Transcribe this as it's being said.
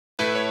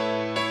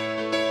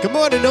Good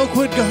morning,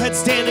 Oakwood. Go ahead,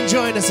 stand and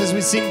join us as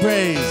we sing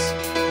praise.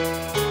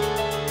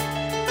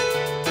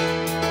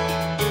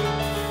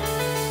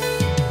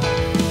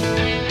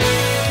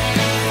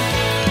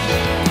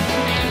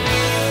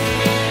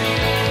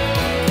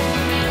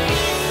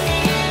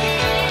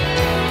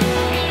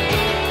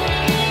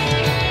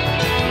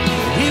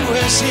 We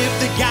worship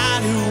the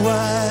God who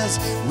was.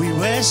 We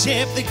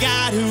worship the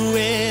God who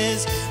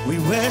is. We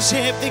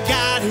worship the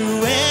God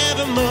who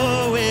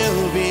evermore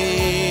will be.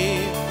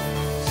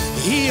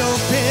 He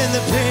opened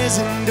the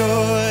prison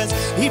doors.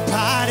 He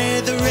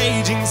parted the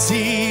raging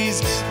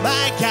seas.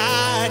 My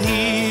God,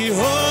 He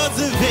holds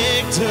the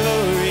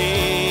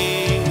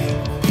victory.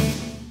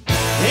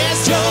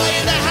 There's joy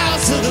in the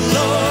house of the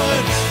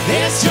Lord.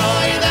 There's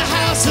joy in the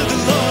house of the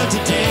Lord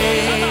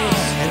today.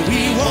 And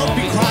we won't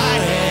be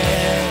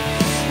quiet.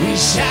 We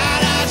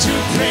shout out your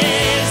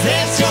praise.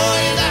 There's joy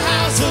in the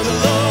house of the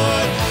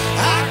Lord.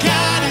 Our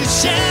God is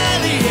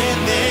surely in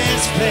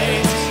this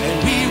place.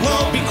 And we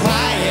won't be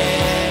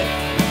quiet.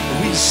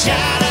 We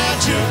shout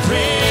out your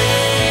praise.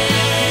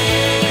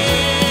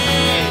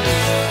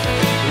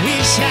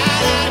 We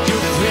shout out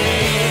your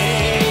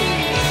praise.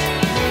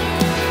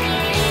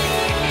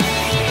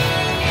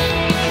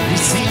 We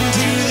sing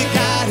to the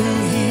God who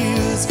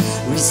heals.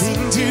 We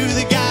sing to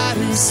the God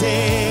who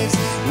saves.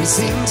 We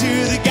sing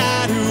to the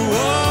God who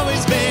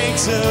always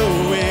makes a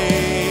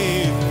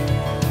way.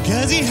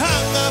 'Cause He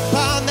hung up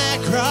on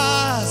that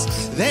cross,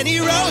 then He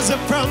rose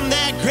up from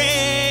that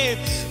grave.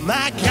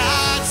 My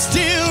God,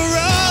 still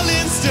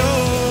rolling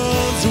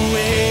stones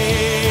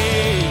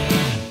away.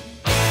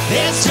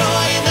 There's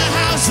joy in the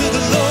house of the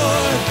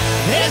Lord.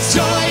 There's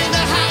joy in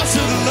the house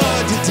of the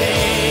Lord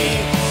today.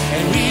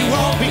 And we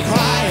won't be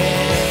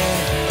quiet.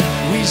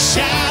 We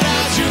shout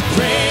out your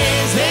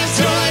praise. There's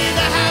joy in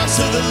the house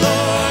of the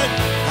Lord.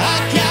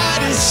 Our God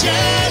is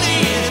surely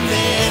in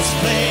this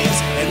place.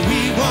 And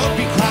we won't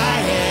be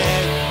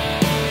quiet.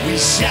 We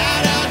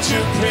shout out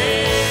your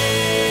praise.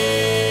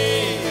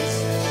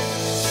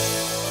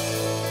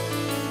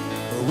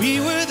 We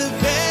were the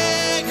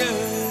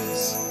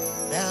beggars,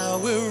 now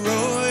we're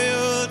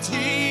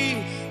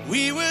royalty.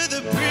 We were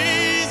the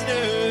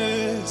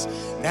prisoners,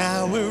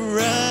 now we're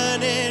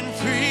running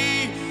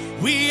free.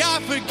 We are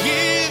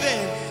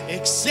forgiven,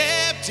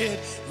 accepted,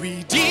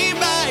 redeemed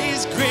by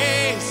His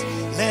grace.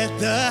 Let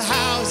the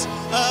house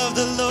of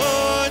the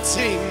Lord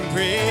sing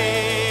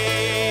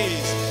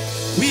praise.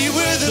 We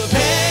were the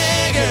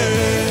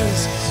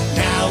beggars,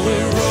 now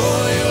we're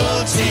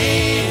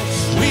royalty.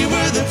 We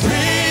were the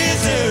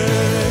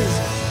prisoners,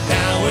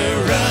 now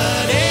we're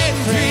running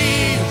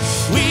free.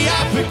 We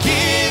are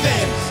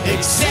forgiven,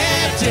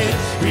 accepted,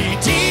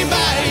 redeemed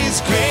by His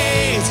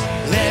grace.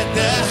 Let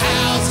the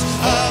house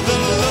of the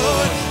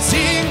Lord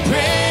sing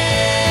praise.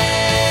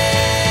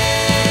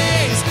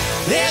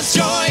 There's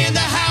joy in the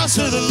house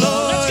of the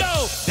Lord. Let's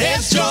go.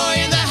 There's joy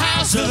in the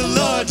house of the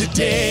Lord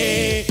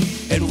today.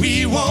 And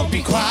we won't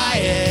be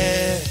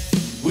quiet.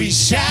 We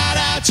shout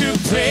out your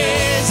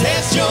praise.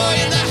 There's joy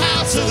in the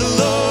house of the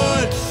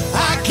Lord.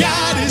 Our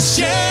God is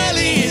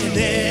surely in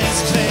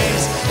this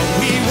place. And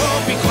we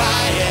won't be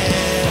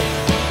quiet.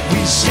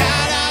 We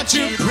shout out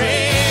your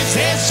praise.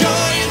 There's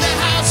joy in the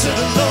house of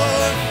the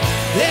Lord.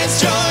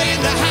 There's joy in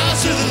the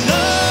house of the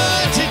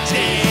Lord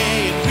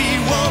today. And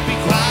we won't be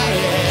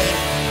quiet.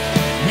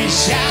 We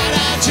shout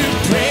out your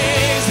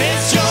praise.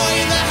 There's joy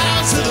in the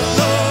house of the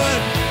Lord.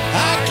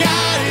 Our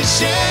God is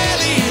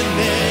surely in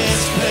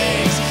this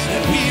place.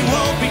 And we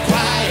won't be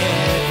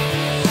quiet.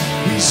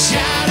 We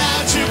shout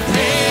out your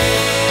praise.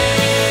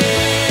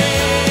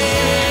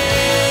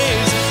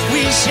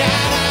 We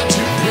shout out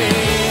your praise.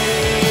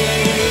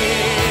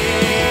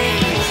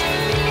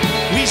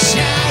 We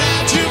shout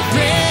out your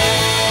praise.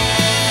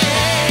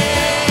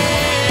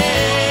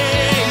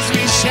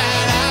 We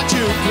shout out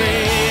your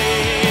praise.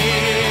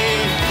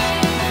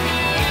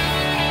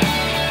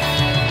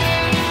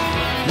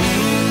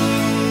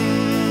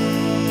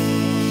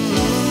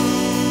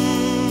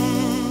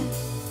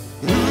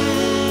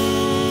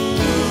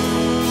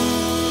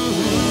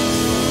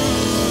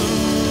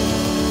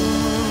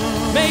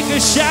 Make a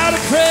shout of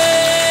praise.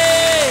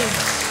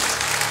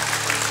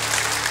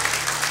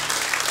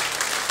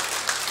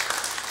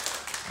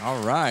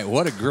 All right,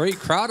 what a great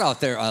crowd out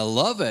there. I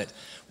love it.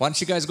 Why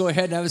don't you guys go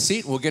ahead and have a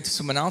seat? We'll get to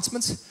some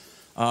announcements.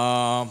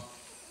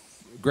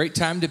 Great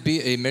time to be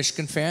a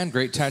Michigan fan.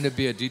 Great time to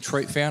be a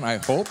Detroit fan, I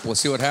hope. We'll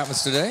see what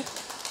happens today.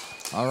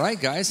 All right,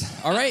 guys.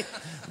 All right.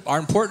 Our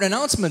important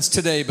announcements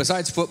today,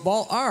 besides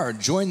football, are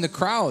join the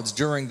crowds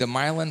during the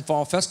Milan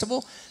Fall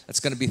Festival. That's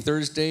going to be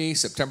Thursday,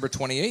 September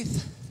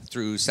 28th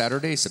through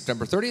Saturday,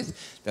 September 30th.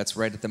 That's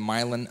right at the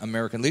Milan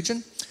American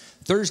Legion.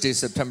 Thursday,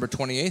 September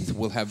 28th,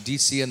 we'll have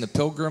DC and the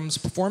Pilgrims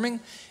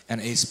performing,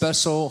 and a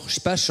special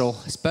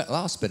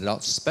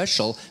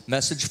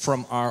message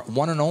from our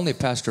one and only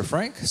Pastor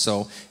Frank.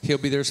 So he'll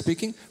be there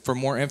speaking. For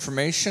more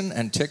information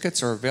and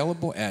tickets are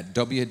available at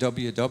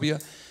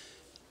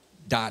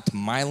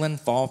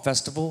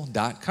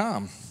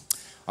www.milanfallfestival.com.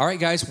 All right,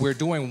 guys, we're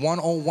doing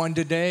 101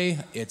 today.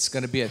 It's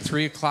going to be at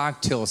 3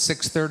 o'clock till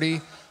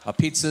 6:30.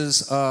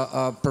 Pizza's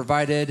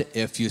provided.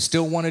 If you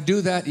still want to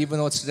do that, even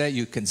though it's today,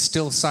 you can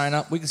still sign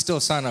up. We can still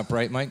sign up,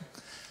 right, Mike?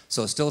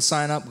 So still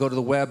sign up. Go to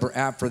the web or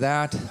app for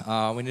that.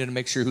 We need to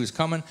make sure who's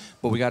coming,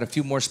 but we got a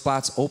few more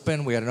spots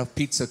open. We got enough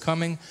pizza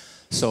coming.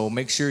 So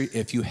make sure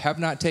if you have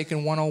not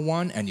taken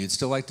 101 and you'd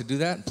still like to do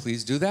that,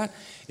 please do that.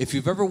 If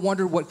you've ever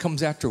wondered what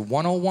comes after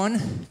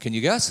 101, can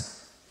you guess?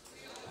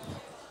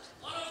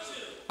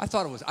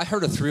 I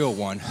heard a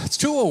 301. It's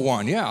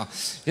 201, yeah.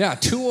 Yeah,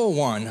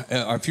 201.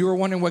 If you were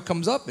wondering what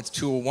comes up, it's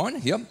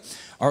 201, yep.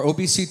 Our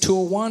OBC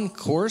 201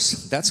 course,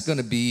 that's going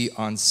to be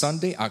on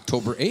Sunday,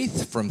 October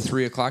 8th from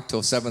 3 o'clock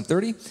till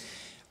 7:30.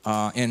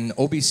 In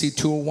OBC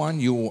 201,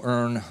 you will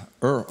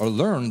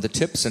learn the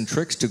tips and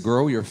tricks to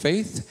grow your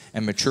faith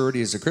and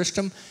maturity as a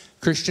Christian.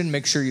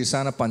 Make sure you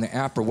sign up on the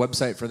app or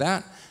website for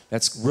that.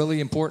 That's really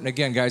important.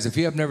 Again, guys, if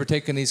you have never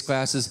taken these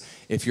classes,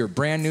 if you're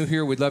brand new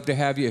here, we'd love to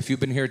have you. If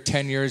you've been here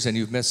 10 years and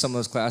you've missed some of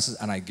those classes,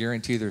 and I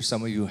guarantee there's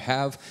some of you who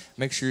have,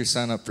 make sure you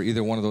sign up for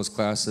either one of those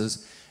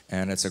classes,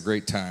 and it's a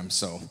great time.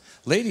 So,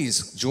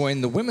 ladies, join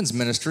the women's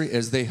ministry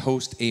as they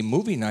host a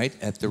movie night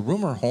at the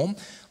Rumor Home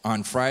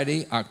on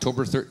Friday,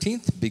 October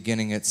 13th,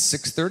 beginning at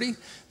 6:30.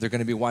 They're going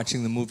to be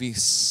watching the movie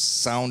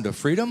Sound of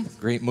Freedom,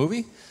 great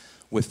movie,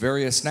 with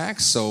various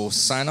snacks. So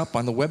sign up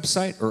on the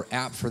website or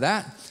app for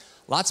that.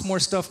 Lots more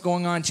stuff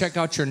going on. Check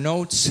out your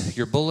notes,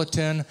 your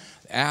bulletin,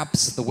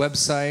 apps, the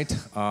website.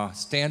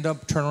 Stand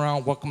up, turn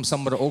around, welcome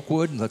someone to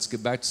Oakwood, and let's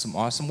get back to some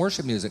awesome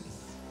worship music.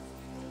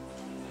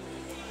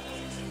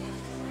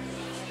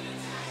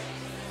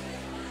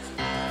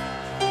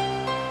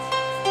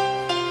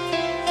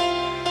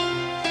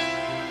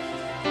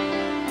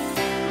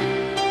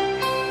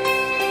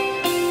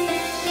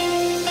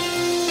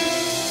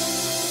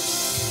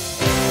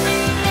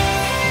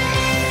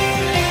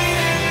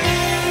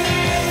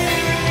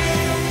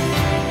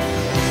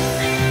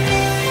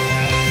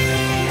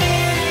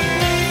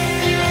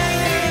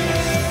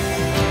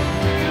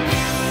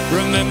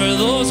 Remember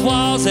those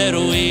walls that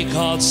we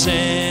called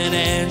sin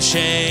and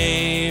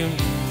shame?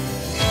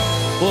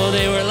 Well,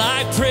 they were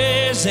like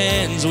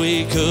prisons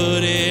we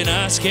couldn't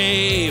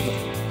escape.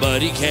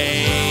 But he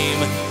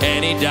came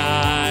and he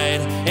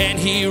died and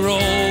he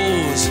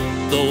rose.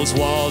 Those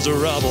walls are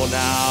rubble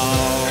now.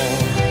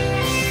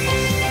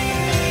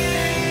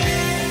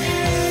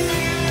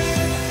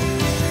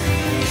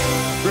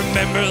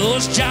 Remember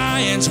those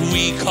giants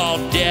we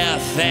called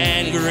death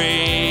and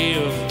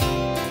grave?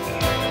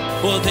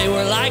 Well, they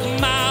were like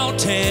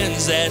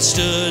mountains that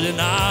stood in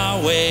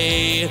our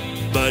way.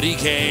 But he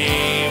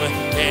came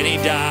and he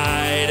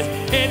died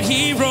and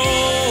he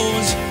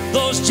rose.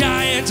 Those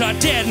giants are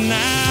dead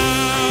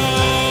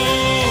now.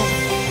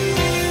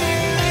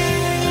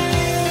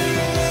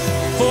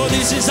 For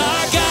this is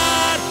our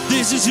God,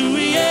 this is who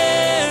he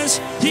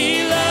is.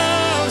 He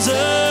loves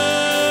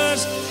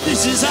us.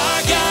 This is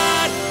our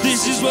God,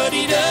 this is what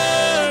he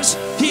does.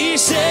 He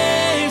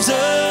saves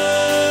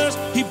us.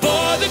 He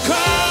bore the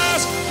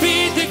cross,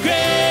 beat the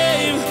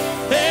grave,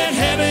 and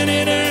heaven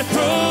and earth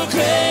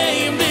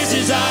proclaim. This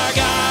is our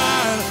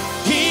God,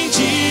 King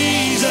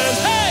Jesus.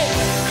 Hey!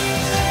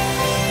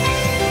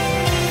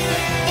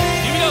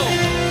 Here we go.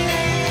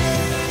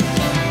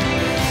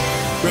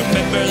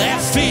 Remember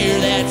that fear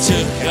that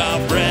took our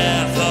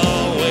breath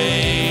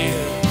away.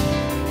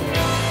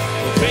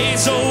 Pain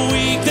so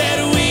weak that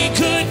we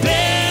could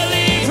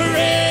barely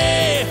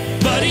pray,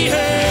 but he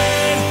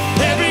heard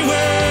every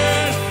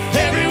word,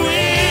 every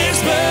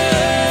whisper.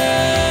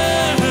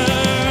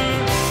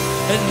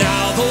 And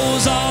now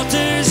those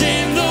altars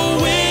in the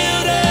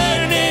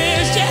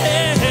wilderness,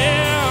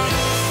 yeah,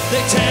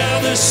 they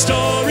tell the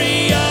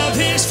story of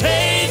his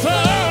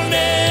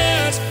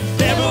faithfulness.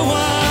 Never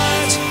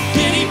once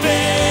did he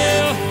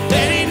fail,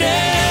 and he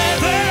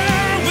never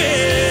will.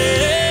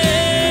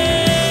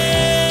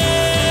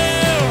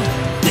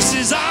 This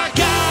is our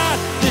God,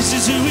 this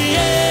is who he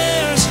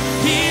is.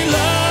 He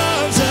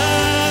loves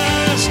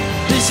us.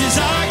 This is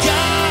our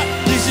God,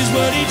 this is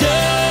what he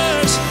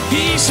does.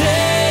 He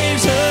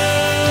saves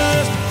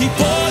us. He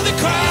bore the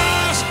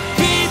cross,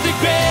 beat the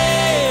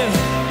grave,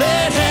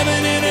 let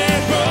heaven and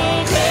earth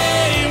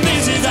proclaim.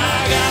 This is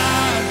our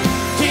God,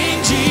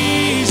 King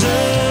Jesus,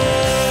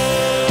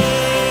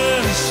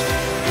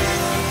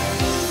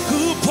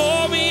 who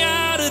poured me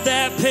out of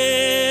that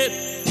pit.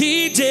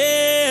 He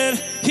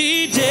did,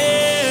 he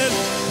did.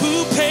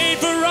 Who paid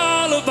for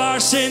all of our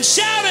sins?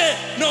 Shout it!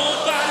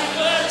 Nobody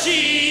but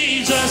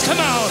Jesus. Come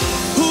on.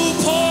 Who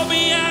poured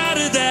me out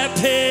of that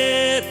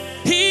pit?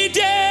 He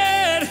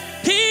did,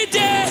 he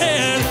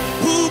did.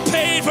 Who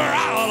paid for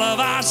all of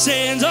our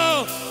sins?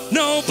 Oh,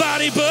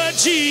 nobody but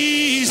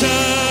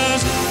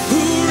Jesus.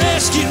 Who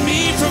rescued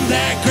me from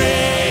that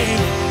grave?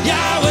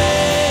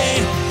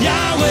 Yahweh,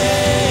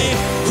 Yahweh.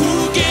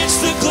 Who gets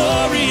the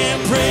glory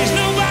and praise?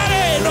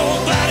 Nobody,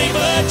 nobody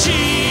but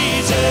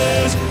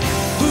Jesus.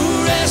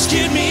 Who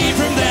rescued me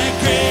from that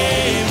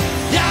grave?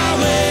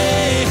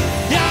 Yahweh,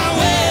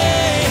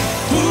 Yahweh.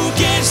 Who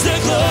gets the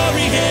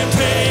glory and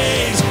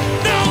praise?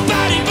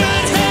 Nobody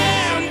but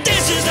him.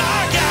 This is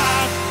our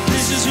God.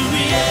 This is who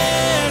he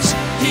is.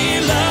 He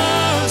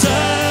loves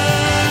us.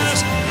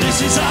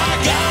 This is our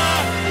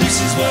God.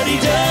 This is what he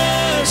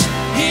does.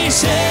 He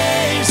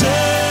saves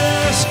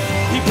us.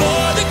 He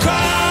bore the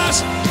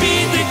cross,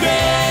 beat the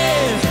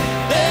grave,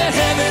 let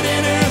heaven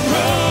and earth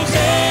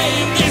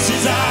proclaim. This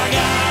is our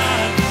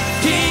God,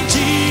 King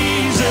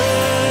Jesus.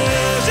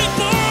 He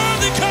bore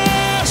the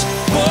cross,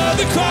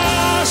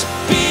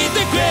 beat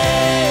the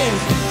grave,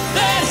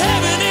 let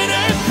heaven and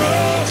earth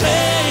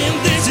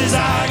proclaim. This is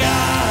our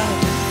God,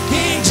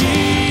 King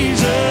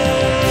Jesus.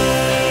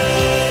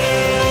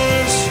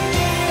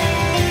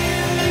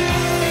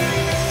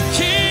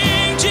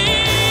 King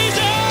Jesus.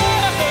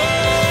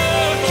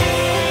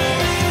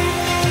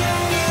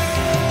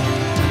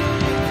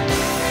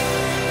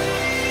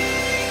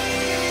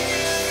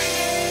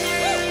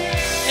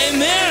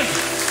 Amen.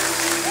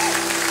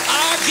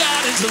 Our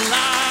God is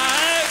alive.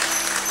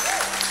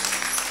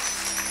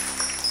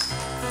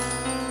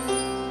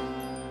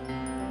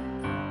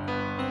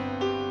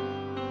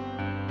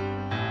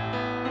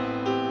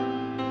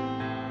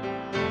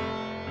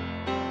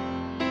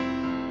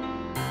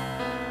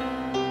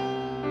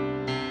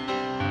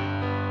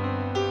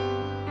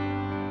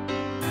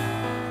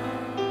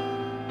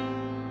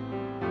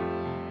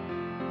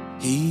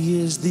 He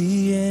is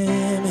the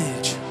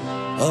image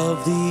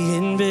of the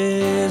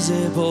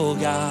invisible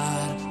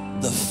God,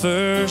 the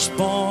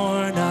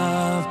firstborn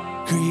of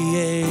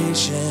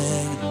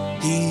creation.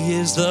 He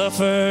is the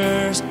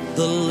first,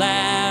 the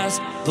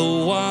last, the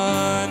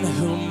one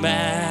who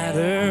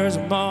matters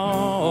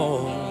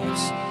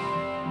most.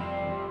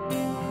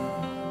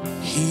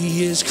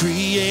 He is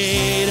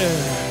creator,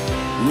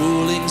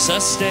 ruling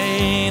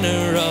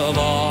sustainer of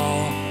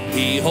all.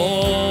 He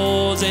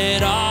holds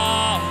it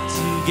all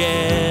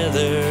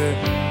together.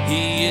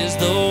 He is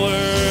the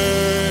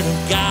Word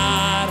of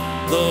God,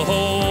 the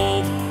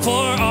hope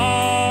for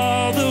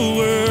all the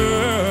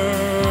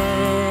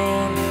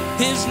world.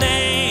 His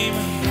name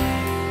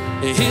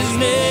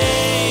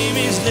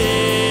is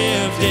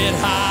lifted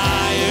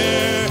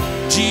higher.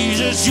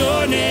 Jesus,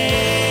 your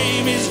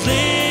name is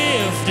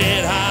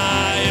lifted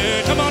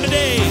higher. Come on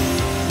today.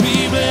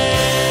 We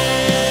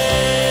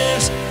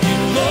bless you,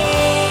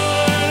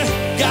 Lord,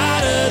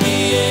 God of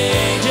the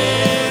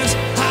ages,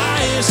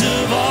 highest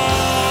of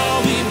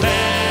all, we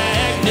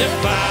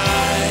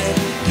magnify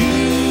you.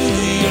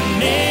 Your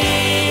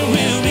name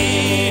will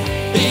be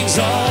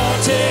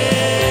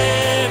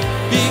exalted,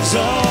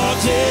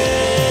 exalted.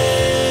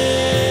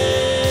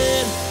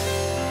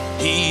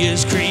 He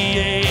is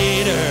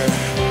creator,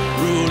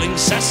 ruling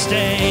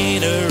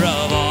sustainer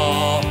of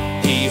all.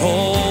 He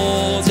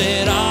holds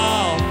it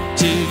all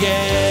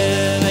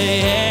together.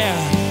 Yeah.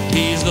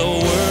 He's the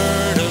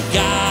Word of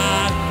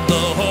God,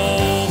 the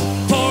hope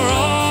for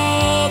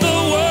all the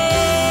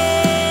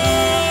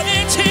world.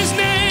 It's his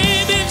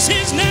name, it's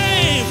his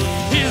name.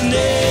 His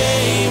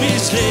name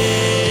is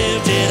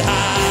lifted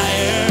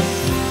higher.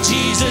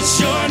 Jesus,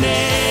 your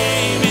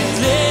name is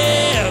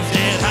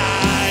lifted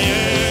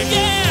higher.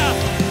 Yeah.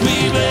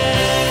 We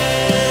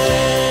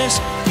bless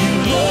you,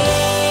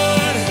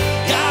 Lord,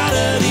 God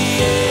of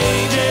the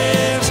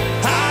ages,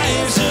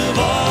 highest of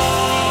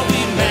all,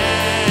 we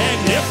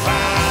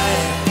magnify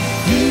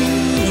you.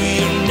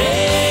 Your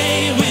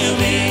name will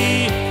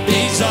be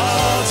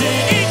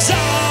exalted,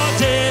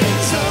 exalted,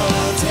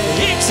 exalted,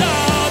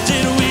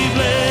 exalted. We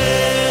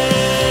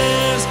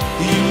bless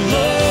you,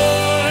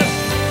 Lord,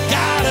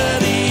 God of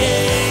the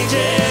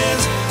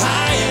ages,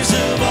 highest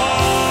of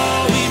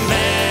all, we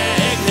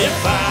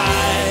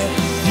magnify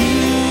you.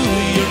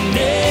 Your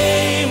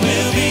name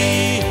will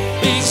be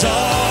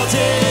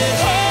exalted,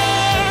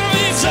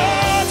 oh,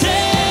 exalted.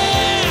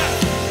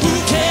 Who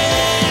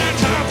can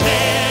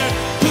compare?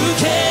 Who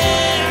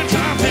can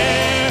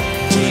compare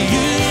to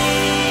you?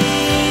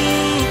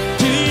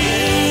 To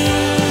you?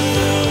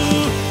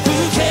 Who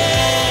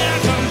can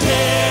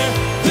compare?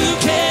 Who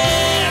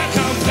can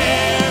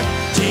compare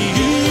to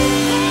you?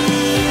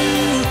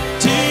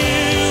 To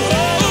you? Oh,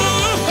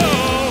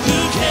 who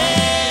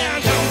can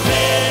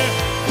compare?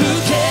 Who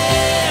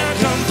can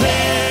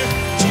compare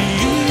to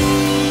you?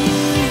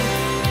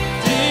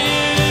 To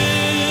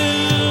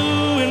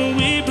you? And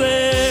we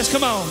bless,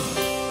 come on,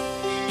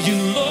 you,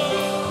 Lord.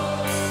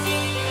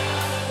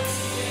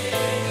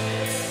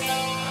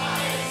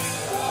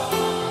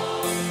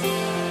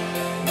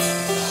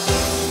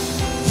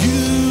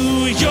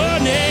 Your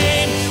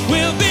name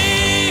will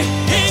be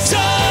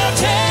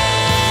exalted,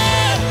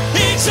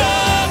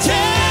 exalted.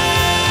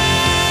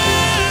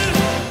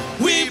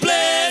 We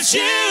bless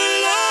you,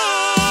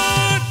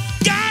 Lord,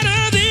 God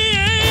of the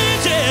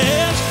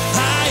ages,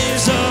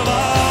 highest of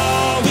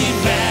all, we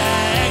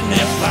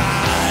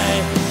magnify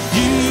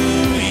you.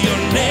 Your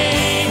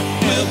name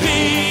will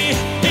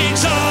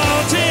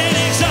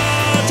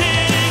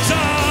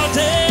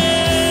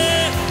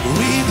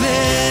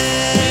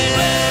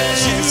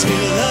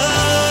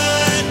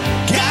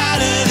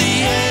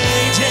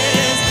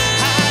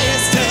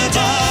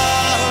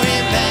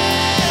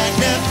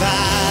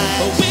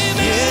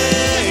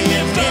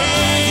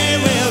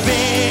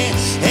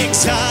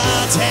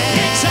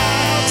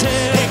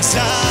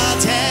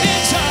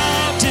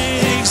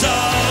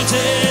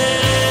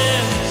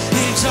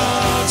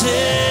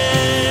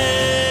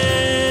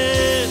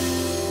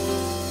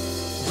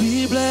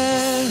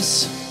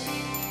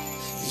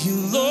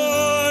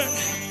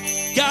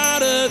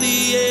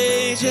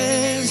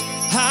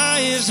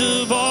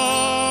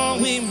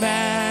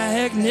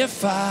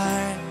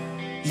magnify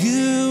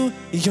you.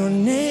 Your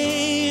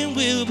name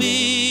will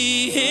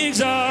be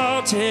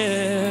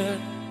exalted,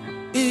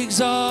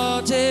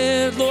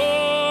 exalted,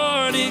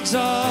 Lord,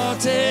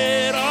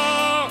 exalted,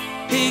 all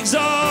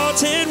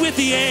exalted with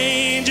the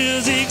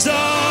angels,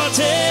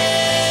 exalted,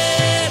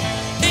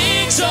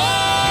 exalted.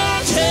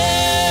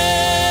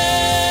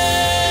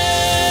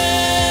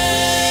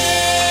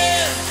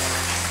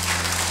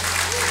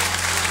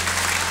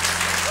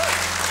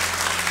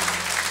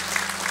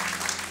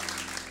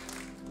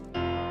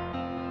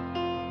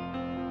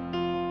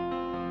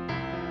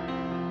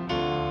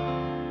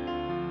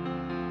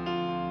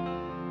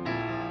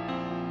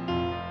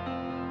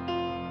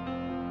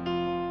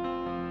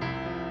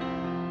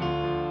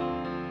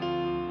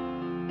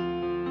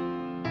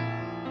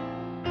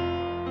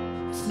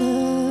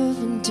 Love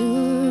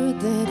endured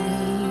that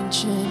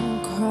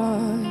ancient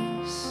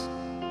cross.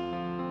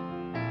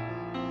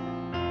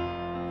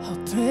 How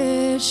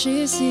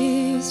precious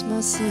is my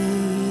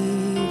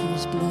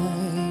Savior's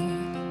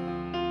blood.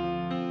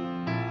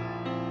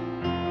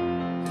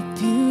 The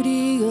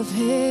beauty of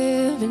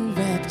heaven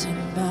wrapped in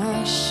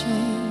my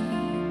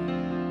shame.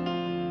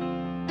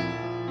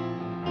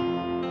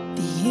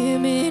 The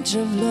image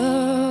of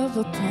love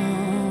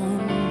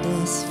upon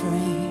this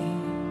frame.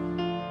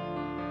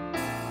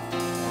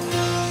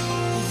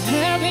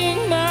 Having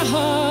my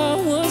heart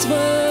was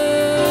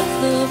worth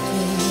the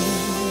pain.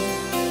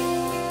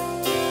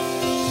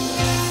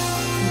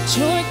 What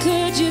joy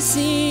could you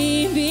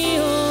see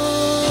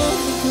beyond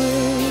the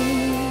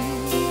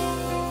grave?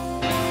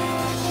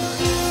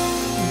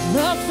 What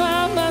love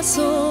found my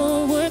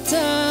soul worth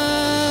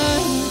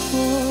dying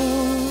for.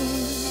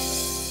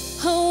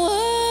 How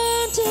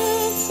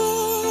wonderful,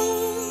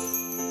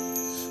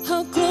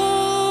 how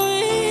glorious,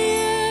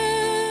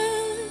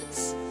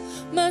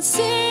 my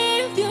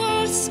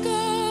Savior's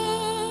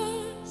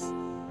scars,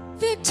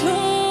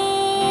 victorious.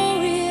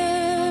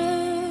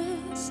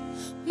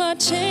 My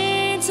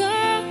chains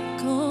are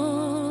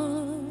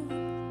gone,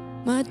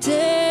 my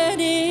debt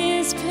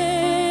is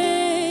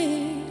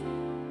paid.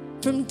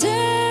 From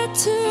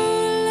death to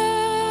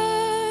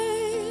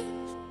life,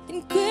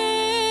 and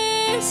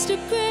grace to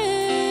grace.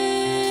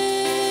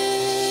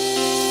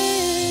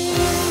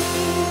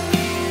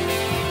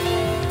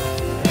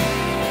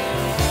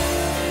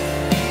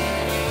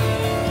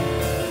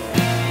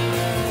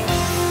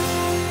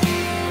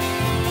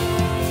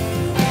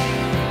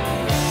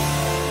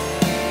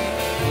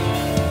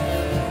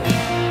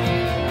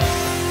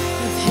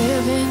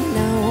 Heaven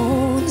now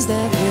owns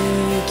that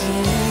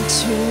vacant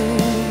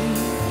tomb.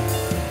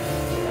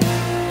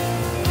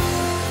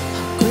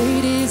 How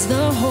great is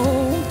the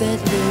hope that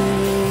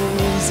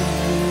lives in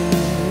you.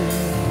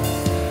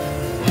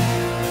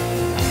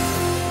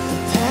 The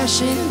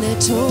passion that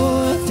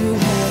tore through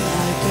hell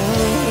like a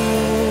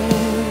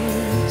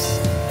rose.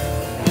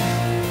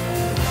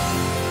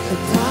 The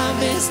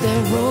promise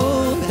that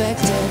rolled back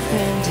death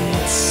and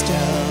its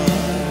stone.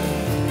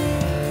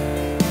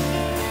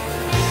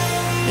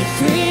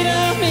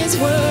 Freedom is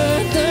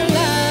worth the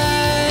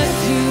life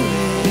you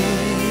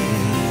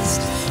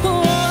waste.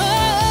 Oh,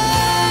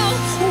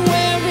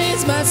 where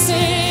is my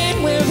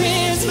sin? Where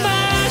is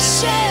my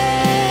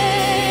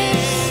shame?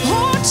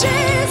 Oh,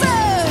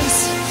 Jesus,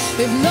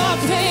 if Lord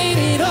paid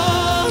it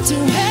all to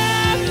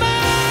have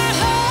my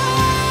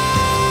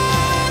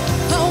heart,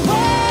 how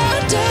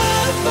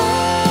wonderful,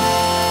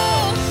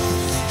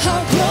 how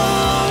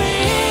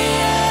glorious,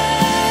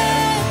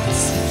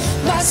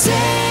 my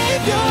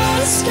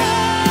Savior's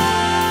sky.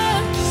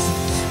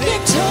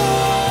 Victorious,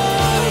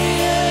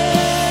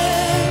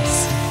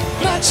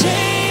 my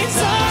chains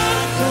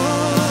are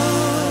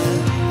gone,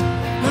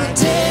 my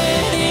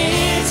debt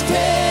is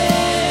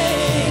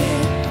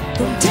paid.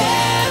 From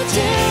death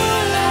to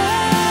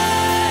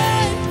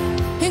life,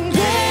 and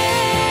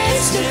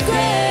grace to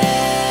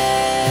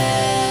grace.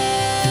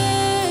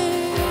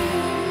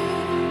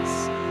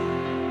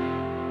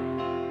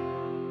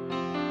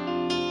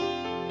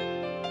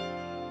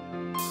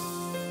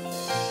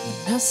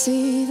 When I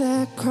see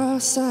that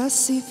cross, I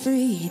see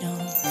freedom.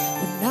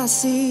 When I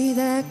see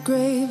that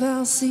grave,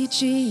 I'll see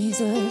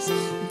Jesus.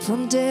 And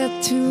from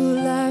death to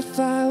life,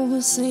 I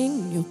will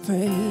sing your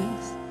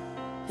praise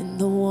in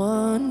the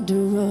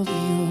wonder of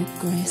your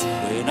grace.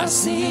 When I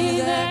see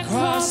that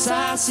cross,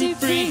 I see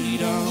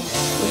freedom.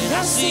 When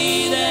I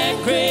see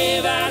that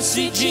grave, I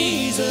see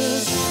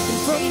Jesus. And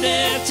from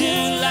death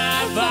to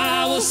life,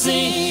 I will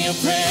sing your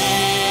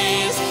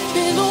praise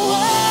in the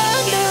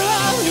wonder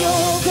of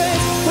your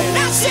grace. When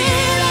I see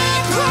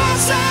that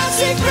cross, I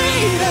see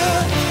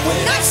freedom.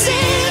 When I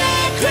see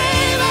that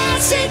grave, I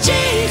see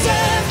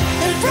Jesus.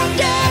 And from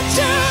death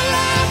to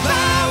life,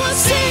 I will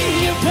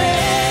sing your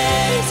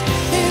praise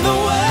in the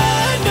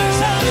wonder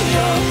of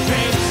your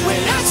grace.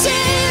 When I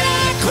see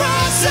that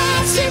cross,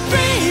 I see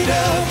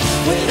freedom.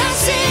 When I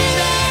see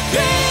that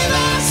grave,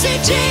 I see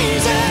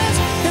Jesus.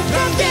 And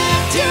from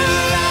death to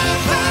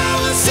life,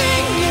 I will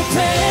sing your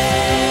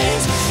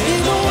praise in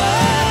the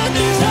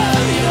wonder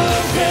of your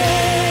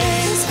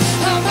grace.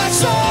 How my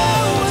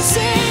soul will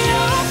sing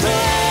your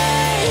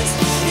praise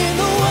in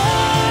the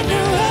wonder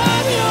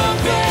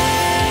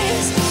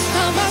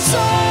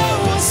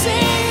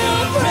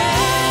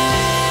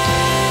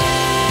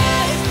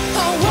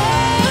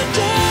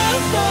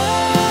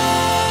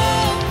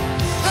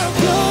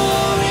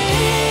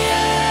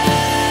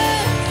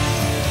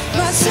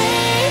my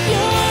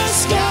Savior's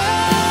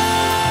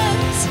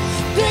scars,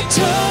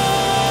 victorious.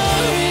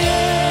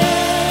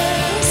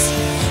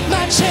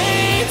 My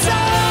chains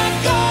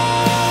are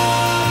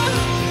gone,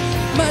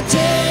 my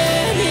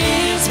debt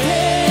is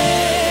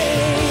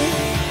paid.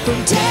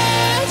 From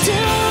death to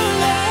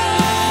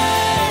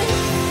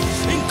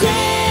life, and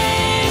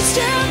grace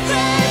to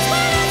grace. When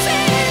I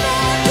see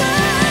that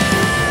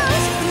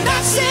cross, when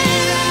I see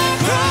that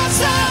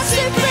cross, I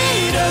see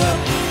freedom.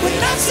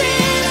 When I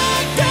see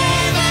that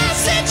grave, I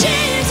see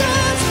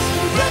Jesus.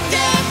 From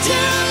death to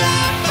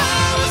life,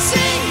 I will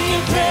sing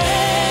your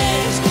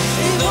praise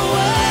in the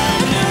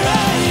wonder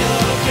of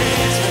your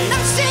grace. When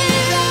I see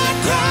that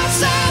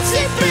cross, I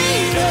see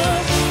freedom.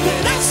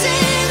 When I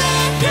see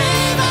that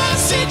grave, I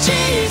see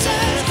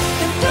Jesus.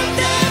 And from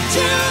death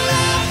to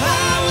life,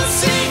 I will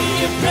sing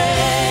your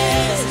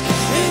praise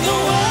in the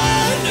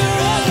wonder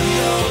of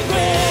your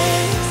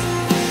grace.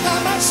 How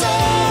my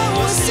soul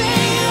will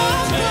sing your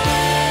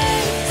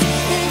praise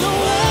in the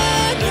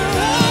wonder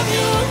of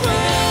your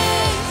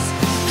grace.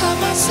 How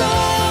my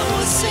soul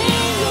will sing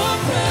your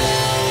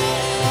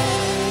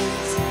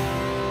praise.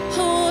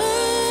 How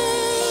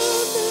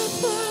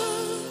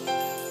wonderful,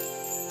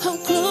 how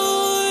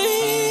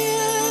glorious,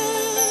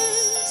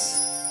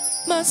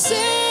 my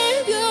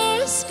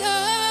Savior's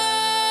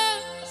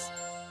scars,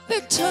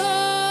 victorious.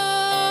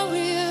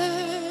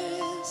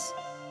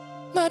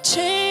 My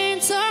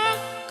chains are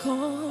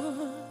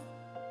gone,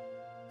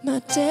 my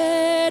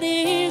debt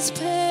is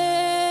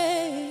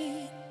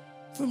paid.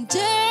 From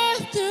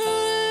death to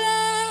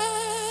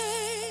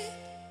life,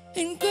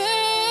 and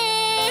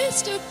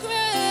grace to grace.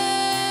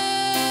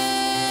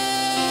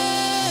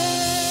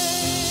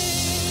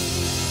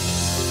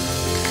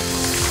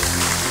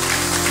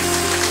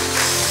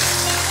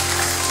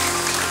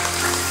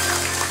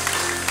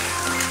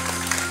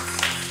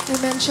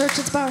 Amen, church.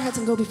 Let's bow our heads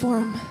and go before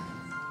Him.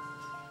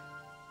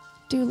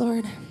 Dear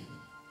Lord,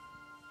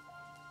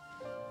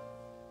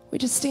 we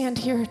just stand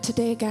here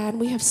today, God, and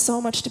we have so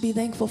much to be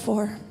thankful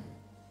for.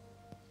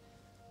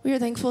 We are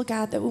thankful,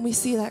 God, that when we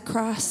see that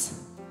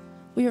cross,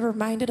 we are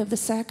reminded of the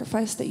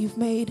sacrifice that you've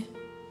made.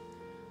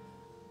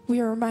 We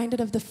are reminded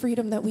of the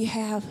freedom that we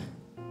have.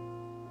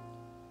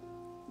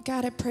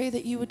 God, I pray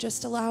that you would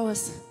just allow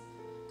us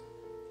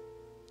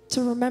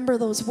to remember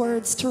those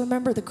words, to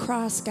remember the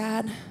cross,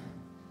 God.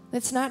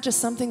 It's not just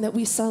something that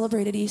we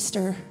celebrate at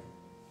Easter.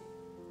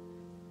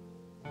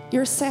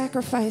 Your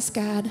sacrifice,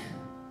 God,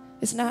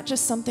 is not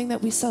just something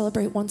that we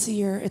celebrate once a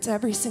year. It's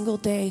every single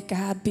day,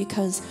 God,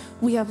 because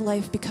we have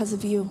life because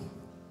of you.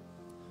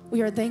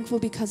 We are thankful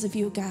because of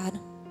you, God.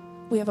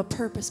 We have a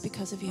purpose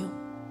because of you.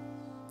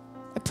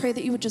 I pray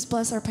that you would just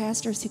bless our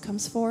pastor as he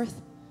comes forth.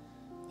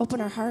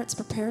 Open our hearts,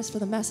 prepare us for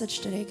the message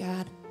today,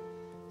 God,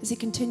 as he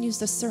continues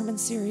this sermon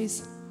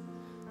series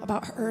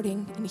about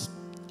hurting and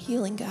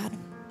healing, God.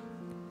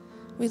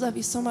 We love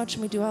you so much,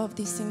 and we do all of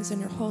these things in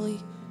your holy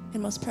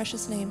and most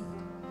precious name.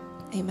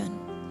 Amen.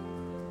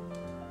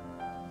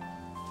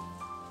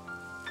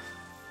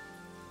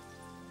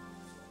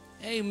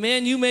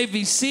 Amen. You may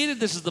be seated.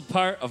 This is the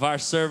part of our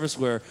service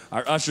where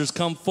our ushers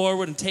come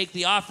forward and take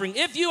the offering.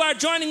 If you are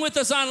joining with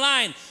us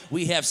online,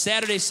 we have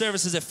Saturday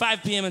services at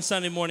 5 p.m. and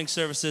Sunday morning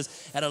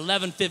services at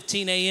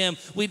 11:15 a.m.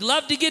 We'd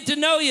love to get to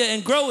know you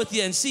and grow with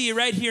you and see you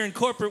right here in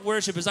corporate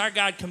worship as our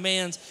God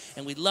commands.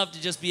 And we'd love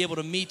to just be able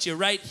to meet you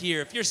right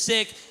here. If you're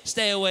sick,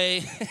 stay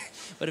away.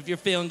 But if you're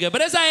feeling good.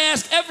 But as I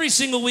ask every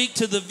single week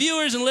to the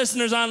viewers and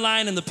listeners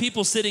online and the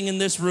people sitting in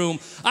this room,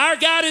 our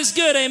God is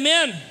good.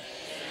 Amen.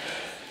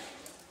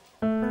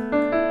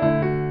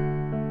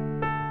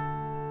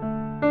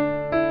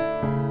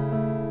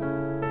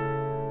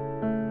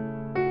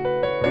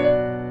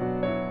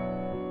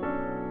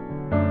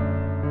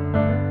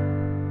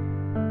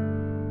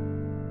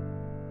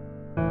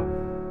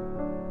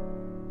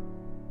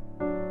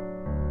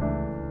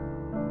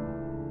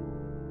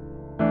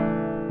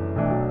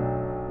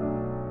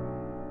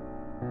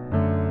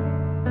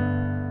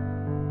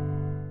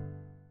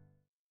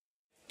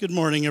 Good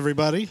morning,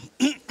 everybody.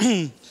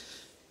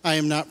 I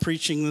am not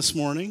preaching this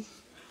morning.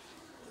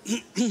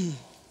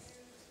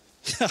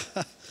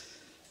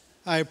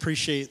 I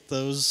appreciate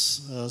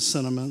those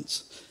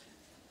sentiments.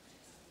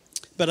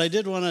 But I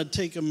did want to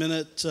take a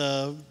minute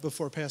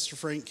before Pastor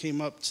Frank came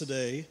up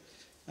today,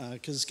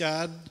 because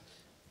God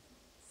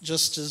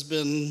just has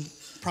been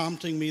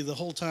prompting me the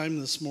whole time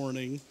this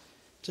morning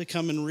to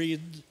come and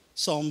read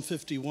Psalm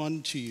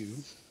 51 to you.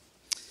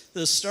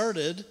 This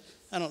started,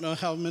 I don't know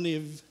how many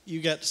of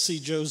you got to see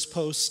Joe's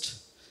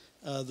post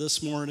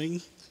this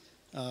morning,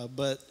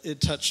 but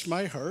it touched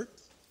my heart.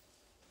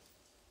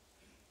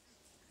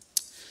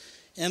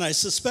 And I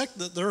suspect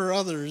that there are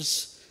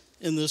others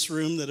in this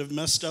room that have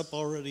messed up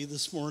already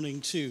this morning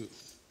too.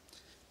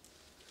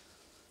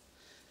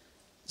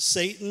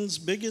 Satan's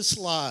biggest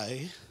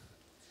lie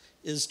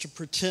is to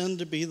pretend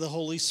to be the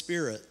Holy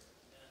Spirit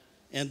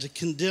and to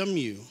condemn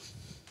you.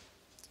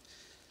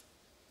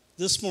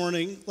 This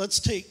morning, let's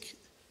take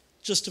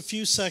just a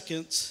few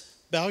seconds,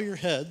 bow your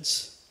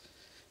heads,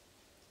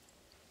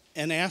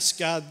 and ask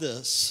God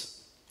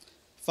this.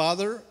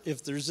 Father,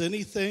 if there's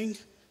anything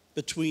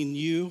between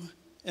you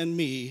and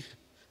me,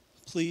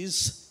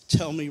 please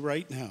tell me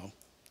right now.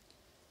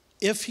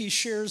 If he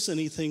shares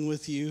anything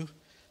with you,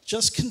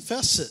 just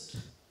confess it.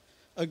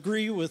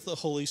 Agree with the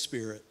Holy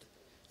Spirit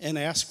and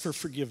ask for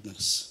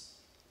forgiveness.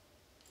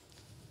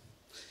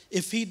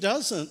 If he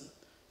doesn't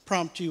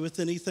prompt you with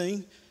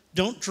anything,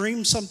 don't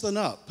dream something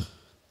up.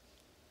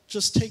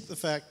 Just take the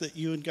fact that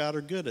you and God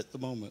are good at the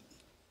moment.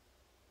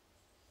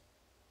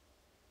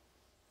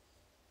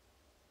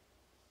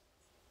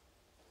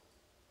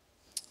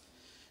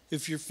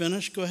 If you're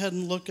finished, go ahead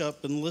and look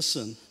up and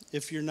listen.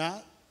 If you're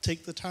not,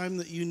 take the time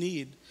that you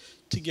need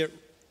to get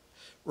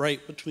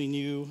right between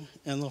you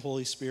and the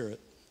Holy Spirit.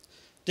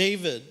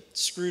 David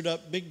screwed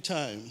up big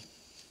time.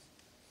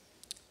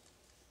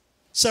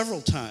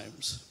 Several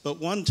times, but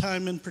one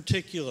time in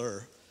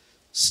particular,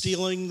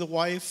 stealing the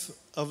wife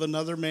of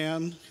another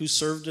man who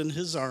served in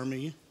his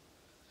army,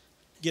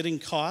 getting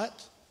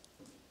caught,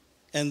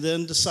 and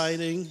then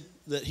deciding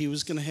that he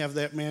was going to have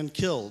that man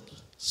killed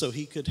so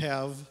he could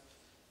have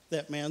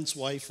that man's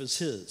wife as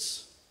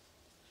his.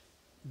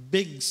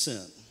 Big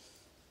sin.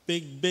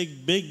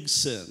 Big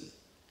sin.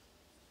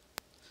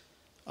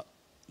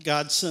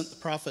 God sent the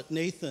prophet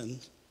Nathan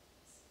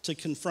to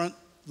confront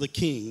the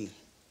king.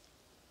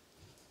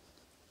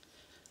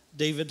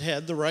 David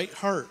had the right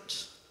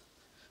heart.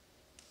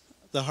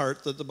 The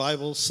heart that the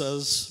Bible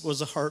says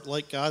was a heart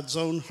like God's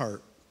own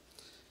heart.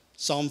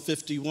 Psalm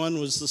 51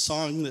 was the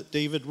song that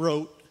David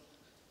wrote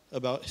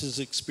about his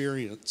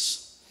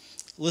experience.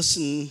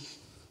 Listen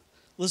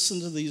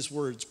to these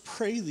words.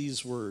 Pray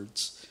these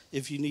words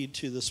if you need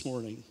to this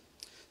morning.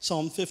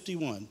 Psalm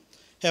 51.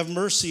 Have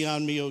mercy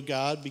on me, O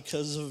God,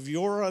 because of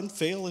your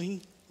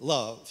unfailing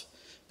love.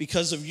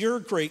 Because of your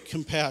great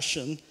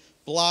compassion,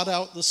 blot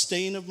out the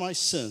stain of my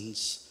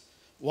sins.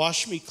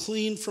 Wash me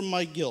clean from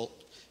my guilt.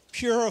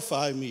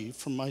 Purify me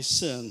from my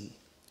sin.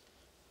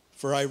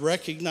 For I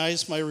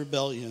recognize my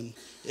rebellion.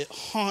 It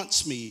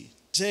haunts me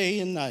day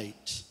and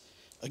night.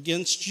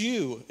 Against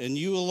you and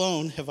you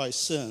alone have I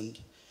sinned.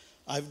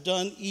 I've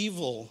done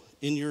evil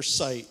in your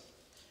sight,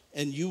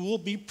 and you will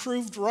be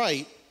proved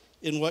right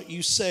in what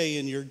you say,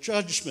 and your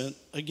judgment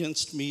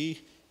against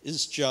me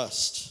is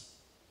just.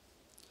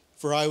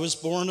 For I was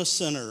born a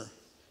sinner,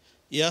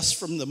 yes,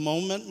 from the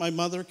moment my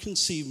mother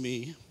conceived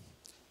me.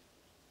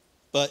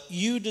 But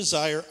you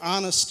desire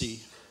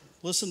honesty.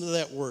 Listen to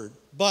that word.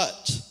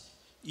 But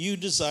you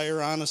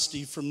desire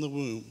honesty from the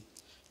womb,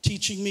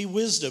 teaching me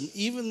wisdom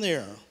even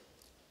there.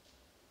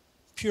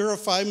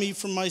 Purify me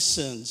from my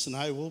sins, and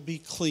I will be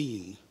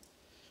clean.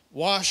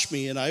 Wash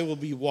me, and I will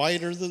be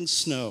whiter than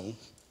snow.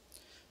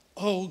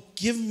 Oh,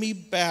 give me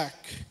back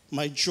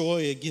my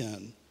joy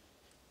again.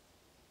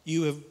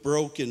 You have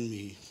broken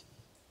me.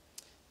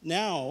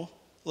 Now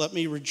let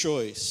me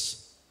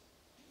rejoice.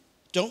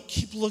 Don't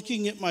keep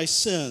looking at my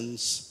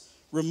sins.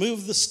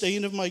 Remove the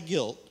stain of my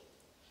guilt.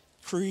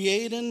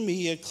 Create in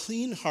me a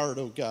clean heart,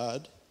 O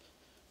God.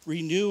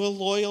 Renew a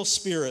loyal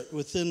spirit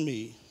within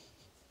me.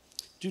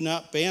 Do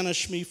not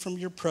banish me from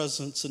your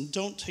presence, and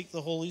don't take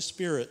the Holy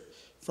Spirit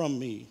from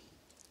me.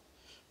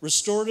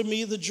 Restore to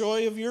me the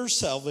joy of your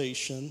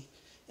salvation,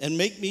 and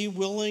make me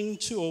willing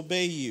to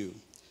obey you.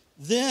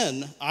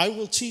 Then I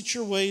will teach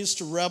your ways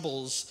to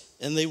rebels,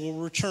 and they will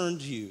return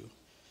to you.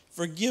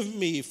 Forgive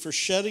me for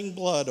shedding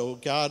blood, O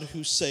God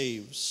who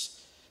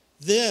saves.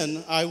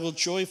 Then I will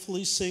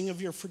joyfully sing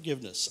of your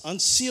forgiveness.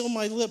 Unseal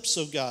my lips,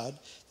 O God,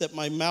 that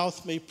my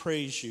mouth may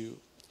praise you.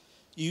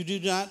 You do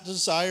not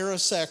desire a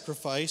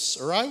sacrifice,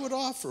 or I would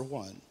offer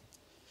one.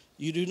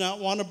 You do not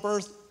want a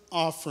burnt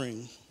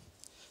offering.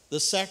 The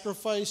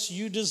sacrifice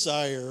you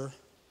desire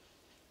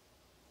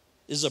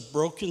is a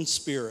broken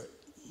spirit.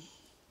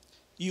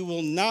 You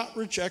will not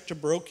reject a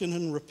broken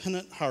and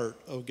repentant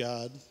heart, O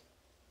God.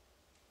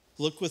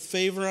 Look with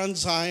favor on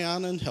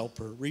Zion and help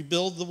her.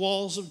 Rebuild the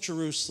walls of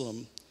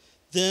Jerusalem.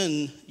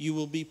 Then you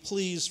will be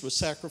pleased with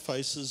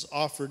sacrifices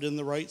offered in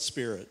the right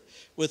spirit,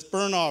 with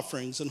burnt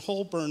offerings and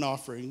whole burnt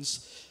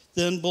offerings.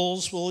 Then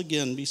bulls will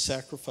again be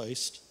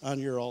sacrificed on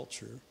your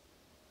altar.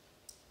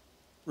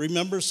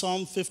 Remember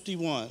Psalm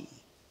 51.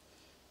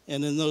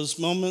 And in those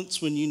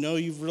moments when you know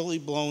you've really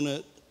blown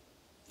it,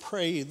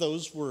 pray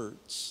those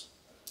words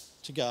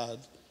to God.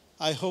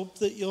 I hope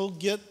that you'll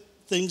get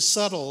things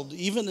settled,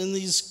 even in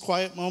these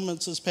quiet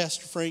moments as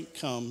Pastor Frank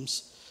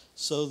comes,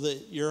 so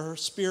that your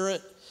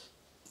spirit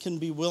can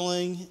be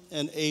willing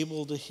and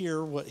able to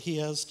hear what he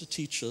has to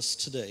teach us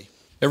today.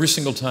 Every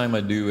single time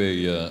I do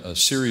a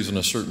series on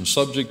a certain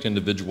subject,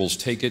 individuals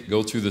take it,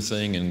 go through the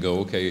thing, and go,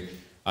 okay,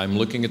 I'm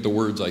looking at the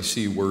words, I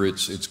see where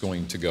it's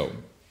going to go.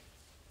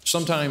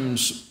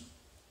 Sometimes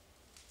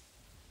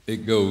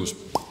it goes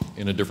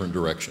in a different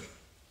direction.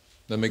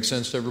 That make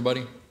sense to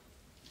everybody? Do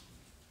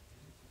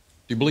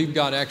you believe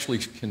God actually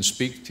can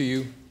speak to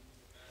you?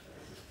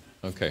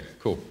 Okay,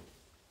 cool.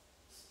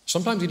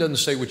 Sometimes he doesn't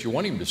say what you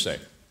want him to say.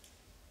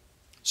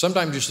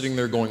 Sometimes you're sitting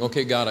there going,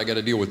 okay, God, I got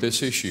to deal with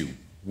this issue.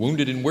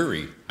 Wounded and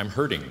weary. I'm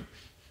hurting.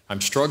 I'm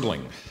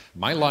struggling.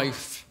 My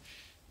life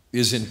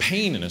is in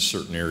pain in a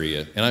certain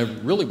area, and I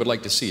really would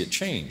like to see it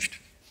changed.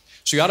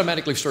 So you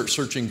automatically start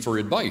searching for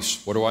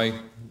advice. What do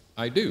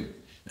I do?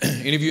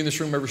 Any of you in this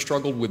room ever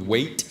struggled with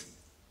weight?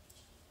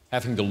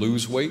 Having to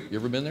lose weight? You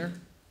ever been there?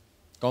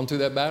 Gone through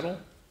that battle?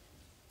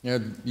 You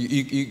know,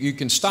 you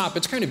can stop.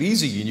 It's kind of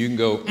easy, and you can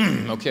go,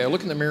 okay, I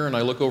look in the mirror and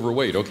I look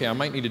overweight. Okay, I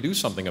might need to do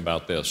something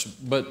about this.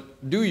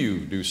 But do you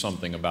do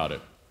something about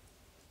it?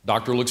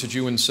 Doctor looks at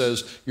you and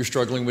says, you're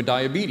struggling with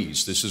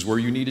diabetes. This is where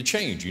you need to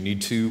change. You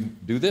need to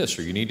do this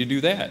or you need to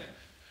do that.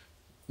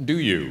 Do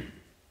you?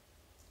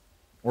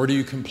 Or do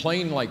you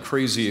complain like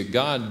crazy at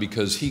God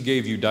because He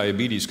gave you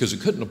diabetes because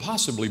it couldn't have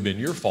possibly been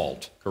your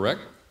fault,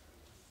 correct?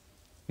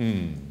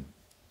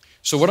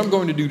 So what I'm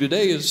going to do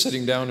today is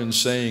sitting down and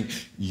saying,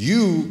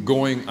 you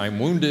going, I'm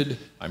wounded,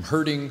 I'm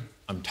hurting,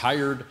 I'm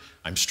tired,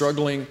 I'm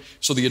struggling.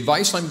 So the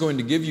advice I'm going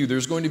to give you,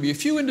 there's going to be a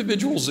few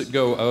individuals that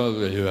go,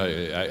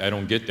 oh, I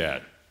don't get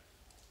that.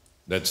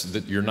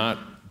 That you're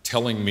not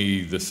telling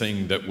me the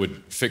thing that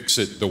would fix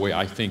it the way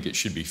I think it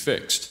should be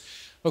fixed.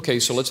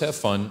 Okay, so let's have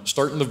fun.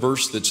 Start in the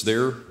verse that's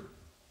there,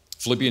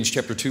 Philippians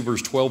chapter 2,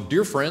 verse 12.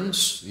 Dear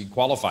friends, he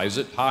qualifies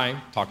it.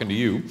 Hi, talking to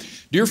you.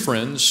 Dear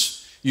friends,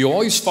 you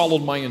always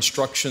followed my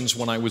instructions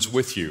when I was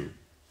with you.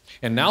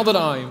 And now that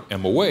I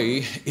am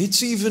away,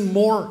 it's even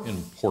more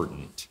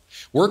important.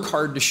 Work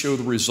hard to show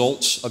the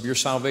results of your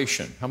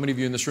salvation. How many of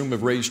you in this room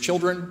have raised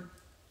children?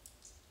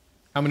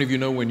 How many of you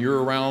know when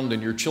you're around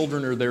and your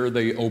children are there,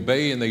 they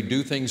obey and they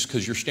do things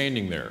because you're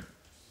standing there?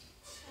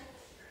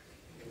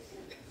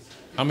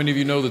 How many of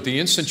you know that the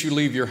instant you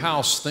leave your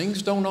house,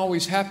 things don't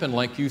always happen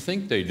like you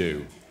think they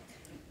do?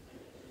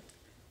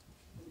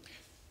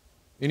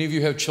 Any of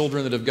you have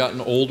children that have gotten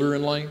older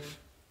in life?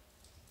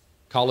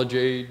 College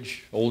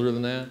age, older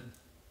than that?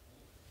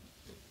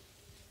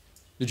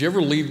 Did you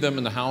ever leave them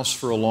in the house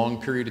for a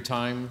long period of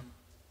time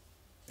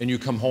and you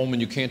come home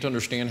and you can't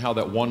understand how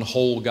that one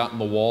hole got in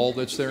the wall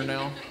that's there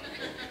now?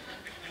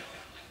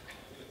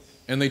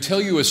 And they tell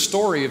you a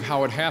story of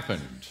how it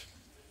happened.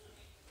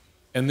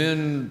 And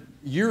then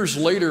years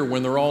later,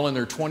 when they're all in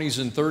their 20s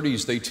and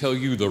 30s, they tell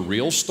you the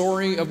real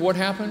story of what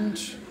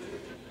happened?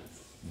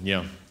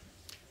 Yeah.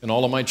 And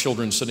all of my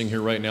children sitting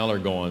here right now are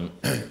going,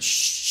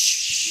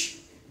 shh.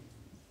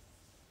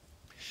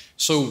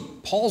 So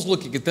Paul's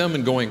looking at them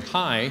and going,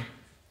 hi,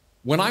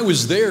 when I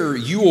was there,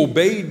 you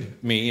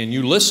obeyed me and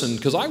you listened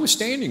because I was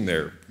standing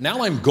there.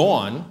 Now I'm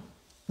gone.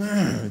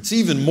 It's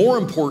even more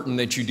important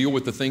that you deal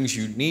with the things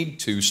you need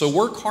to. So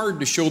work hard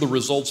to show the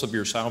results of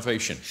your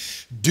salvation.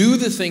 Do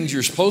the things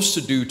you're supposed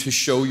to do to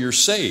show you're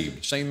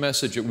saved. Same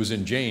message it was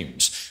in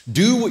James.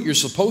 Do what you're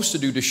supposed to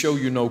do to show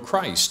you know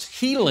Christ.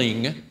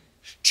 Healing,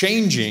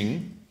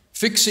 changing,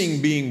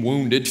 fixing being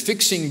wounded,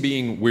 fixing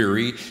being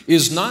weary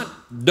is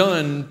not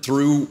done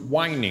through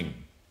whining.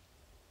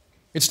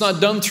 It's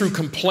not done through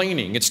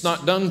complaining. It's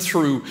not done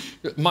through,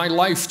 my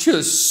life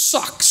just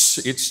sucks.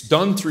 It's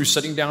done through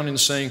sitting down and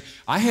saying,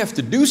 I have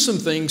to do some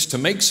things to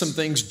make some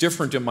things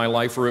different in my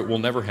life or it will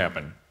never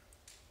happen.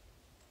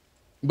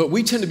 But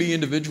we tend to be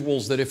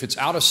individuals that if it's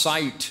out of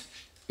sight,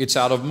 it's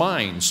out of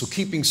mind. So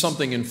keeping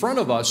something in front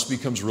of us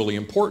becomes really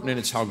important, and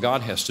it's how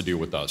God has to deal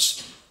with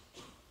us.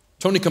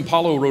 Tony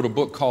Campolo wrote a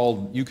book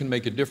called You Can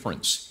Make a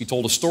Difference. He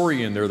told a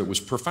story in there that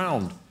was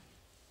profound.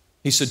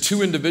 He said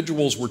two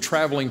individuals were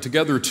traveling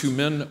together, two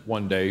men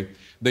one day.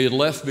 They had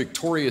left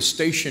Victoria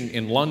Station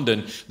in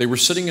London. They were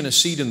sitting in a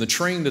seat in the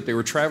train that they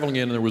were traveling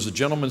in, and there was a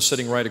gentleman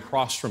sitting right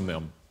across from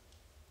them.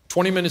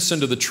 20 minutes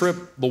into the trip,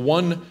 the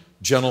one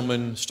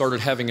gentleman started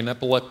having an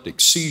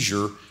epileptic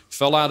seizure,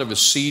 fell out of his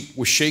seat,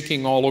 was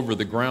shaking all over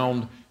the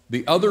ground.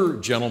 The other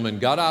gentleman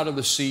got out of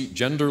the seat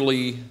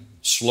gingerly,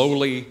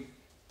 slowly,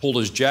 pulled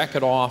his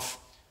jacket off,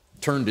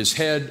 turned his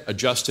head,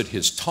 adjusted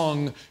his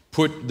tongue,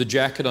 put the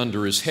jacket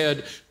under his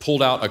head,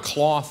 pulled out a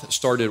cloth,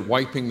 started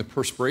wiping the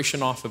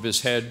perspiration off of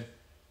his head,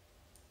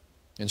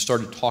 and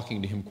started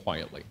talking to him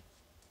quietly.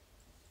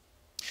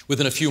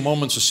 Within a few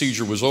moments, the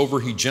seizure was over.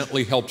 He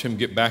gently helped him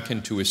get back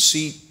into his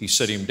seat. He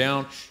set him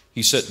down.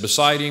 He sat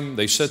beside him.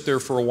 They sat there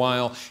for a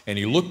while, and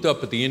he looked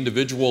up at the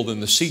individual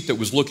in the seat that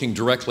was looking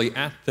directly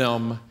at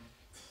them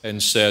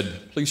and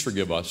said, "Please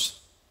forgive us."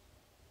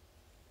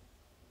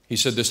 He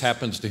said this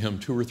happens to him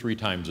 2 or 3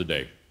 times a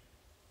day.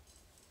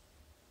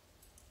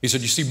 He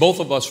said, "You see,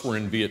 both of us were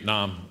in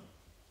Vietnam."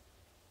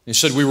 He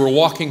said, "We were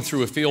walking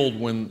through a field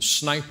when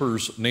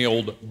snipers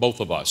nailed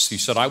both of us." He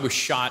said, "I was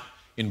shot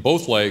in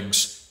both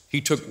legs. He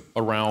took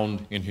a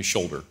round in his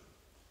shoulder."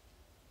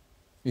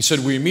 He said,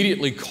 "We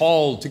immediately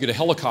called to get a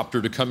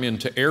helicopter to come in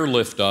to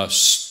airlift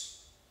us,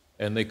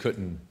 and they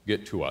couldn't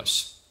get to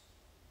us."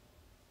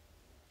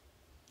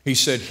 He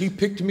said, "He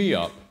picked me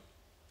up,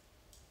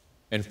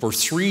 and for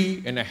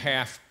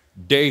 3.5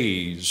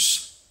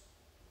 days,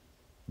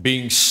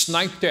 being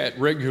sniped at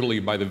regularly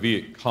by the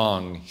Viet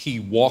Cong, he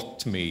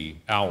walked me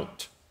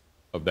out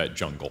of that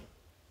jungle."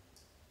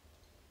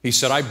 He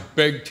said, "I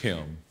begged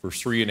him for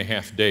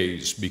 3.5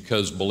 days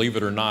because, believe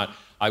it or not,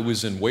 I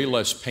was in way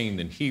less pain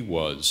than he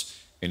was."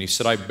 And he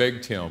said, "I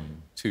begged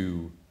him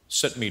to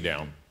set me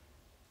down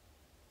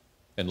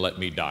and let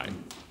me die."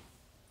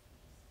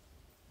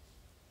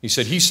 He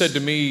said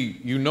to me,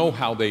 "You know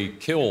how they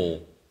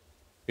kill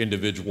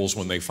individuals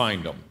when they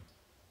find them.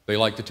 They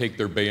like to take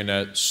their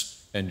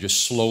bayonets and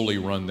just slowly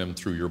run them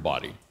through your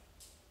body.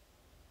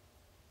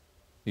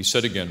 He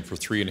said again, for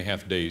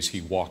 3.5 days,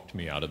 he walked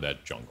me out of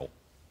that jungle.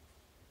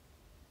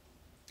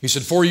 He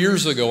said, 4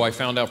 years ago, I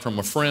found out from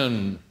a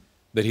friend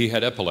that he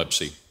had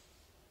epilepsy.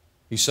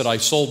 He said, I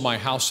sold my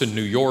house in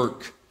New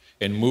York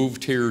and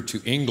moved here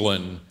to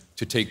England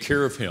to take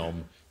care of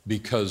him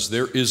because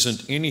there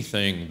isn't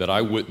anything that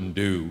I wouldn't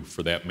do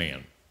for that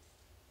man.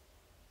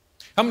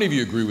 How many of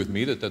you agree with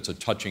me that that's a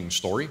touching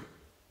story?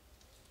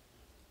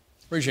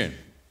 Raise your hand.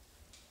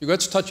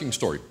 That's a touching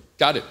story.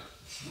 Got it.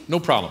 No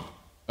problem.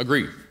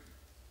 Agreed.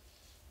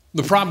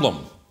 The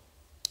problem,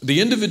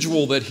 the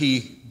individual that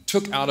he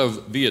took out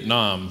of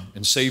Vietnam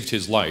and saved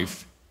his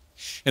life,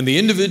 and the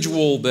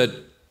individual that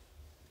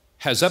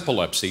has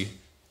epilepsy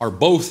are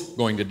both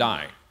going to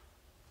die.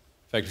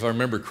 In fact, if I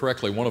remember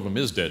correctly, one of them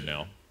is dead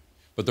now,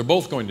 but they're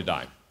both going to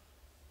die.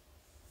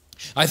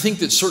 I think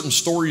that certain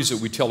stories that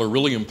we tell are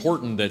really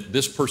important, that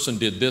this person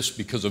did this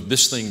because of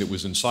this thing that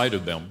was inside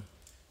of them.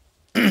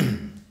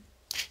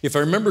 If I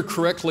remember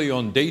correctly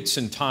on dates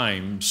and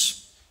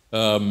times,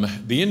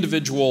 the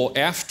individual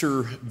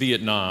after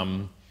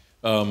Vietnam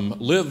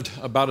lived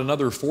about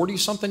another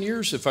 40-something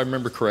years, if I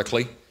remember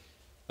correctly,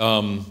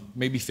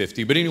 maybe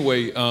 50, but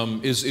anyway,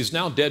 is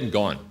now dead and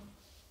gone.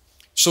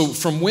 So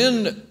from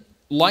when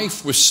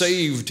life was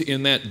saved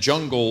in that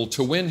jungle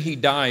to when he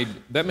died,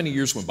 that many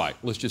years went by.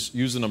 Let's just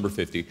use the number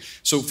 50.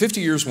 So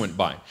 50 years went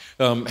by.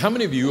 How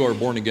many of you are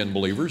born-again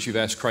believers? You've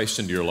asked Christ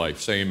into your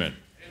life. Say amen.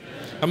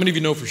 Amen. How many of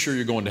you know for sure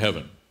you're going to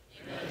heaven?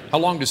 Amen. How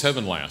long does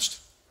heaven last?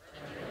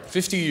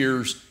 50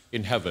 years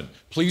in heaven.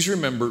 Please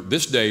remember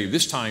this day,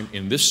 this time,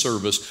 in this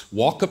service,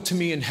 walk up to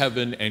me in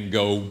heaven and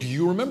go, do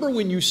you remember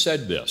when you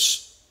said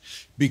this?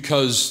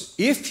 Because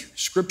if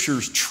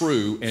Scripture's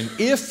true and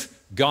if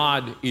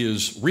God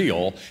is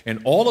real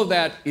and all of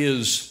that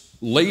is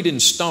laid in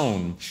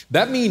stone,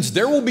 that means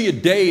there will be a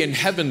day in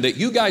heaven that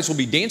you guys will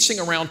be dancing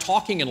around,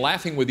 talking and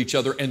laughing with each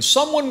other, and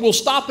someone will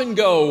stop and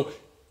go,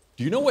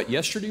 do you know what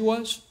yesterday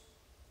was?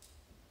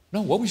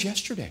 No, what was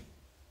yesterday?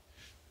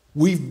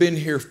 We've been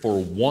here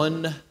for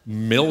 1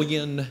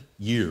 million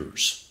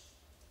years.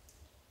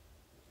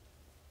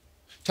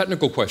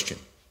 Technical question.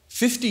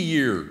 50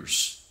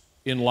 years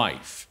in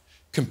life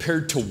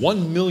compared to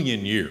 1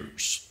 million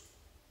years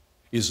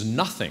is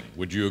nothing.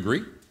 Would you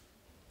agree?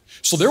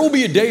 So there will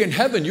be a day in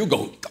heaven you'll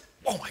go,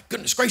 oh my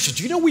goodness gracious,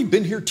 do you know we've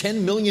been here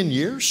 10 million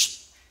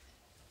years?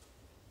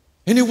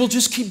 And it will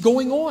just keep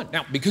going on.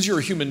 Now, because you're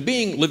a human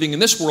being living in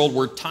this world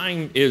where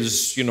time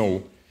is,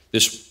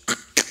 this,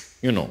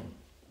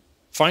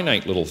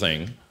 finite little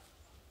thing,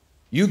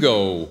 you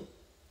go,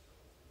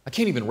 I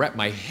can't even wrap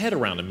my head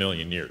around 1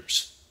 million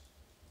years.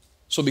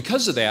 So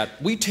because of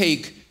that, we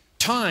take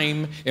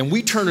time and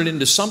we turn it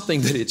into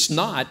something that it's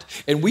not,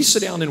 and we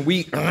sit down and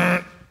we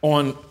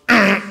on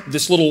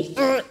this little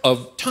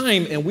of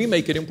time and we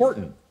make it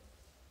important.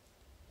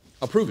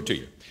 I'll prove it to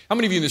you. How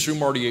many of you in this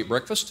room already ate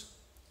breakfast?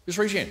 Just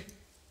raise your hand.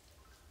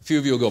 A few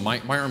of you will go, my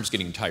arm's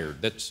getting tired.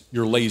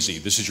 You're lazy.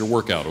 This is your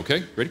workout,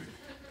 okay? Ready?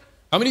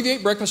 How many of you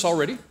ate breakfast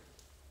already?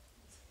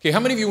 Okay, how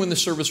many of you in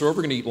this service are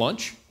over going to eat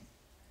lunch?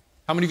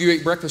 How many of you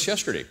ate breakfast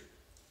yesterday?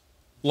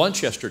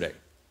 Lunch yesterday?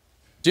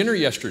 Dinner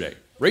yesterday?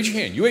 Raise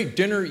your hand. You ate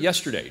dinner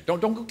yesterday.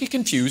 Don't get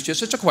confused.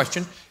 Just it's a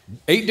question.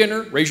 Ate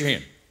dinner? Raise your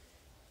hand.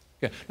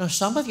 Okay. Now,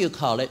 some of you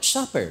call it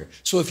supper.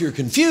 So if you're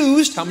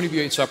confused, how many of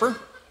you ate supper?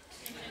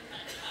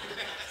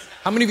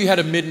 How many of you had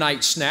a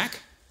midnight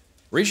snack?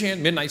 Raise your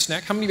hand. Midnight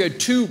snack. How many of you had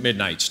 2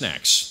 midnight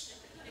snacks?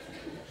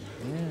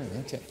 Yeah,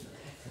 okay.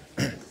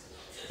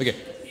 Okay.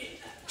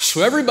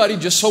 So everybody,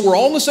 just so we're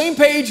all on the same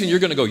page, and you're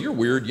going to go, you're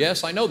weird.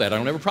 Yes, I know that. I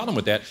don't have a problem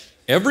with that.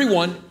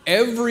 Everyone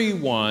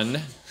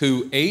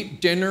who ate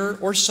dinner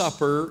or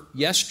supper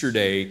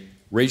yesterday,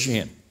 raise your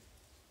hand.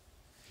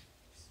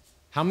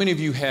 How many of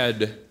you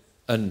had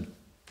a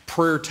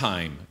prayer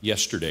time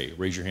yesterday?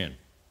 Raise your hand.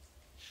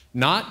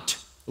 Not,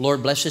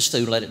 Lord, bless this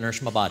food, let it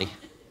nourish my body.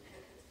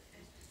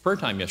 Prayer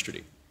time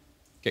yesterday.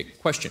 Okay,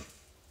 question.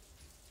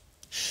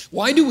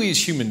 Why do we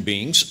as human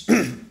beings,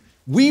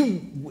 we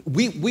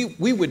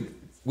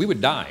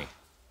would die.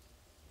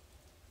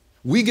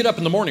 We get up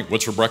in the morning,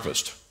 what's for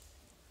breakfast?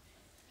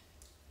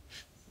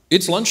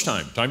 It's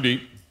lunchtime, time to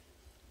eat.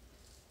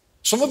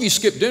 Some of you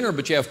skip dinner,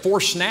 but you have 4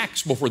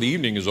 snacks before the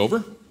evening is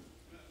over.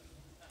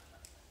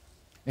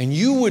 And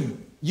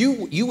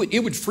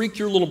it would freak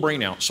your little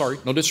brain out. Sorry,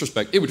 no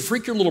disrespect. It would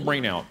freak your little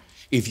brain out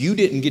if you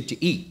didn't get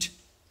to eat.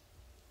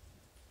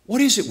 What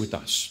is it with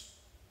us?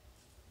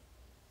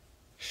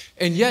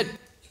 And yet,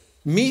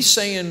 me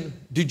saying,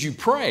 did you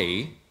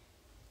pray?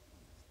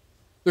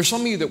 There's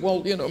some of you that,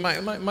 well,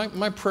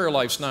 my prayer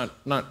life's not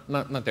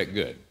that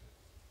good.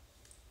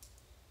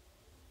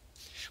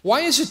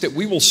 Why is it that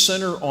we will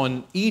center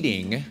on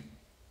eating,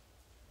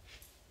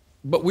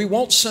 but we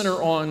won't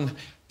center on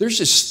there's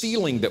this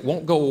feeling that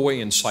won't go away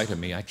inside of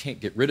me. I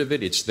can't get rid of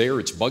it. It's there.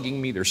 It's bugging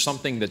me. There's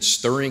something that's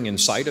stirring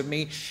inside of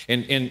me.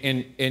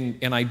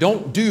 And I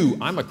don't do,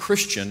 I'm a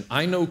Christian.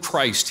 I know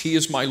Christ. He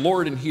is my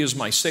Lord and He is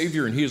my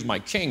Savior and He is my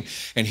King.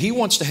 And He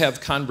wants to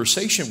have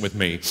conversation with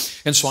me.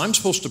 And so I'm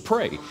supposed to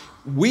pray.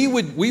 We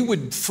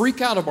would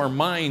freak out of our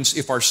minds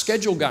if our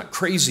schedule got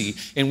crazy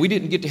and we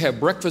didn't get to have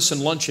breakfast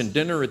and lunch and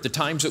dinner at the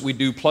times that we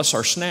do, plus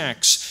our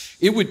snacks.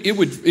 It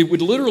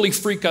would literally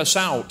freak us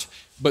out.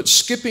 But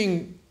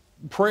skipping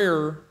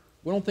prayer,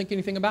 we don't think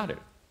anything about it.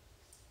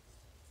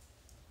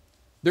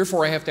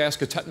 Therefore, I have to ask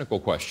a technical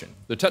question.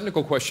 The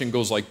technical question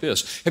goes like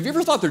this. Have you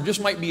ever thought there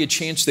just might be a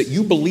chance that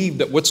you believe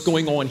that what's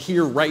going on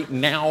here right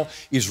now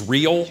is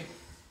real?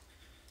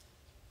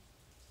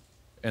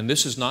 And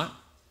this is not?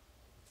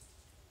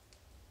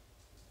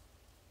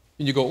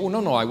 And you go, oh,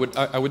 no, I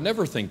would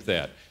never think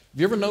that.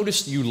 Have you ever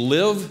noticed you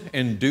live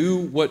and do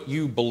what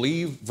you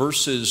believe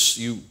versus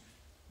you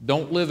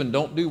don't live and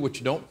don't do what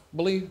you don't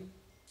believe?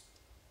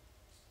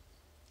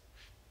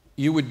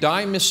 You would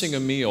die missing a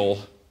meal.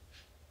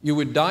 You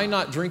would die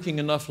not drinking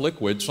enough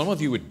liquid. Some of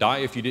you would die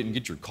if you didn't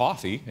get your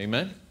coffee.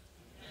 Amen?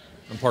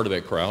 I'm part of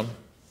that crowd.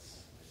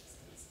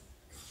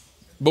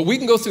 But we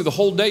can go through the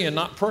whole day and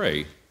not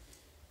pray.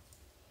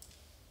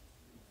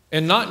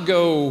 And not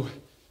go,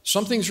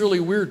 something's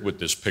really weird with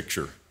this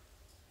picture.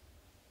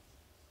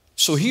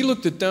 So He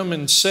looked at them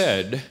and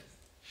said,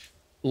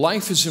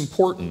 life is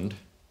important.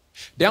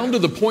 Down to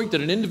the point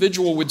that an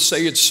individual would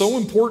say, it's so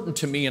important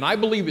to me and I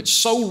believe it's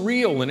so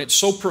real and it's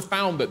so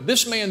profound that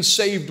this man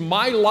saved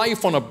my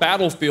life on a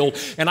battlefield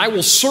and I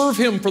will serve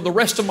him for the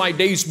rest of my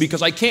days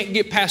because I can't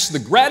get past the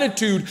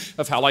gratitude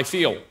of how I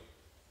feel.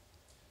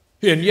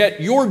 And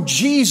yet your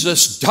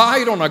Jesus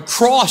died on a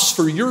cross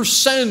for your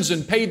sins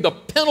and paid the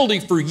penalty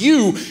for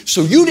you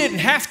so you didn't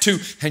have to,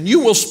 and you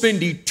will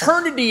spend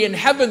eternity in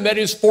heaven that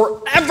is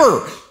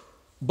forever.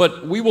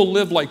 But we will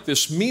live like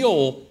this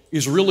meal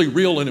is really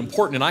real and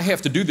important, and I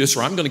have to do this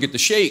or I'm going to get the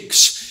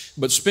shakes.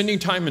 But spending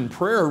time in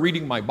prayer,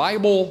 reading my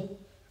Bible,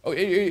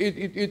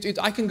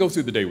 I can go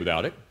through the day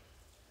without it.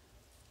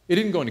 It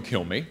isn't going to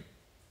kill me.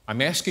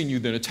 I'm asking you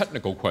then a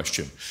technical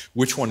question.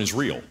 Which one is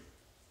real?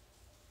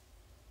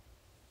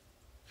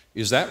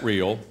 Is that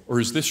real or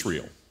is this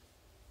real?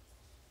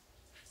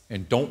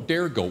 And don't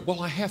dare go,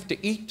 well, I have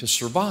to eat to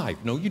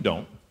survive. No, you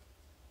don't.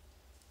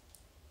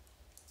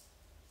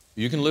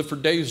 You can live for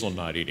days on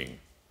not eating.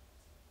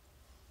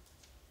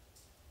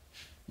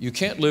 You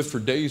can't live for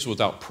days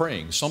without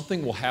praying.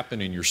 Something will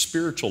happen in your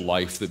spiritual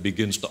life that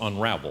begins to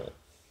unravel.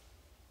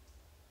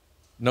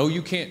 No,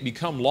 you can't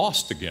become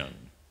lost again,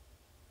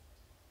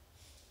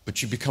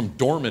 but you become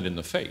dormant in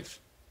the faith.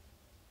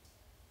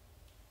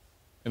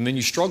 And then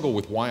you struggle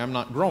with why I'm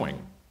not growing,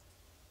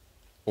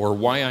 or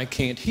why I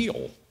can't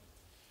heal,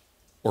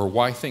 or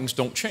why things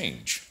don't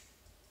change.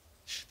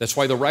 That's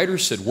why the writer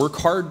said, work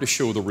hard to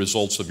show the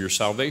results of your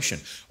salvation,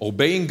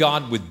 obeying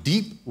God with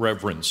deep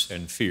reverence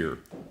and fear.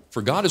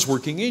 For God is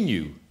working in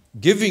you,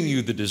 giving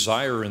you the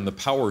desire and the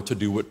power to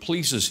do what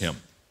pleases Him.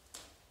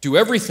 Do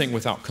everything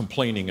without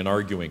complaining and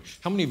arguing.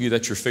 How many of you,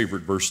 that's your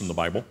favorite verse in the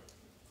Bible?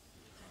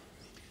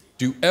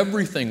 Do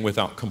everything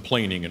without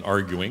complaining and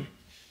arguing,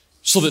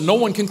 so that no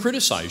one can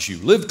criticize you.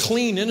 Live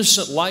clean,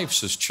 innocent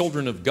lives as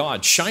children of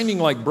God, shining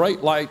like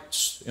bright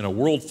lights in a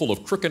world full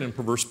of crooked and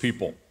perverse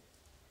people.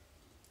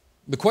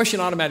 The question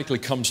automatically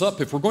comes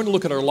up, if we're going to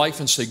look at our life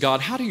and say,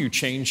 God, how do you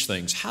change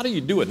things? How do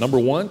you do it? Number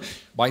one,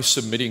 by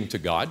submitting to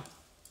God.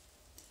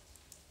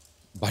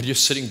 By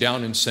just sitting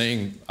down and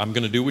saying, I'm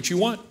going to do what you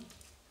want.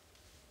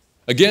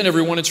 Again,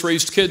 everyone that's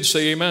raised kids,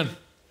 say amen.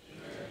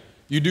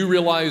 You do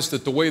realize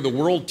that the way the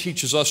world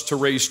teaches us to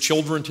raise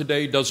children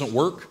today doesn't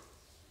work?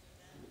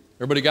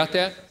 Everybody got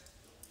that?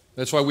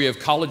 That's why we have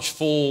college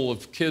full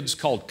of kids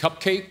called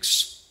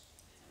cupcakes.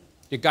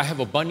 You got to have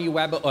a bunny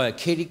rabbit or a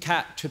kitty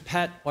cat to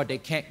pet or they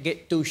can't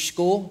get through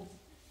school.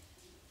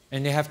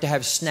 And they have to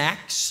have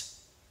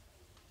snacks.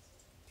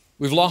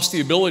 We've lost the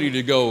ability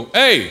to go,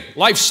 hey,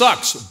 life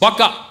sucks, buck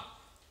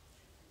up.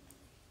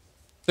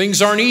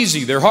 Things aren't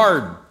easy, they're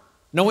hard.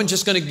 No one's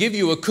just going to give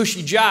you a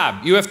cushy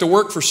job. You have to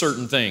work for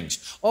certain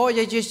things. Oh,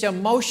 they're just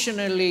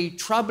emotionally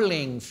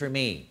troubling for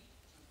me.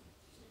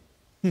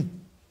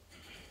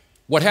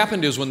 What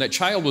happened is when that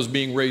child was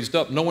being raised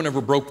up, no one ever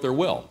broke their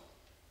will.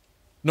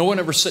 No one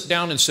ever sat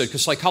down and said,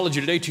 because psychology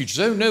today teaches,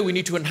 oh no, we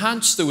need to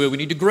enhance the will, we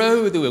need to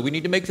grow the will, we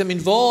need to make them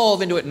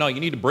involve into it. No,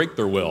 you need to break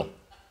their will.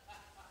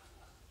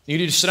 You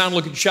need to sit down and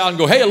look at your child and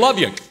go, hey, I love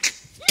you.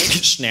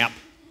 Snap.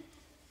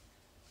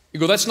 You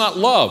go, that's not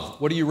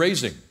love. What are you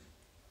raising?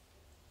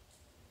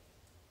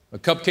 A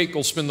cupcake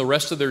will spend the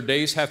rest of their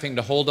days having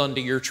to hold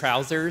onto your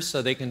trousers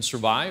so they can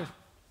survive?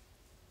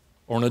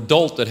 Or an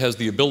adult that has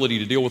the ability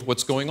to deal with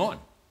what's going on?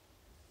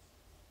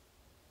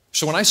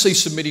 So when I say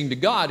submitting to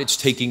God, it's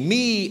taking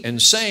me and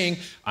saying,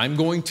 I'm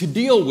going to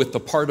deal with the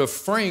part of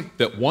Frank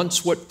that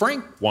wants what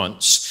Frank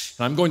wants.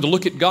 And I'm going to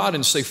look at God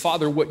and say,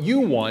 Father, what you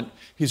want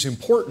is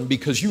important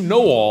because you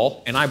know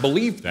all, and I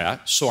believe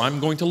that, so I'm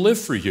going to live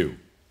for you.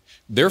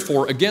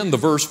 Therefore, again, the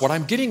verse, what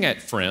I'm getting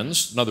at,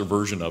 friends, another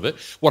version of it,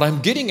 what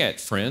I'm getting at,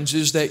 friends,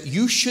 is that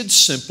you should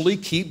simply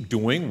keep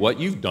doing what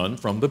you've done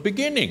from the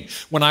beginning.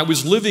 When I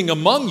was living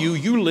among you,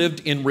 you lived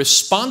in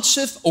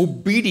responsive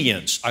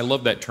obedience. I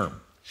love that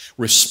term.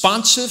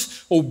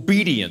 Responsive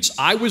obedience.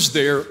 I was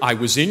there, I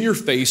was in your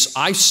face,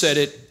 I said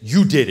it,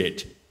 you did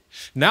it.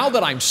 Now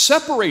that I'm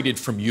separated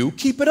from you,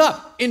 keep it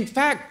up. In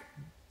fact,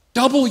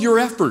 double your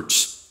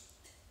efforts.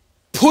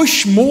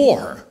 Push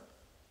more.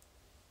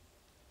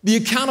 The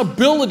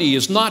accountability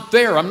is not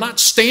there. I'm not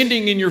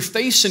standing in your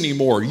face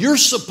anymore. You're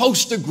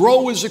supposed to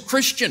grow as a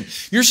Christian.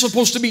 You're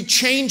supposed to be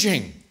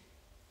changing.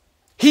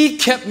 He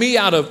kept me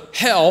out of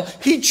hell.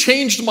 He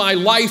changed my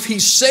life. He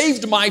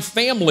saved my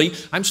family.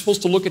 I'm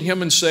supposed to look at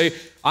him and say,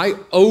 I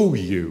owe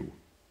you.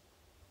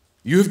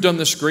 You have done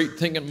this great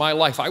thing in my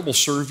life. I will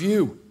serve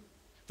you.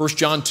 1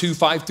 John 2,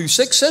 5 through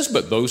 6 says,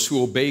 but those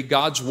who obey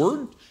God's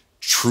word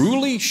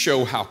truly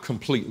show how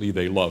completely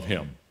they love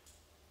him.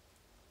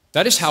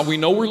 That is how we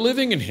know we're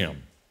living in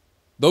him.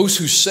 Those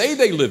who say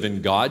they live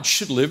in God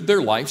should live their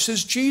lives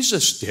as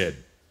Jesus did.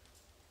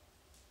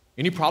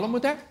 Any problem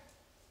with that?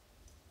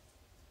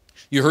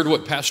 You heard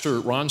what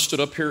Pastor Ron stood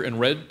up here and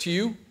read to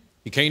you?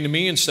 He came to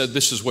me and said,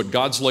 this is what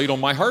God's laid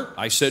on my heart.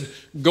 I said,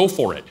 go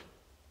for it.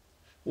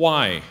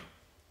 Why?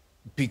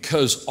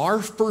 Because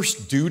our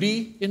first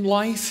duty in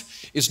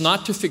life is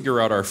not to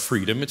figure out our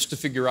freedom, it's to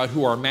figure out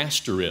who our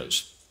master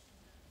is.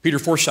 Peter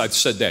Forsyth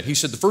said that. He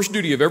said the first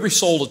duty of every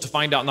soul is to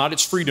find out not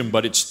its freedom,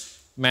 but its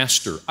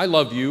master. I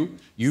love you.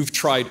 You've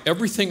tried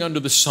everything under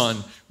the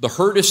sun. The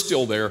hurt is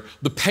still there.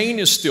 The pain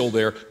is still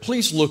there.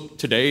 Please look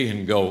today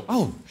and go,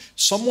 oh,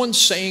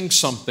 someone's saying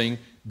something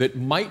that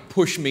might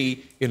push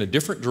me in a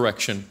different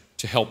direction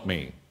to help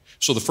me.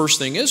 So the first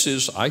thing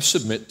is I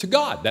submit to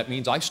God. That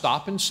means I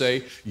stop and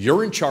say,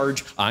 you're in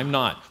charge, I'm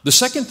not. The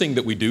second thing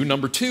that we do,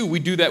 number 2, we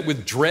do that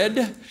with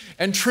dread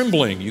and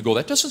trembling. You go,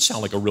 that doesn't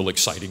sound like a real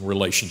exciting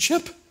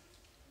relationship.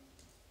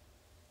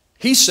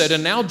 He said,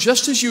 and now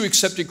just as you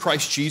accepted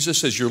Christ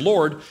Jesus as your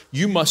Lord,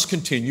 you must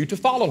continue to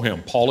follow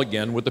him. Paul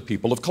again with the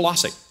people of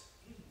Colossae.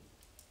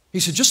 He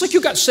said, just like you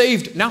got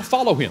saved, now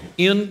follow him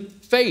in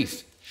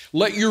faith.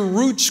 Let your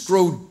roots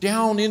grow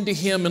down into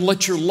him and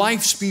let your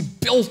lives be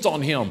built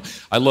on him.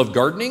 I love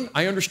gardening.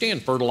 I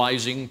understand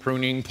fertilizing,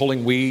 pruning,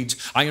 pulling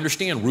weeds. I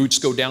understand roots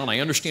go down. I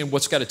understand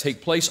what's got to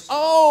take place.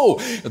 Oh,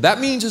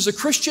 that means as a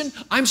Christian,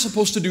 I'm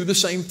supposed to do the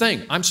same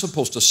thing. I'm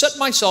supposed to set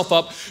myself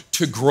up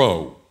to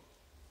grow.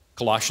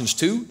 Colossians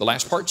 2, the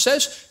last part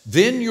says,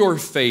 then your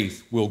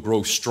faith will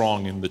grow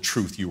strong in the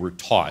truth you were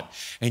taught,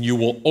 and you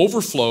will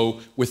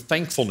overflow with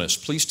thankfulness.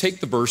 Please take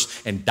the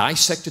verse and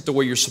dissect it the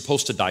way you're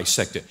supposed to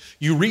dissect it.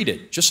 You read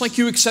it, just like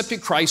you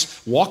accepted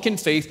Christ, walk in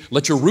faith,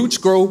 let your roots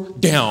grow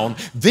down,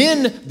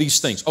 then these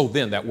things,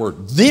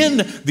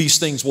 then these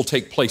things will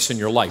take place in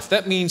your life.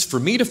 That means for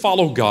me to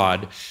follow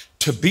God,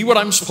 to be what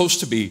I'm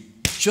supposed to be,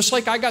 just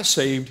like I got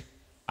saved,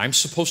 I'm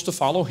supposed to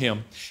follow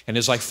him, and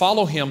as I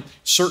follow him,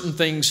 certain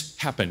things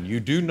happen. You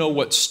do know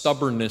what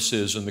stubbornness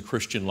is in the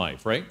Christian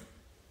life, right?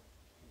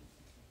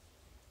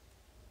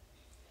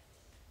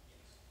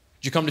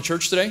 Did you come to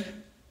church today?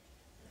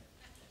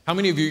 How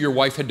many of you, your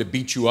wife had to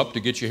beat you up to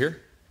get you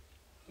here?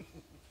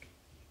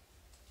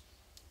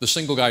 The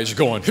single guys are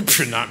going,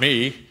 not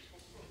me.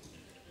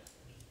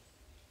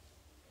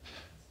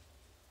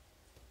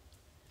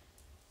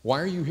 Why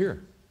are you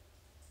here?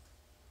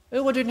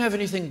 Oh, I didn't have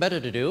anything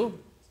better to do.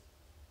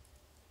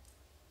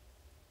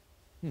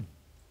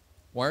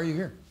 Why are you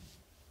here?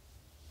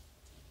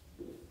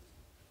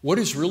 What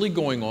is really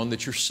going on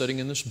that you're sitting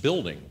in this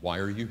building? Why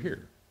are you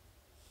here?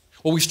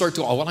 Well, we start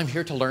to, I'm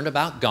here to learn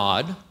about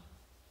God.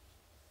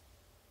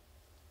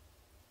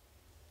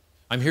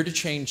 I'm here to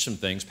change some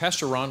things.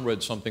 Pastor Ron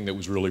read something that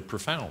was really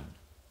profound.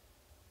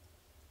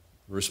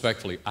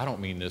 Respectfully, I don't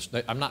mean this.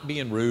 I'm not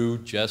being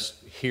rude,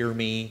 just hear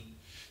me.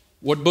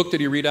 What book did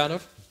he read out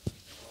of?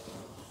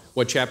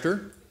 What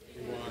chapter?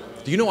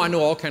 Do you know I know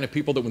all kind of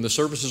people that when the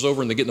service is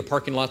over and they get in the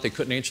parking lot, they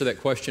couldn't answer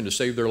that question to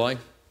save their life?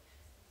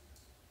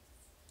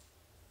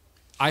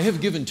 I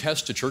have given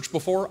tests to church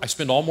before. I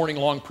spend all morning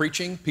long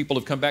preaching. People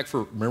have come back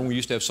for, remember when we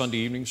used to have Sunday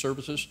evening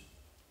services?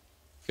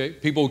 Okay,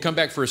 people would come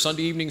back for a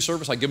Sunday evening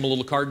service. I give them a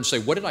little card and say,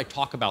 what did I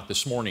talk about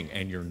this morning?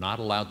 And you're not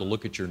allowed to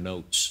look at your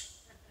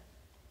notes.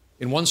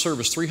 In one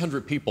service,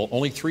 300 people,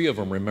 only 3 of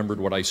them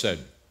remembered what I said.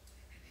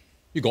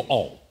 You go,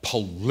 oh,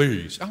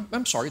 please. Oh,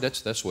 I'm sorry,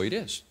 that's the way it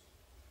is.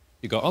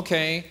 You go,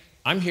 okay,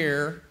 I'm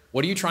here.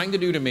 What are you trying to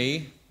do to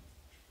me?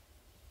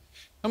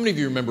 How many of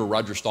you remember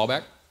Roger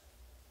Staubach?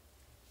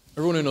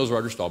 Everyone who knows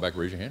Roger Staubach,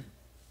 raise your hand.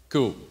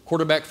 Cool.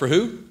 Quarterback for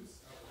who? Do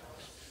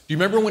you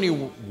remember when he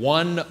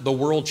won the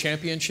world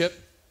championship?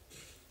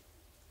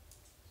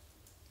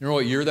 You know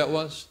what year that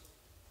was?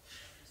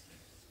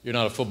 You're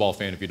not a football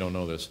fan if you don't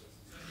know this.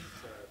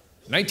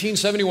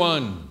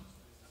 1971.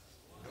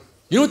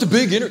 You know what the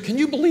big can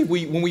you believe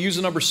when we use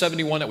the number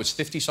 71, that was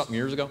 50-something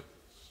years ago?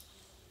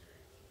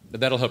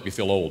 That'll help you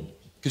feel old.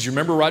 Because you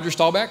remember Roger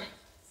Staubach?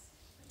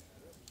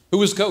 Who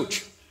was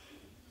coach?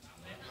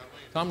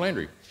 Tom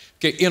Landry.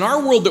 Okay, in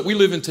our world that we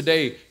live in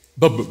today,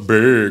 the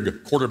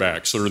big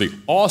quarterbacks that are the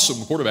awesome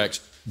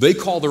quarterbacks, they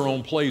call their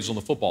own plays on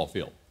the football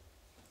field.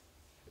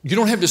 You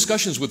don't have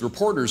discussions with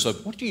reporters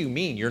of, what do you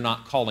mean you're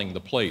not calling the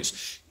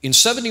plays? In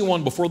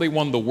 71, before they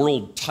won the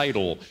world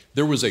title,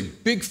 there was a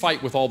big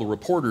fight with all the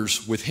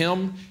reporters, with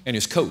him and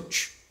his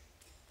coach.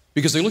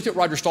 Because they looked at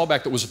Roger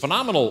Staubach, that was a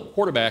phenomenal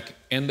quarterback,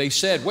 and they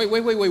said, wait.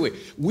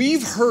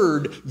 We've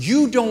heard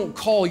you don't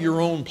call your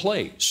own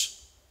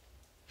plays.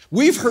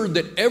 We've heard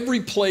that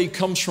every play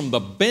comes from the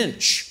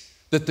bench,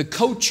 that the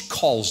coach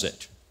calls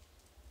it.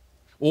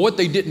 Well, what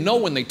they didn't know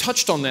when they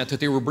touched on that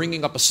they were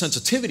bringing up a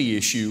sensitivity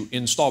issue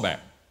in Staubach.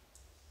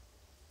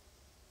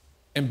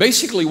 And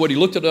basically what he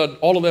looked at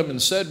all of them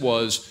and said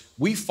was,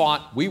 we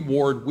fought, we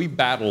warred, we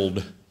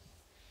battled.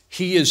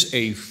 He is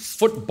a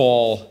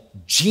football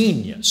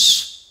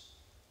genius.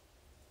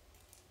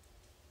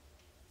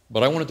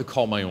 But I wanted to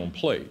call my own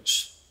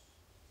plays.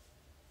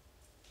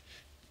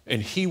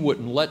 And he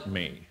wouldn't let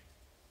me.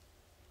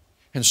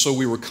 And so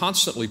we were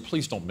constantly,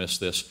 please don't miss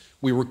this,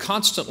 we were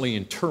constantly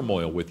in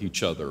turmoil with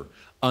each other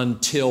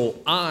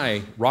until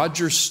I,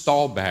 Roger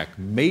Staubach,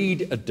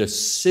 made a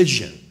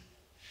decision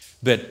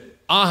that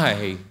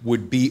I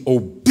would be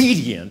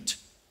obedient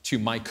to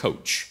my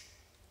coach.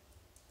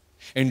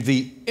 And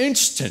the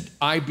instant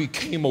I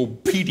became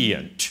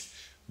obedient,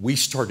 we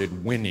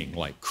started winning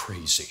like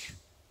crazy.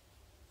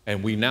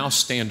 And we now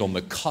stand on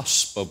the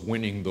cusp of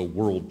winning the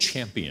world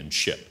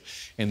championship.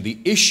 And the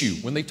issue,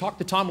 when they talked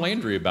to Tom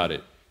Landry about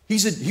it,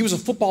 he was a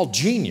football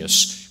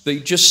genius. They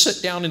just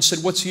sat down and said,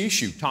 what's the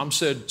issue? Tom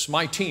said, it's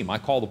my team. I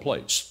call the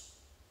plays.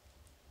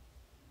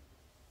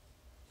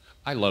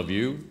 I love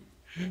you.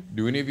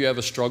 Do any of you have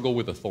a struggle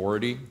with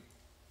authority?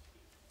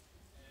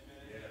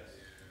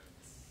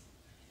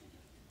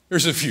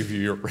 There's a few of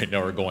you right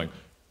now are going,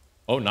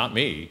 oh, not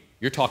me.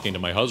 You're talking to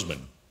my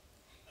husband.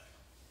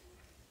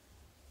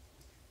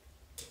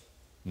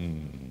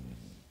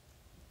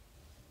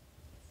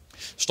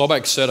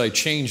 Staubach said, I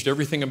changed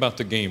everything about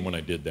the game when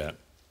I did that.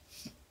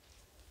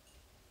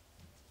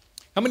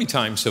 How many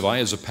times have I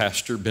as a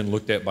pastor been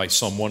looked at by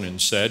someone and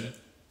said,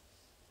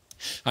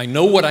 I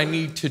know what I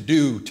need to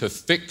do to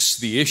fix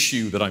the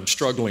issue that I'm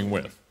struggling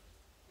with,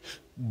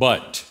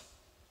 but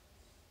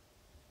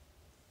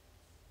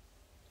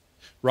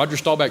Roger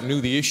Staubach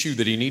knew the issue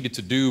that he needed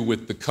to do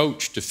with the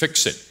coach to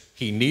fix it.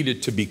 He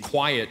needed to be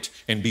quiet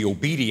and be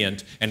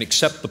obedient and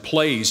accept the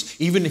plays,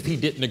 even if he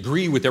didn't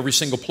agree with every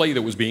single play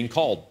that was being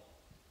called.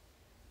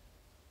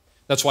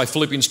 That's why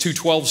Philippians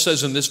 2:12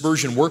 says in this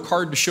version, work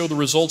hard to show the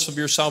results of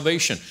your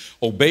salvation,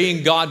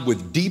 obeying God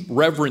with deep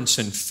reverence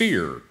and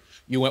fear.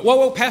 You went,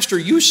 whoa, Pastor,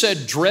 you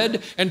said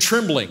dread and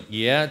trembling.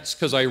 Yeah, it's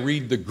because I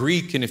read the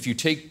Greek, and if you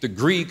take the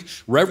Greek,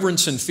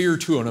 reverence and fear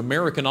to an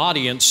American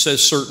audience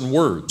says certain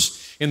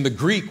words. In the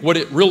Greek, what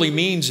it really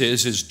means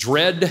is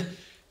dread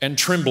and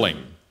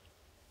trembling.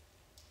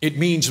 It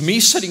means me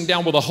sitting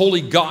down with a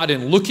holy God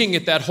and looking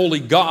at that holy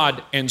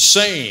God and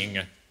saying,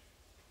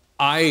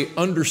 I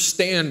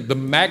understand the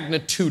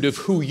magnitude of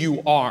who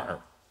you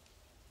are,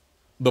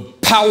 the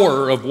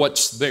power of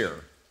what's there.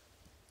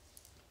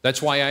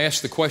 That's why I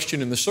asked the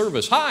question in the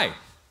service, hi,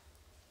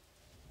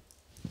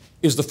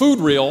 is the food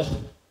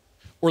real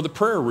or the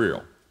prayer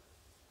real?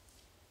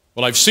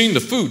 Well, I've seen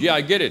the food. Yeah,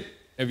 I get it.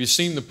 Have you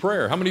seen the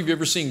prayer? How many of you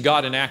ever seen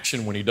God in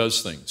action when he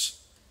does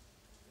things?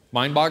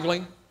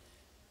 Mind-boggling?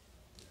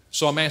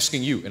 So I'm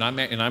asking you, and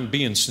I'm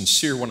being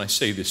sincere when I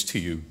say this to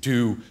you,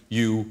 do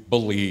you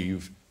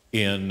believe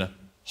in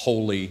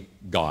holy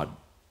God?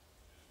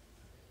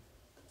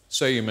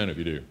 Say amen if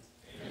you do.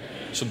 Amen.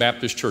 It's a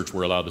Baptist church,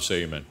 we're allowed to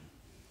say amen.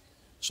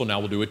 So now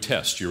we'll do a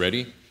test. You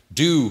ready?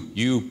 Do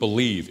you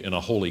believe in a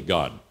holy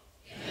God?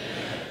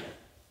 Amen.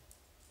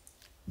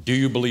 Do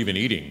you believe in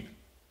eating?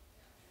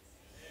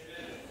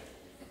 Amen.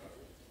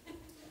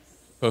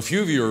 A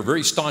few of you are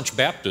very staunch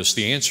Baptists.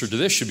 The answer to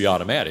this should be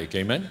automatic.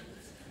 Amen?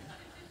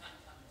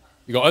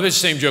 You go, oh, this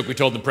is the same joke we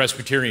told the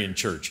Presbyterian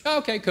church. Oh,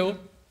 okay, cool.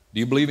 Do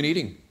you believe in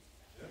eating?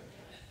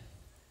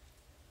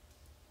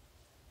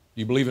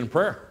 Do you believe in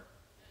prayer?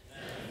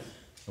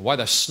 And why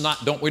the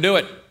snot don't we do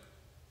it?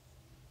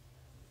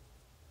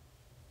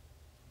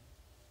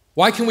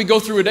 Why can we go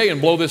through a day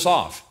and blow this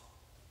off?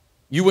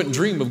 You wouldn't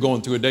dream of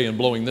going through a day and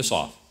blowing this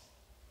off.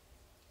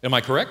 Am I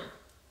correct?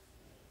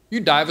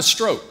 You'd die of a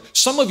stroke.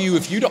 Some of you,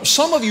 if you don't,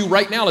 some of you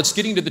right now, it's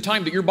getting to the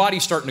time that your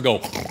body's starting to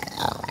go.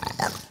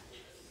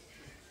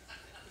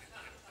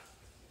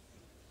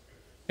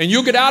 And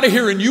you'll get out of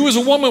here and you as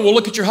a woman will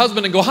look at your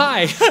husband and go,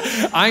 hi,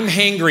 I'm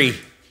hangry.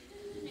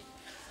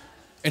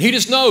 And he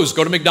just knows,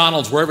 go to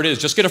McDonald's, wherever it is,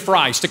 just get a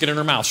fry, stick it in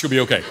her mouth, she'll be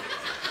okay.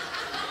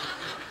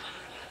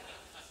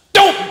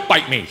 Don't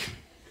bite me.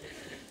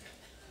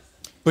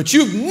 But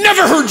you've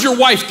never heard your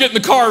wife get in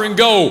the car and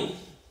go,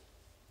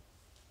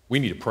 we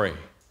need to pray.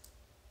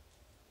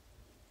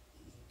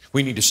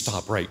 We need to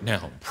stop right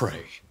now and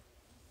pray.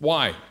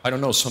 Why? I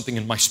don't know, something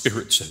in my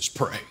spirit says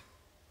pray.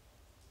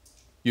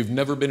 You've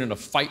never been in a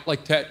fight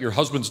like that. Your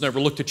husband's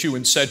never looked at you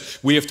and said,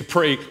 we have to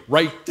pray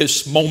right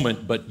this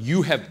moment, but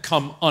you have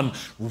come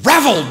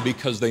unraveled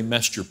because they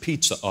messed your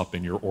pizza up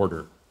in your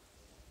order.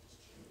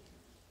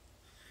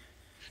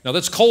 Now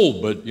that's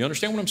cold, but you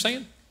understand what I'm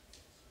saying?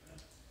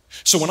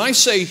 So when I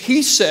say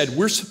he said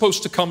we're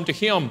supposed to come to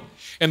him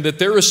and that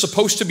there is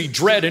supposed to be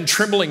dread and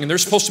trembling and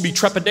there's supposed to be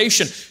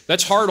trepidation,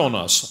 that's hard on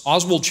us.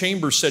 Oswald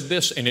Chambers said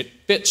this, and it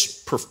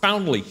fits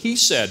profoundly. He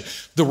said,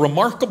 the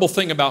remarkable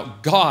thing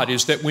about God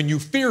is that when you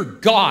fear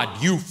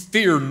God, you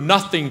fear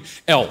nothing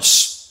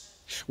else.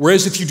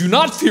 Whereas if you do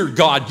not fear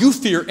God, you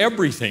fear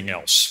everything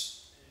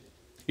else.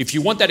 If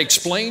you want that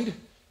explained,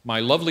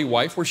 my lovely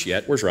wife, where's she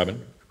at? Where's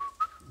Robin?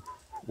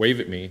 Wave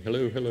at me.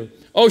 Hello, hello.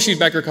 Oh, she's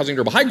back there causing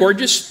trouble. Hi,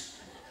 gorgeous.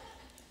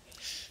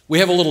 We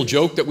have a little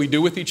joke that we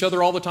do with each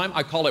other all the time.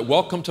 I call it,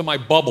 welcome to my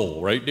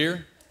bubble, right,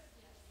 dear?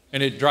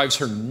 And it drives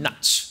her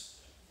nuts.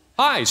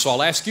 Hi, so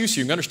I'll ask you so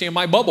you can understand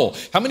my bubble.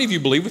 How many of you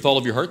believe with all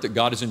of your heart that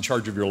God is in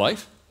charge of your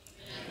life?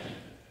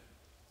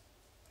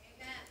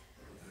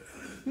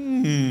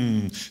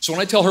 So when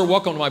I tell her,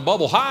 welcome to my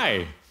bubble,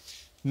 hi,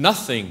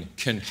 nothing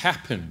can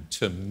happen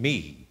to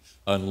me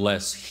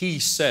unless he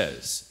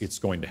says it's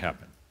going to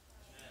happen.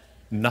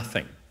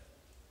 Nothing.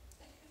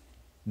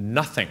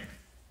 Nothing.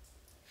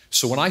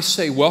 So when I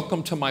say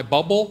welcome to my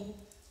bubble,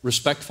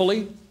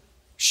 respectfully,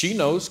 she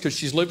knows because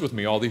she's lived with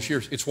me all these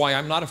years. It's why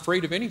I'm not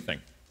afraid of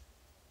anything.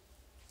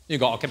 You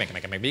go, okay, make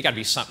it. You got to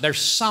be something. There's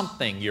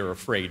something you're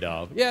afraid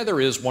of. Yeah, there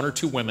is 1 or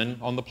 2 women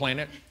on the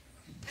planet.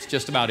 It's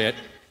just about it.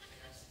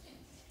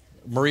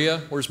 Maria,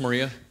 where's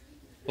Maria?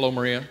 Hello,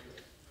 Maria.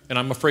 And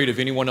I'm afraid if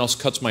anyone else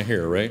cuts my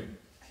hair, right?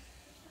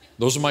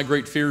 Those are my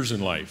great fears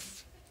in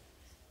life.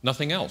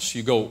 Nothing else.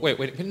 You go,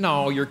 wait,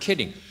 no, you're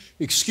kidding.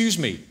 Excuse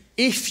me.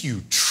 If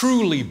you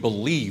truly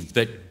believe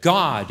that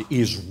God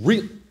is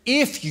real,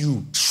 if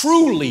you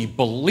truly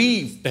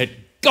believe that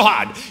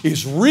God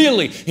is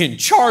really in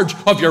charge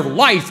of your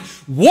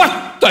life,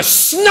 what the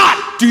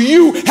snot do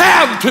you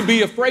have to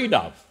be afraid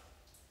of?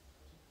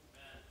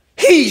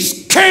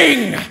 He's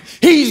king.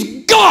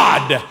 He's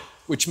God,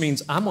 which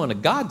means I'm one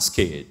of God's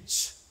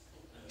kids.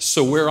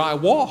 So where I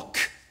walk,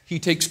 he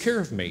takes care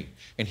of me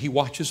and he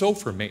watches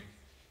over me.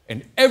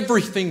 And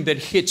everything that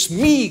hits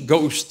me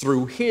goes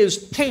through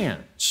his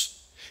hands.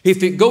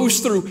 If it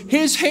goes through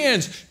his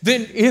hands,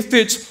 then if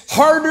it's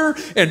harder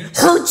and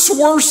hurts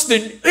worse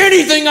than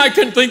anything I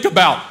can think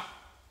about,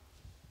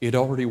 it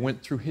already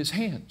went through his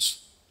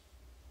hands.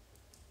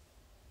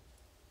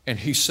 And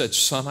he said,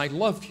 son, I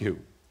love you.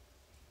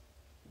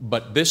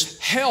 But this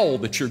hell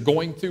that you're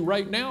going through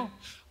right now,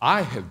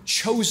 I have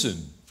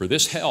chosen for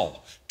this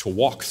hell to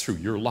walk through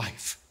your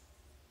life.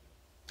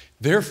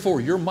 Therefore,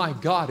 you're my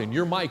God and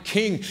you're my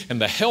King, and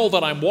the hell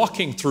that I'm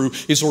walking through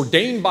is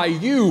ordained by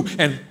you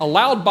and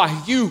allowed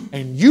by you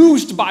and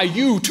used by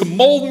you to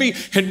mold me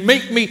and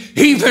make me,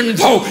 even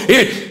though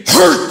it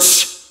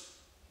hurts.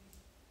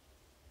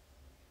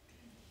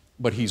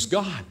 But he's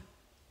God.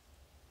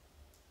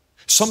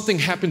 Something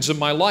happens in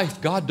my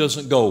life, God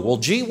doesn't go, well,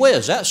 gee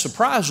whiz, that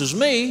surprises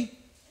me.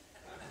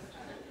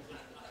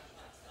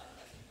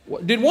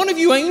 Did one of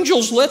you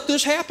angels let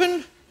this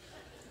happen?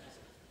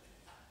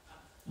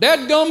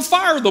 Dadgum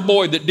fire the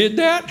boy that did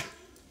that.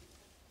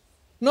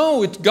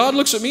 No, God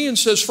looks at me and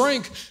says,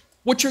 Frank,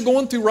 what you're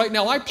going through right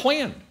now, I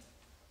planned.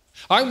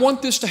 I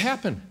want this to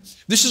happen.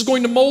 This is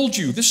going to mold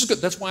you. This is good.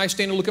 That's why I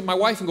stand and look at my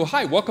wife and go,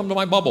 hi, welcome to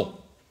my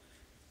bubble.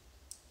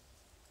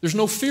 There's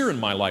no fear in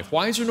my life.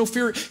 Why is there no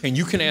fear? And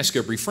you can ask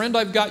every friend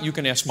I've got. You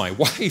can ask my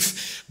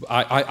wife.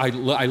 I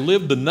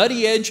live the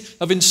nutty edge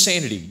of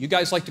insanity. You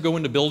guys like to go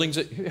into buildings.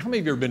 How many of you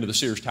have ever been to the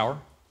Sears Tower?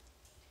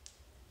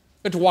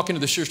 You have to walk into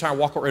the Sears Tower,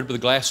 walk right up to the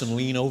glass and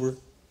lean over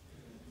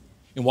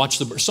and watch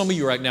the birds. Some of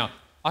you right now,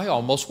 I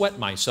almost wet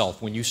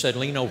myself when you said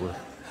lean over.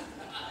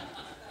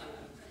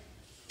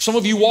 Some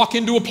of you walk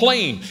into a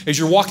plane. As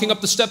you're walking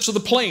up the steps of the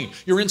plane,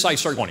 your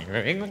insides start going,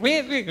 and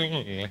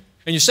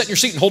you sit in your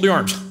seat and hold your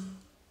arms.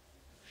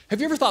 Have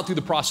you ever thought through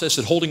the process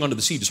that holding onto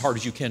the seat as hard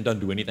as you can doesn't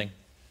do anything?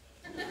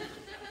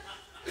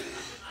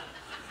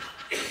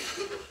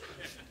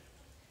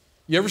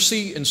 You ever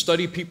see and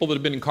study people that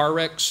have been in car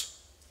wrecks?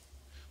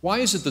 Why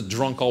is it the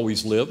drunk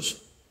always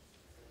lives?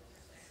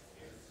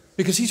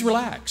 Because he's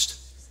relaxed.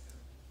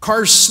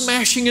 Cars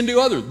smashing into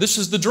others. This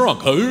is the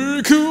drunk.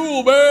 Hey,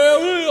 cool,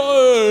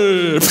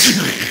 man.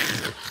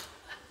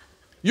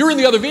 You're in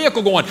the other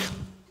vehicle going,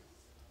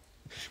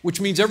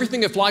 which means everything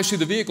that flies through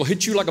the vehicle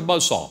hits you like a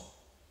buzzsaw.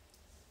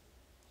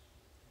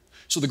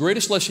 So the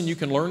greatest lesson you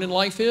can learn in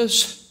life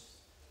is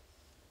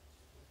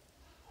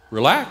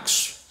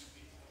relax.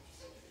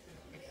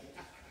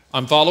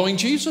 I'm following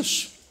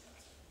Jesus.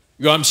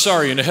 You go, I'm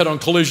sorry, in a head-on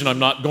collision, I'm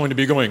not going to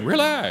be going,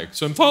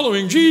 relax, I'm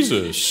following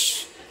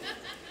Jesus.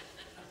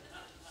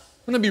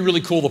 Wouldn't it be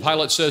really cool? The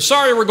pilot says,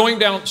 sorry, we're going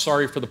down.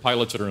 Sorry for the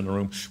pilots that are in the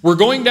room. We're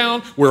going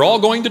down. We're all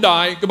going to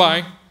die.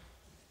 Goodbye.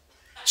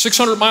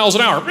 600 miles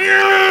an hour.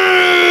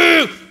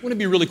 Wouldn't it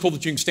be really cool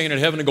that you can stand in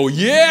heaven and go,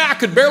 yeah, I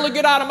could barely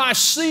get out of my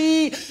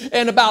seat,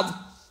 and about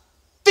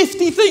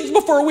 50 things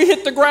before we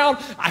hit the ground,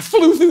 I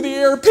flew through the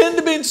air, pinned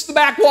against the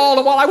back wall,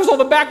 and while I was on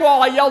the back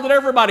wall, I yelled at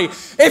everybody,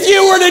 if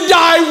you were to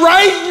die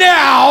right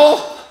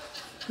now,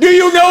 do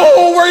you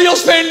know where you'll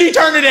spend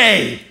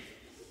eternity?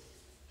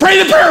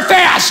 Pray the prayer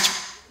fast.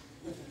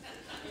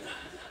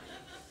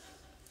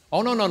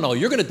 Oh, no.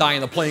 You're going to die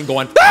in the plane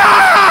going,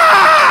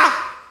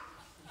 ah!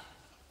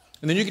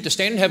 And then you get to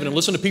stand in heaven and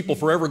listen to people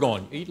forever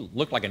going, you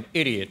looked like an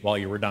idiot while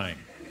you were dying.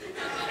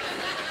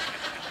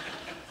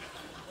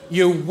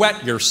 You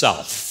wet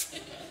yourself.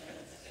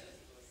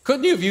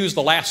 Couldn't you have used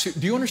the last...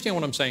 Do you understand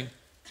what I'm saying?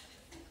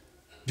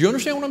 Do you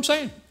understand what I'm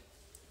saying?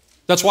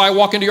 That's why I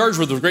walk into yards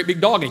where there's a great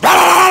big dog and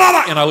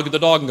I look at the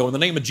dog and go, in the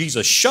name of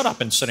Jesus, shut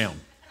up and sit down.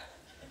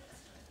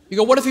 You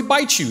go, what if he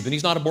bites you? Then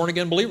he's not a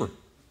born-again believer.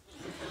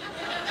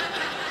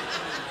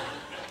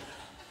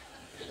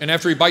 And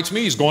after he bites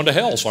me, he's going to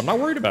hell, so I'm not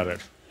worried about it.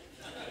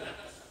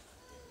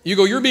 You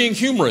go, you're being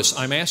humorous.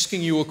 I'm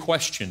asking you a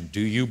question.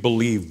 Do you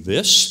believe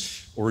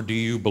this or do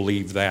you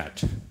believe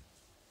that?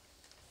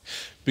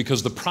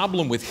 Because the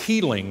problem with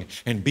healing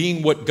and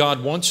being what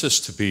God wants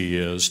us to be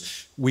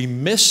is we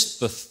miss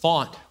the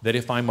thought that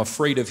if I'm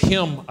afraid of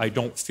Him, I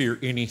don't fear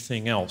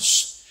anything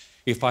else.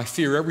 If I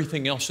fear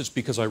everything else, it's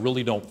because I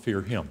really don't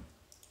fear Him.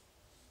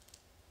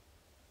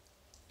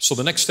 So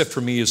the next step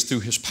for me is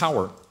through His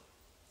power.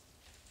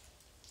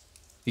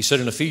 He said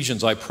in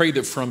Ephesians, I pray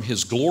that from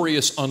His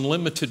glorious,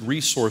 unlimited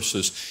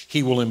resources,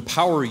 He will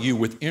empower you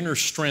with inner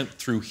strength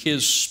through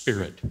His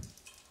Spirit.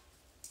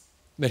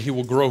 That He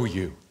will grow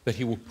you, that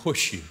He will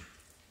push you,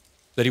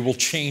 that He will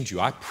change you.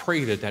 I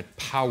pray that that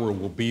power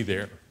will be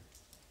there.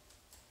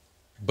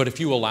 But if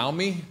you allow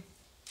me,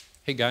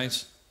 hey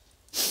guys,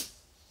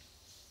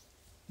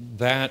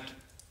 that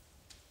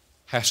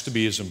has to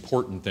be as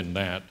important than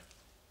that.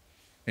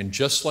 And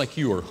just like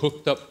you are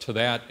hooked up to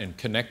that and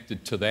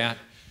connected to that,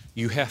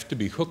 you have to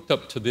be hooked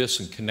up to this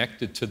and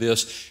connected to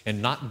this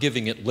and not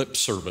giving it lip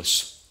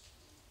service.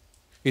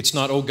 It's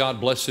not, oh, God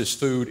bless His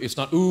food. It's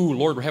not, ooh,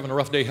 Lord, we're having a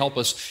rough day, help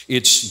us.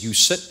 It's you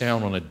sit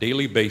down on a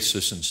daily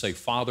basis and say,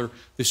 Father,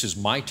 this is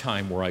my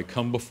time where I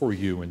come before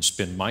you and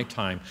spend my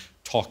time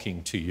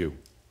talking to you.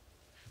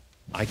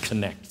 I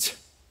connect.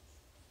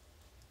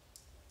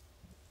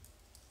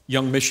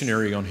 Young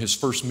missionary on his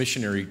first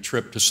missionary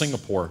trip to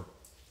Singapore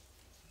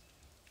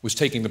was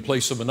taking the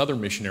place of another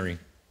missionary.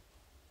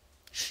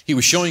 He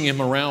was showing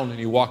him around and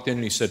he walked in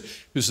and he said,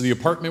 this is the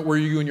apartment where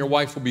you and your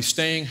wife will be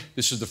staying.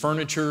 This is the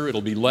furniture.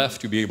 It'll be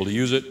left. You'll be able to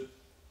use it.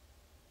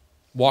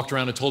 Walked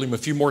around and told him a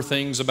few more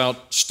things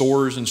about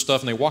stores and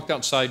stuff. And they walked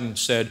outside and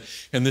said,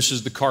 and this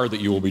is the car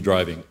that you will be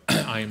driving.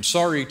 I am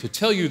sorry to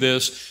tell you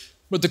this,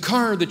 but the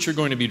car that you're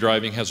going to be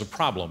driving has a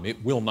problem.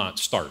 It will not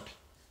start.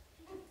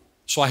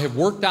 So I have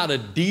worked out a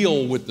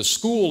deal with the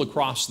school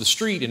across the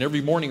street, and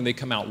every morning they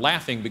come out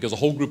laughing because a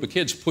whole group of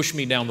kids push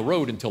me down the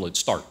road until it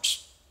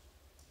starts.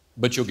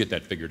 But you'll get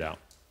that figured out.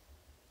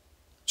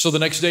 So the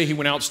next day he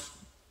went out,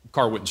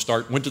 car wouldn't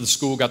start, went to the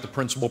school, got the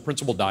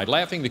principal died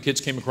laughing, the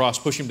kids came across,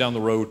 pushed him down the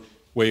road,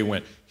 away he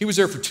went. He was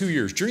there for 2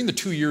 years. During the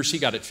 2 years he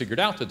got it figured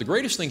out that the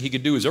greatest thing he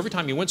could do is every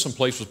time he went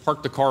someplace was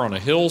park the car on a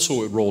hill so it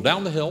would roll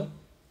down the hill,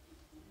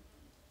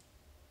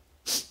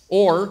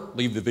 or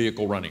leave the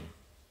vehicle running.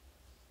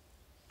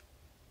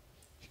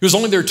 He was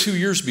only there 2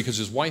 years because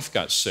his wife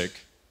got sick.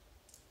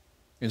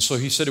 And so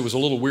he said it was a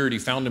little weird. He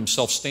found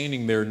himself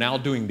standing there now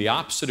doing the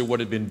opposite of what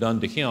had been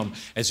done to him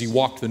as he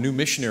walked the new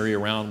missionary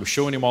around, was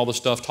showing him all the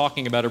stuff,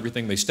 talking about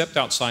everything. They stepped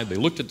outside. They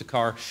looked at the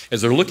car.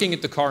 As they're looking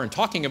at the car and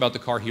talking about the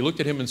car, he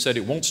looked at him and said,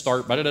 it won't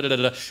start, went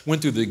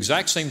through the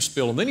exact same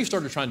spiel. And then he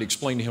started trying to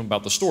explain to him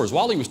about the stores.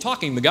 While he was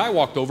talking, the guy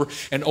walked over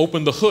and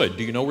opened the hood.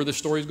 Do you know where this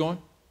story is going?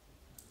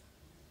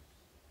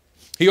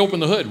 He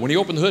opened the hood. When he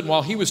opened the hood, and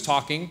while he was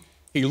talking,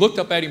 he looked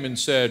up at him and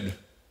said,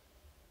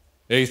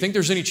 hey, you think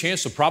there's any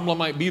chance the problem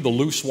might be the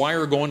loose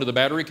wire going to the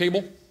battery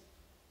cable?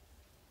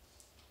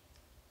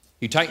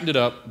 He tightened it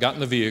up, got in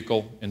the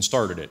vehicle, and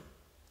started it.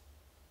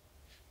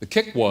 The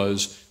kick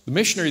was the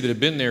missionary that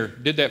had been there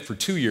did that for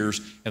 2 years,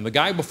 and the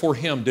guy before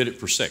him did it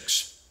for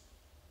 6.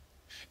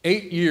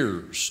 8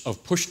 years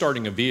of push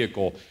starting a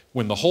vehicle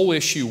when the whole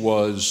issue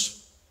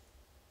was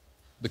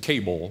the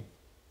cable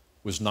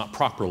was not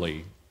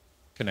properly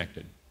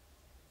connected.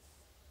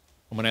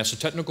 I'm going to ask a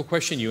technical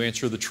question, you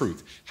answer the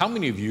truth. How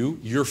many of you,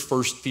 your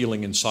first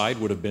feeling inside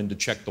would have been to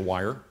check the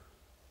wire?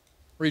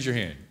 Raise your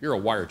hand. You're a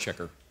wire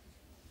checker.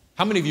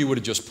 How many of you would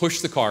have just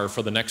pushed the car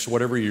for the next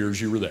whatever years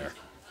you were there?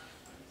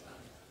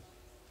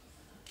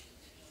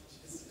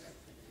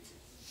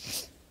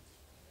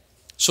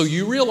 So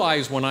you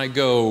realize when I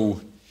go,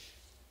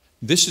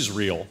 this is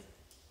real,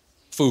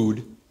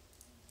 food,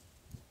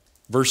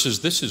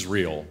 versus this is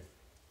real.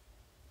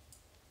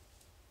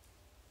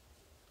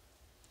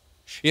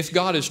 If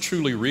God is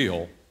truly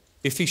real,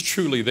 if He's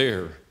truly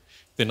there,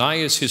 then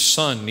I as His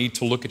son need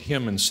to look at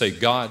Him and say,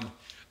 God,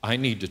 I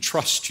need to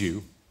trust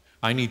You.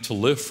 I need to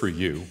live for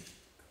You.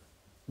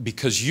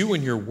 Because You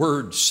in Your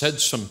word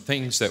said some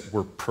things that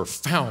were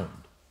profound.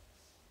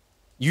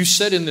 You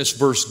said in this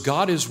verse,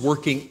 God is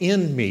working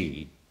in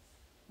me,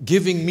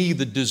 giving me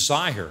the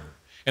desire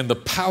and the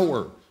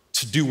power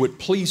to do what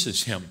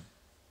pleases Him.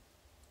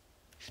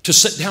 To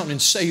sit down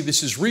and say,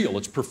 this is real,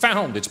 it's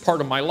profound, it's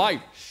part of my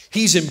life.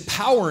 He's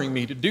empowering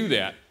me to do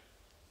that.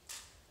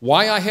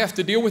 Why I have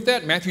to deal with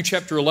that? Matthew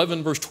chapter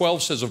 11, verse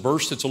 12 says a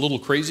verse that's a little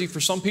crazy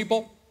for some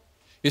people.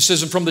 It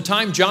says, and from the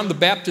time John the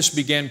Baptist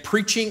began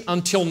preaching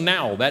until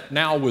now, that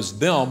now was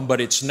them,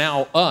 but it's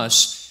now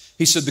us.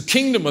 He said, the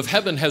kingdom of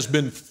heaven has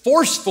been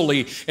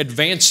forcefully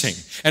advancing,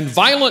 and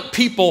violent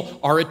people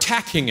are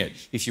attacking it.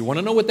 If you want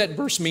to know what that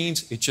verse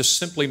means, it just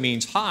simply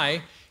means,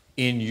 hi,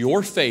 in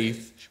your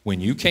faith, when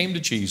you came to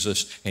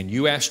Jesus and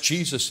you asked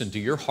Jesus into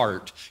your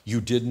heart,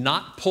 you did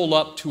not pull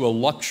up to a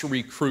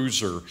luxury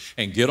cruiser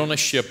and get on a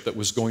ship that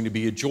was going to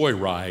be a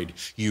joyride.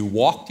 You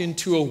walked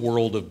into a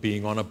world of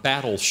being on a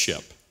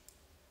battleship.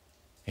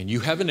 And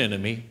you have an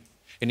enemy,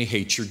 and he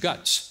hates your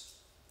guts.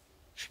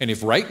 And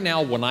if right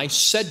now, when I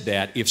said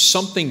that, if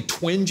something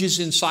twinges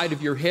inside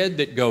of your head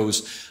that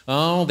goes,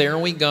 oh, there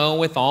we go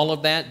with all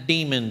of that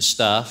demon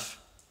stuff.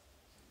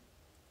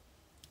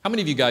 How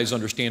many of you guys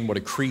understand what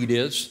a creed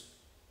is?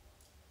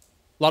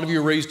 A lot of you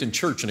were raised in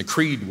church, and a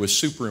creed was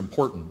super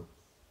important.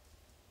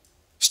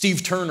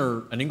 Steve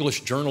Turner, an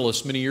English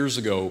journalist many years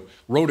ago,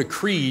 wrote a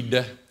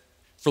creed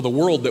for the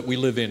world that we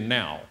live in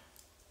now.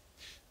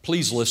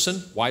 Please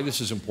listen. Why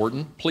this is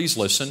important, please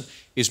listen,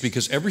 is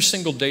because every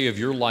single day of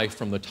your life,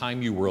 from the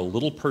time you were a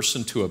little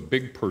person to a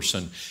big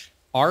person,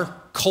 our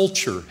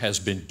culture has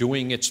been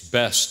doing its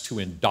best to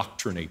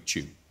indoctrinate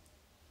you.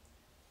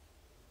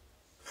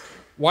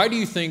 Why do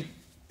you think,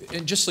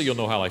 and just so you'll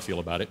know how I feel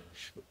about it,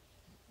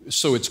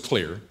 so it's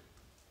clear,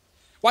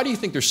 why do you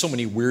think there's so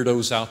many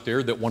weirdos out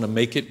there that want to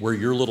make it where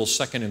your little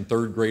second and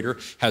third grader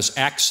has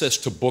access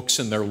to books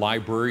in their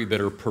library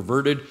that are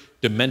perverted,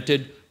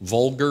 demented,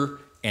 vulgar,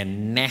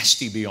 and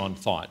nasty beyond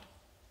thought?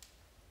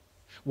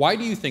 Why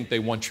do you think they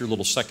want your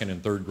little second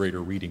and third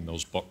grader reading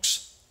those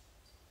books?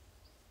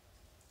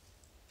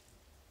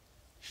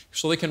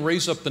 So they can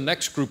raise up the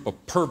next group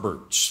of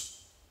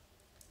perverts,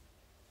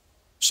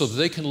 so that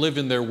they can live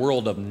in their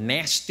world of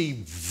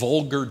nasty,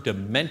 vulgar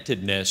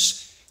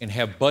dementedness and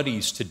have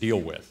buddies to deal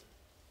with.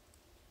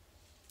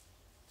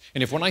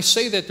 And if when I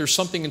say that, there's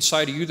something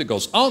inside of you that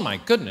goes, oh my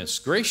goodness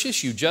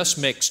gracious, you just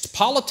mixed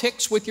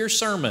politics with your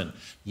sermon.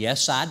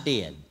 Yes, I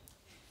did.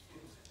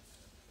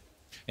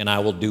 And I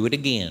will do it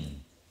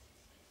again.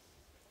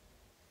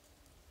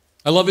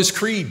 I love his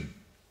creed.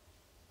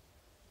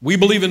 We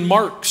believe in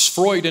Marx,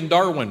 Freud, and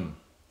Darwin.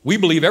 We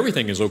believe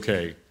everything is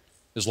okay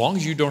as long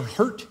as you don't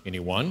hurt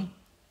anyone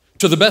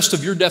to the best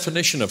of your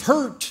definition of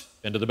hurt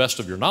and to the best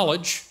of your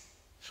knowledge.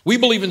 We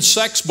believe in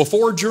sex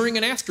before, during,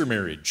 and after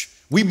marriage.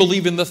 We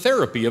believe in the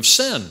therapy of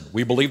sin.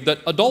 We believe that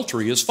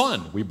adultery is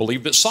fun. We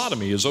believe that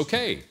sodomy is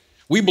okay.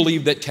 We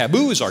believe that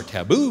taboos are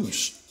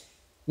taboos.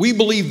 We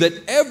believe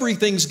that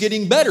everything's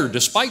getting better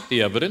despite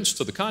the evidence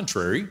to the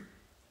contrary.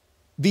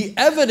 The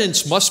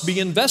evidence must be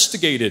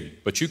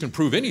investigated, but you can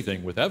prove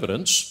anything with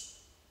evidence.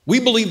 We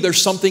believe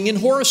there's something in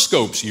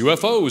horoscopes,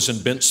 UFOs,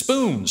 and bent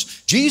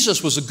spoons.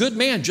 Jesus was a good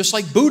man, just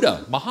like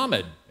Buddha,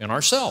 Muhammad, and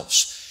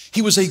ourselves.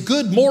 He was a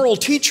good moral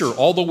teacher,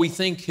 although we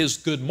think his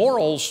good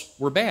morals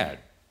were bad.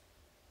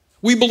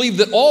 We believe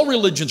that all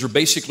religions are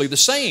basically the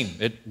same,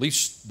 at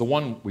least the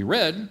one we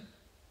read.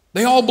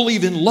 They all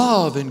believe in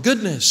love and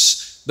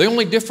goodness. They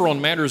only differ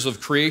on matters of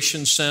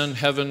creation, sin,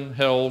 heaven,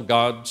 hell,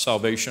 God,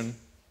 salvation.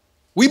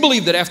 We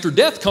believe that after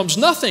death comes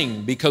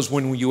nothing, because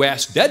when you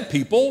ask dead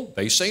people,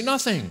 they say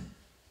nothing.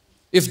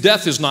 If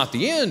death is not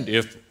the end,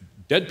 if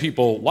dead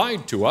people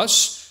lied to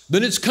us,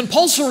 then it's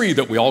compulsory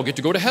that we all get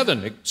to go to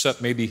heaven,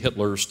 except maybe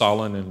Hitler,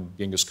 Stalin, and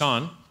Genghis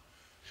Khan.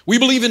 We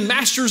believe in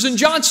Masters and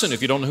Johnson.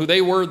 If you don't know who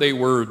they were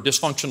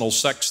dysfunctional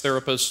sex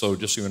therapists, so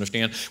just so you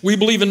understand. We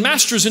believe in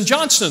Masters and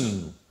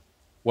Johnson.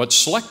 What's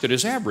selected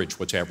is average.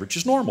 What's average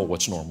is normal.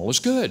 What's normal is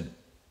good.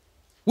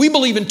 We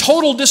believe in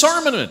total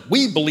disarmament.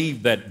 We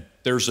believe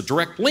that there's a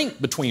direct link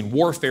between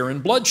warfare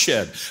and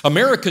bloodshed.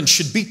 Americans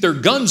should beat their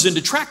guns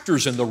into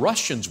tractors, and the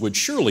Russians would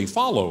surely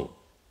follow.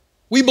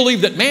 We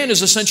believe that man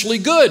is essentially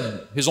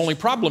good. His only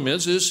problem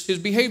is his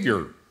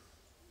behavior.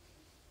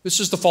 This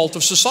is the fault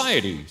of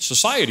society.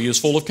 Society is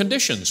full of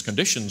conditions.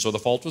 Conditions are the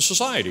fault of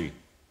society.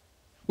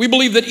 We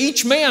believe that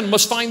each man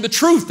must find the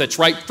truth that's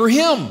right for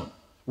him.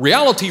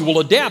 Reality will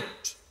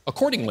adapt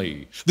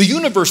accordingly. The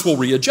universe will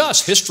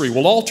readjust. History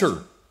will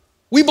alter.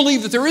 We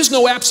believe that there is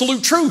no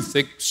absolute truth,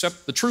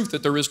 except the truth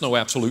that there is no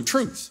absolute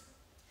truth.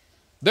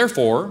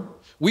 Therefore,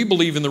 we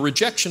believe in the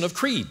rejection of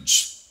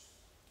creeds.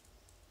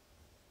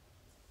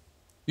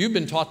 You've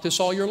been taught this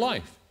all your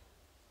life.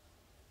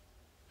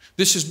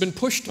 This has been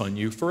pushed on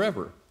you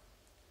forever.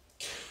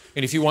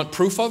 And if you want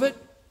proof of it,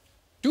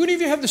 do any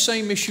of you have the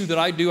same issue that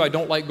I do? I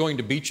don't like going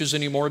to beaches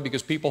anymore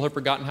because people have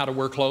forgotten how to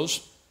wear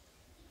clothes.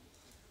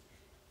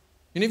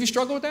 Any of you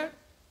struggle with that?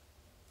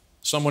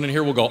 Someone in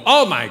here will go,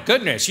 oh my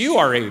goodness, you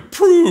are a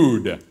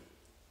prude.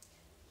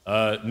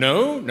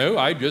 No,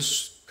 I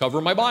just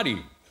cover my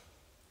body.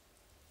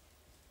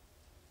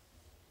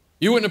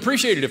 You wouldn't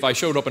appreciate it if I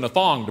showed up in a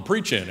thong to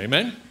preach in,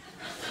 amen?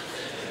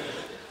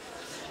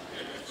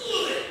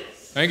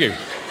 Thank you.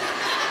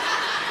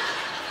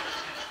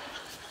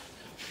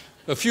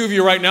 A few of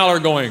you right now are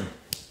going,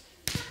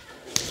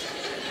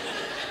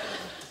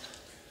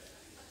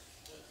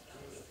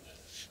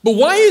 But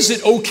why is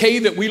it okay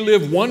that we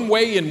live one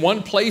way in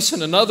one place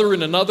and another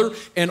in another,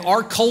 and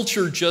our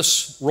culture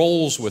just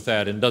rolls with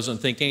that and doesn't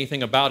think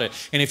anything about it?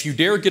 And if you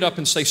dare get up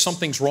and say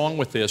something's wrong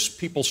with this,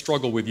 people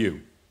struggle with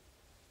you.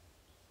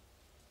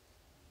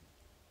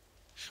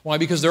 Why?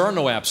 Because there are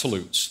no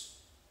absolutes.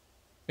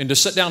 And to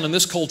sit down in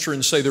this culture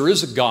and say there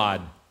is a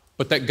God,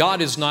 but that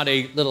God is not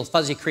a little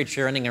fuzzy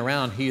creature running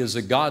around. He is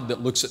a God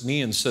that looks at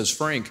me and says,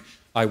 Frank,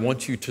 I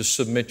want you to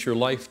submit your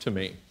life to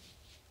me.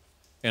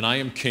 And I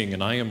am king,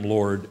 and I am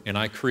Lord, and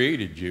I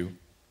created you.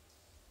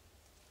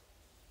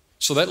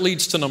 So that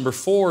leads to number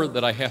 4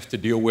 that I have to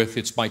deal with.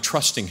 It's by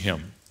trusting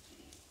him.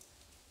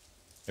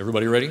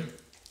 Everybody ready?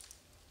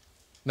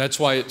 That's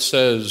why it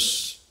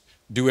says,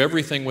 do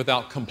everything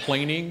without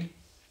complaining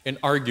and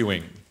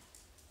arguing.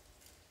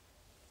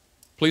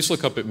 Please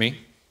look up at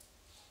me.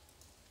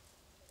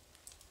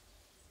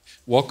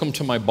 Welcome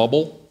to my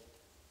bubble.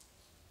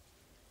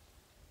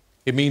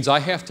 It means I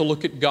have to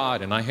look at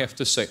God and I have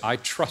to say, I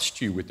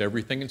trust you with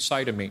everything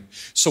inside of me.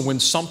 So when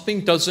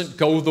something doesn't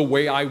go the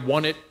way I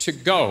want it to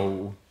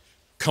go,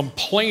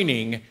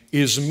 complaining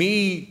is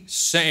me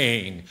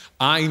saying,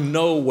 I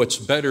know what's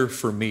better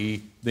for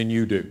me than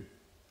you do.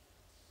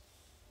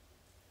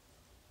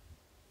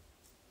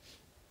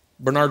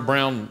 Bernard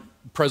Brown,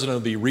 president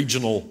of the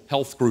regional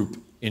health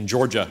group in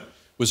Georgia,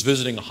 was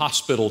visiting a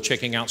hospital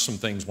checking out some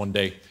things one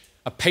day.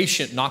 A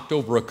patient knocked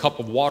over a cup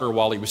of water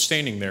while he was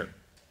standing there.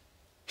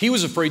 He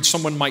was afraid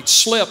someone might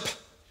slip,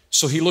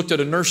 so he looked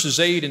at a nurse's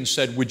aide and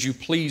said, would you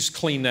please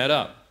clean that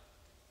up?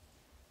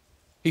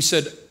 He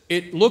said,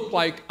 it looked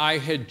like I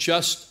had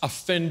just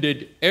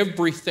offended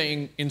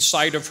everything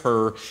inside of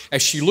her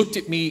as she looked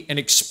at me and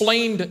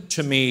explained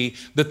to me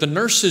that the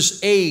nurse's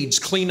aides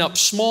clean up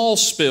small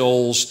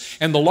spills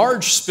and the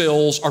large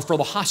spills are for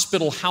the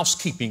hospital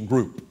housekeeping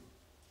group.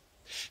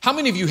 How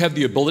many of you have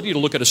the ability to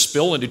look at a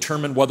spill and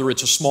determine whether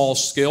it's a small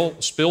spill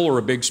or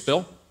a big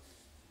spill?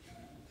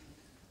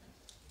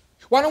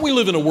 Why don't we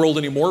live in a world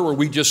anymore where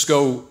we just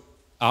go,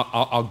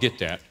 I'll get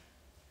that?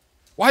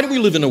 Why do we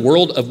live in a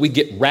world of we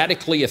get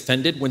radically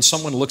offended when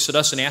someone looks at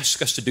us and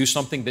asks us to do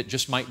something that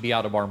just might be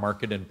out of our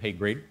market and pay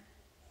grade?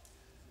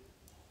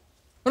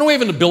 Why don't we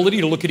have an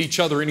ability to look at each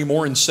other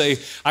anymore and say,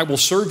 I will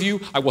serve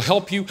you, I will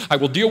help you, I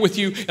will deal with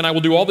you, and I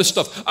will do all this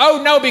stuff.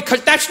 Oh no,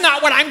 because that's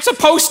not what I'm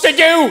supposed to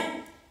do.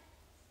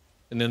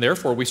 And then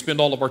therefore we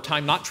spend all of our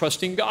time not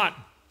trusting God.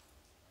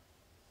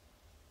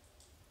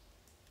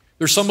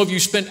 There's some of you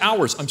spend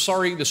hours, I'm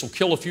sorry, this will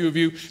kill a few of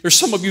you. There's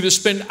some of you that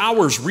spend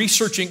hours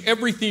researching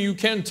everything you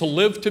can to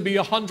live to be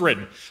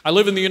 100. I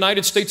live in the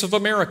United States of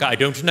America. I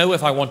don't know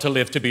if I want to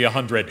live to be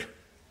 100.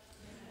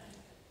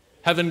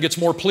 Heaven gets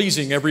more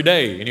pleasing every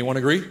day. Anyone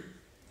agree?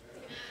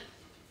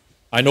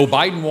 I know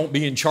Biden won't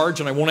be in charge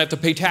and I won't have to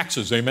pay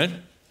taxes.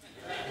 Amen?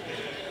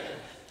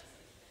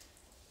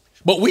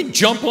 But we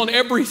jump on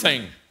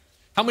everything.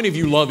 How many of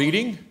you love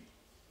eating?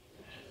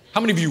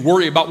 How many of you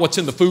worry about what's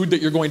in the food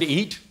that you're going to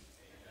eat?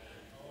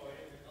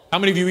 How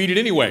many of you eat it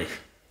anyway?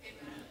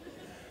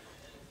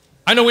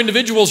 I know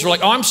individuals are like,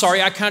 oh, I'm sorry,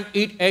 I can't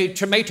eat a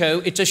tomato.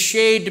 It's a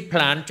shade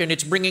plant and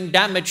it's bringing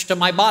damage to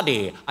my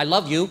body. I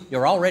love you.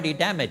 You're already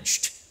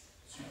damaged.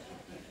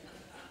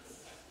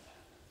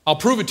 I'll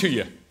prove it to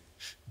you.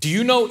 Do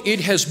you know it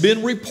has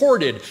been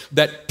reported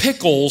that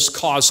pickles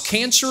cause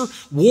cancer,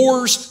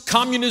 wars,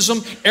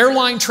 communism,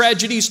 airline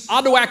tragedies,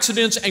 auto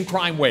accidents, and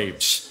crime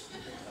waves?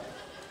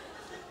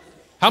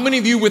 How many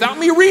of you, without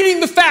me reading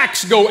the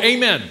facts, go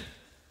amen?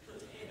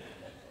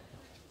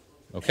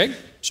 Okay,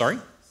 sorry.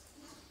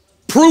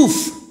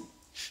 Proof.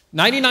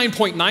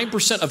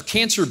 99.9% of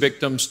cancer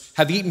victims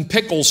have eaten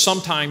pickles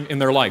sometime in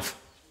their life.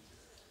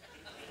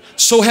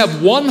 So have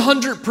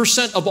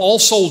 100% of all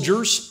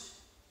soldiers,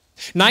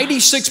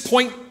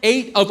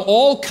 96.8% of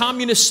all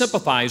communist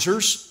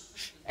sympathizers,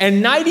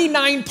 and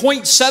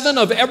 99.7%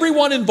 of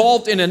everyone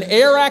involved in an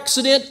air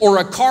accident or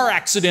a car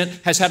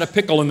accident has had a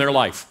pickle in their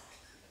life.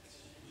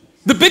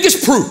 The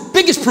biggest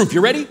proof,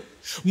 you ready?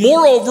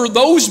 Moreover,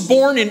 those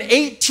born in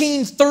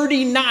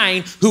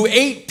 1839 who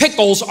ate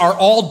pickles are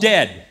all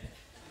dead.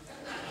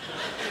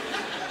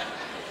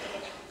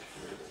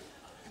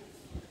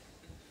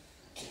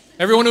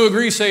 Everyone who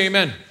agrees, say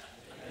amen. Amen.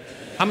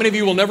 How many of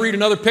you will never eat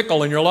another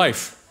pickle in your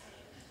life?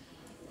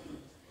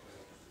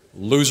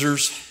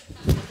 Losers.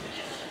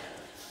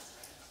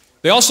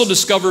 They also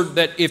discovered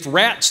that if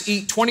rats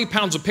eat 20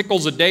 pounds of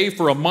pickles a day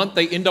for a month,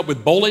 they end up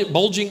with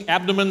bulging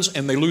abdomens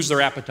and they lose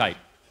their appetite.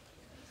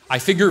 I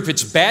figure if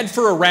it's bad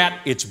for a rat,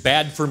 it's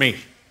bad for me.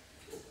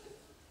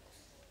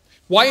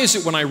 Why is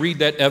it when I read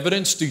that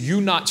evidence, do you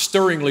not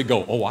stirringly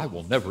go, oh, I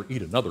will never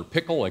eat another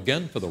pickle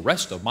again for the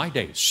rest of my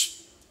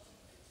days?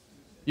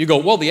 You go,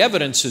 well, the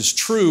evidence is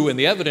true and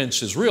the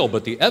evidence is real,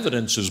 but the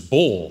evidence is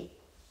bull.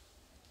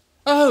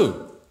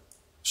 Oh,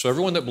 so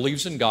everyone that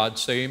believes in God,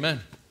 say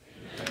amen.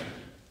 Amen.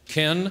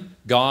 Can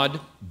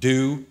God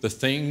do the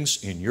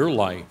things in your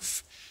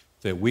life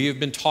that we have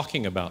been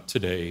talking about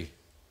today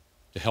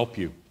to help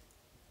you?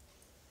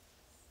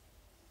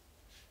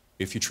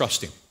 If you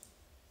trust Him.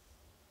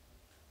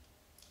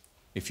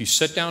 If you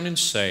sit down and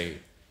say,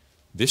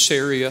 This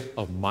area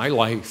of my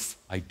life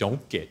I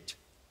don't get.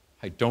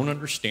 I don't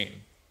understand.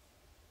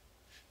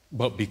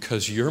 But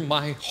because you're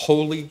my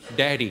holy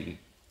daddy,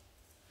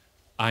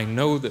 I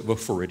know that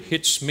before it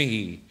hits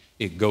me,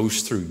 it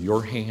goes through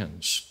your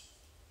hands.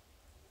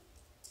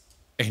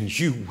 And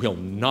you will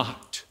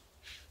not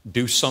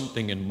do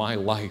something in my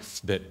life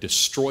that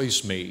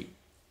destroys me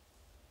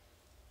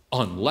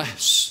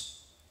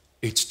unless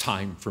it's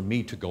time for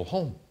me to go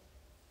home.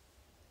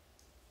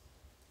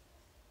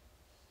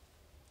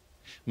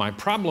 My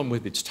problem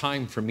with it's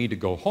time for me to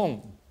go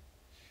home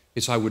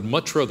is I would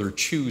much rather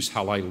choose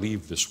how I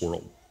leave this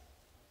world.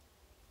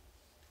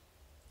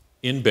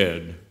 In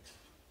bed,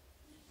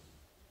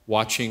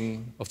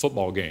 watching a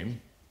football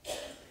game,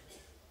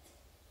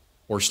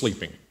 or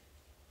sleeping.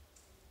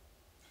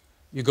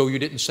 You go, you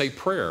didn't say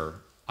prayer.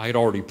 I had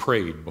already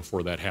prayed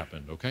before that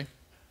happened, okay?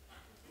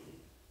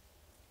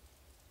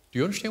 Do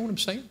you understand what I'm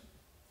saying?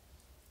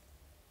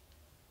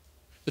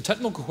 The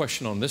technical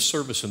question on this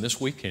service and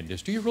this weekend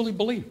is, do you really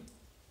believe?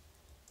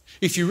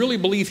 If you really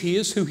believe He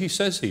is who He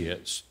says He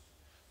is,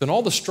 then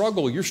all the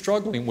struggle you're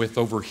struggling with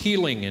over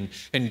healing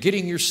and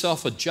getting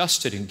yourself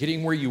adjusted and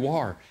getting where you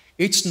are,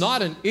 it's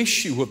not an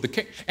issue of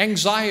the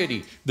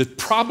anxiety. The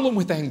problem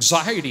with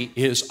anxiety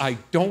is I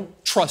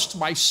don't trust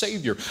my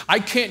Savior. I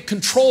can't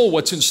control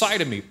what's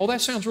inside of me. Oh,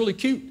 that sounds really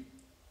cute.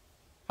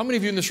 How many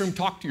of you in this room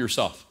talk to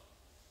yourself?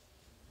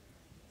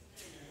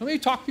 How many of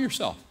you talk to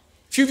yourself?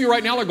 A few of you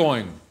right now are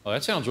going, oh,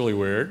 that sounds really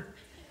weird.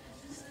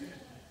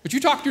 But you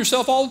talk to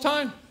yourself all the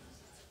time.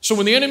 So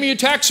when the enemy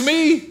attacks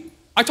me,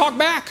 I talk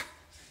back.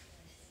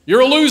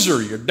 You're a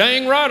loser. You're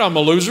dang right I'm a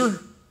loser.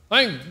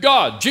 Thank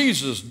God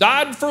Jesus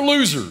died for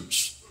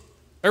losers.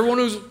 Everyone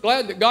who's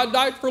glad that God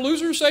died for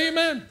losers, say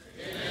amen.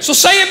 Amen. So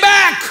say it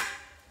back.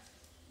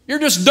 You're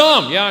just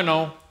dumb. Yeah, I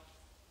know.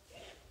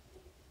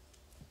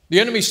 The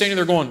enemy's standing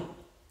there going,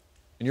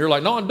 and you're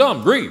like, no, I'm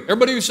dumb. Agree.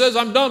 Everybody who says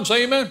I'm dumb,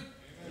 say amen.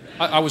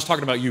 I was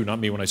talking about you, not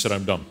me, when I said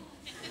I'm dumb.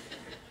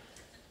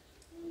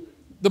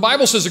 The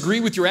Bible says agree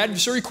with your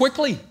adversary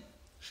quickly.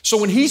 So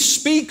when he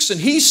speaks and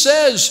he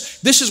says,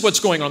 this is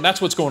what's going on,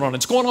 that's what's going on,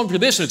 it's going on for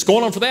this and it's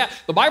going on for that,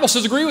 the Bible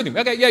says agree with him.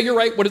 Okay, yeah, you're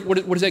right. What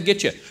does that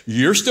get you?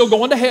 You're still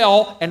going to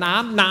hell and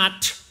I'm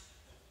not.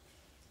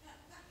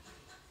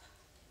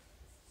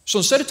 So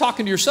instead of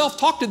talking to yourself,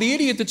 talk to the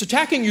idiot that's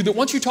attacking you that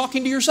wants you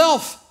talking to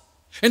yourself.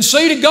 And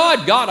say to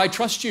God, God, I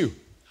trust you.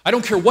 I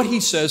don't care what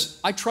he says,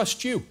 I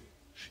trust you.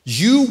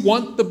 You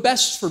want the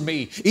best for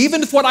me.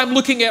 Even if what I'm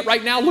looking at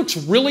right now looks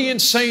really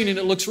insane and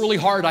it looks really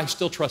hard, I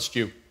still trust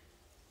you.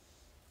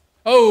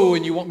 Oh,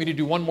 and you want me to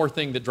do one more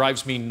thing that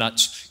drives me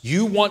nuts.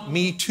 You want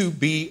me to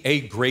be a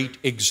great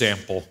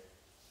example.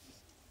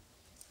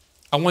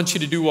 I want you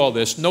to do all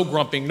this. No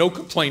grumping, no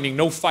complaining,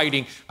 no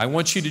fighting. I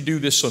want you to do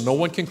this so no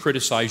one can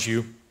criticize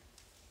you.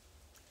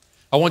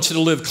 I want you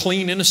to live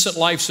clean, innocent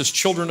lives as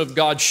children of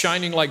God,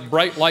 shining like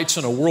bright lights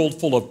in a world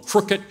full of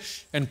crooked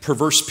and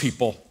perverse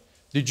people.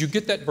 Did you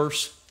get that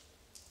verse?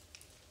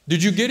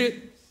 Did you get it?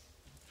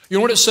 You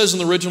know what it says in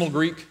the original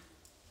Greek?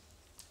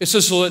 It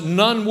says, so that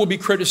none will be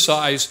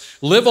criticized.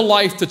 Live a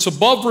life that's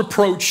above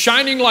reproach,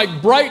 shining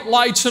like bright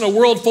lights in a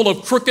world full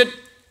of crooked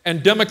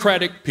and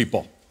democratic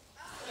people.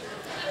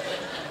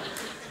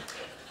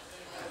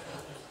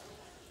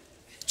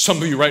 Some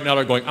of you right now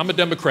are going, I'm a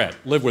Democrat.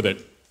 Live with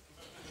it.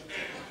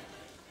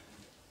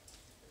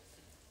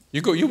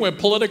 You went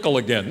political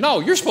again. No,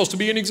 you're supposed to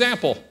be an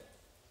example.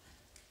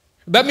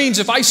 That means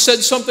if I said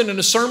something in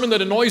a sermon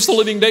that annoys the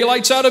living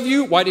daylights out of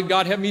you, why did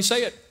God have me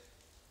say it?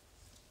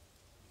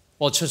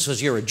 Well, it just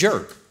says you're a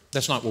jerk.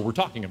 That's not what we're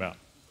talking about.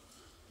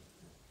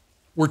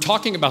 We're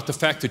talking about the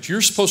fact that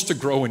you're supposed to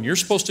grow and you're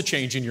supposed to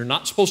change and you're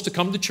not supposed to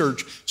come to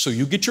church so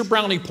you get your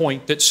brownie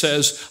point that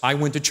says, I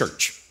went to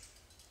church.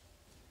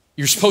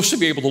 You're supposed to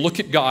be able to look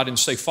at God and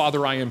say,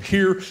 Father, I am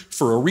here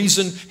for a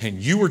reason and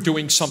you are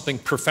doing something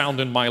profound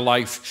in my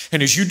life.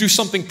 And as you do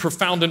something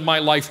profound in my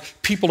life,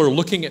 people are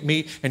looking at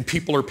me and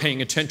people are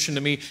paying attention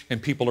to me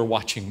and people are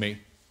watching me.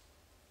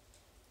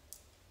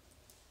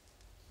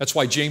 That's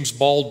why James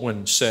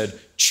Baldwin said,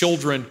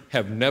 children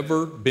have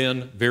never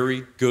been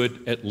very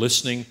good at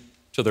listening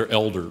to their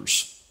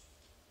elders.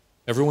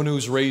 Everyone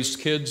who's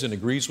raised kids and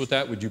agrees with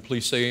that, would you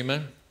please say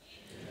amen? Amen.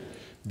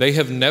 They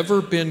have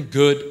never been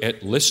good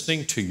at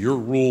listening to your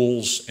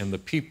rules and the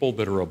people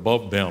that are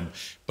above them,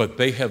 but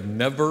they have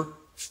never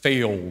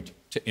failed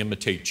to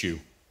imitate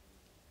you.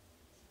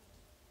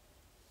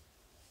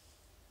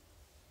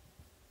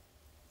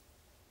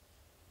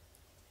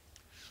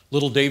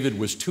 Little David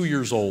was 2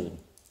 years old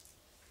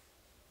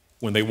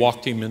when they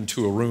walked him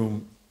into a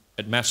room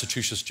at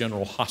Massachusetts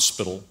General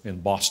Hospital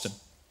in Boston.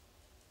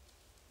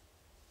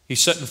 He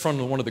sat in front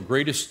of one of the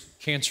greatest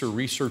cancer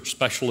research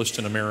specialists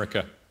in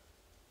America.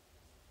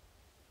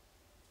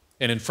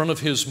 And in front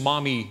of his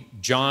mommy,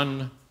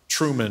 John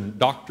Truman,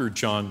 Dr.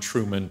 John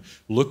Truman,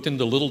 looked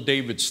into little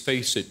David's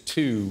face at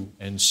 2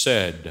 and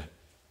said,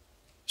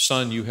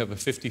 son, you have a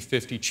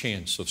 50-50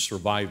 chance of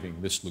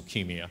surviving this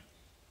leukemia.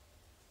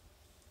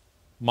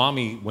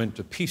 Mommy went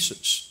to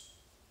pieces.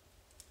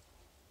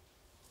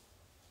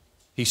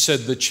 He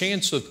said the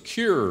chance of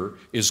cure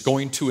is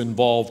going to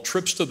involve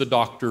trips to the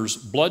doctors,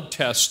 blood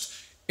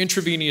tests,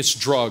 intravenous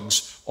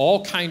drugs,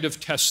 all kind of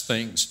test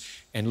things.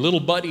 And little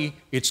buddy,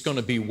 it's going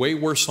to be way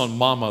worse on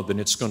mama than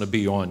it's going to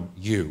be on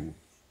you.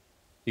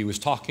 He was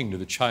talking to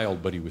the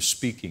child, but he was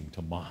speaking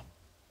to mom.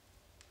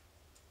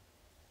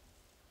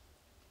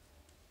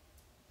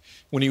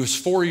 When he was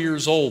 4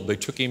 years old, they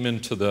took him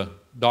into the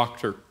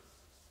doctor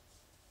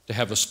to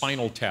have a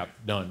spinal tap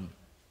done.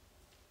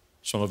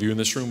 Some of you in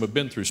this room have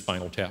been through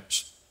spinal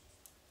taps.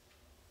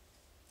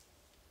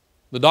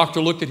 The doctor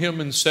looked at him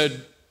and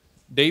said,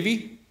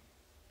 "Davy,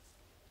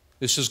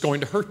 this is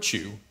going to hurt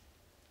you,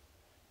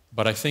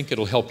 but I think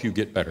it'll help you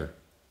get better."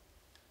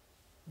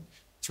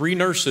 3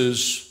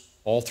 nurses,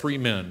 all 3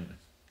 men,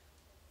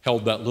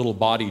 held that little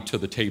body to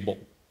the table.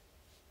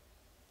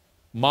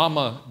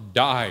 Mama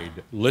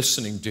died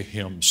listening to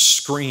him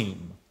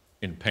scream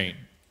in pain.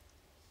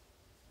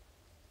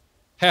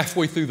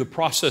 Halfway through the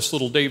process,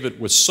 little David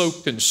was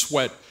soaked in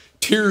sweat,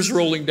 tears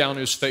rolling down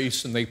his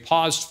face, and they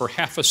paused for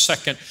half a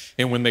second.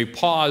 And when they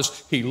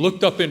paused, he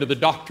looked up into the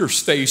doctor's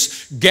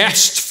face,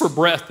 gasped for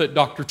breath at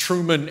Dr.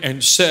 Truman,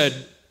 and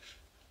said,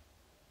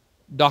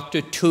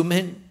 "Dr.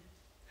 Truman,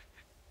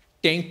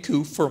 thank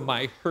you for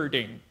my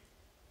hurting."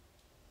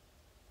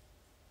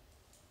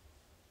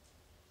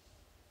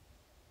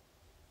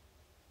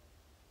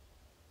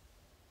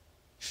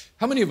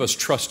 How many of us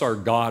trust our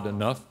God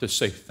enough to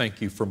say,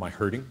 "Thank you for my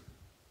hurting"?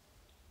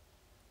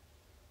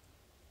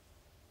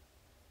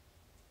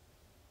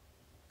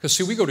 Because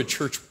see, we go to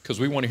church because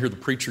we want to hear the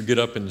preacher get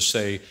up and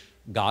say,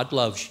 "God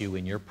loves you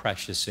and you're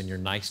precious and you're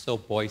nice little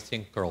boys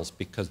and girls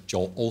because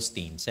Joel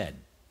Osteen said."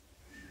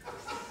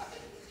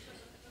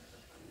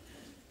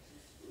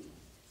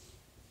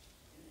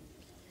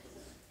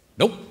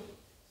 Nope.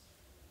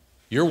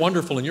 You're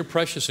wonderful and you're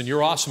precious and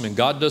you're awesome and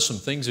God does some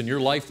things in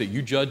your life that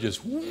you judge as,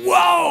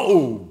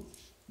 whoa!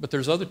 But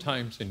there's other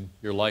times in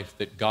your life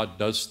that God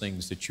does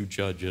things that you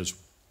judge as,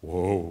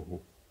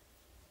 whoa.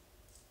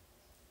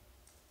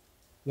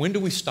 When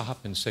do we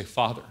stop and say,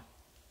 "Father,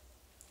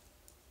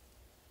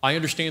 I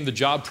understand the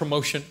job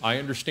promotion. I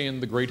understand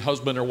the great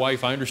husband or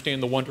wife. I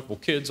understand the wonderful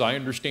kids. I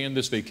understand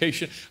this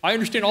vacation. I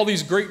understand all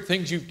these great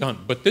things you've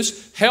done. But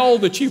this hell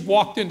that you've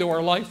walked into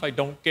our life, I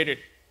don't get it."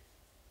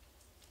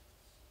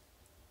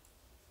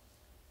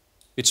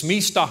 It's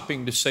me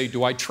stopping to say,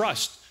 do I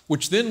trust?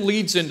 Which then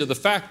leads into the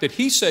fact that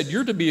he said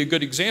you're to be a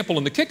good example.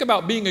 And the kick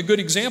about being a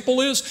good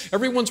example is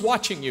everyone's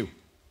watching you.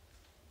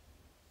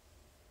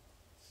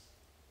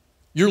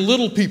 Your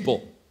little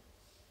people,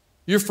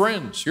 your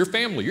friends, your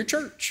family, your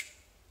church.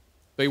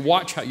 They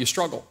watch how you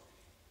struggle.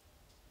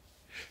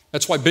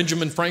 That's why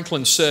Benjamin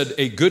Franklin said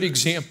a good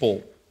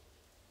example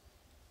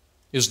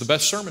is the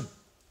best sermon.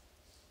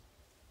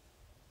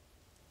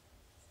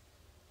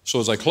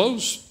 So as I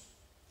close,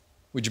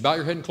 would you bow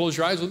your head and close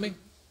your eyes with me?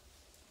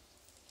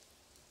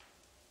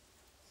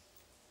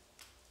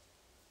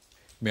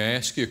 May I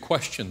ask you a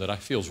question that I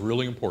feel is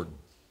really important?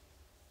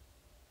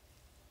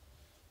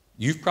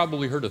 You've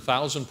probably heard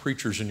 1,000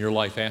 preachers in your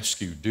life ask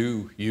you,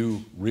 do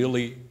you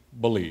really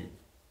believe?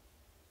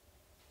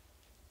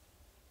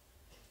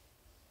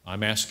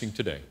 I'm asking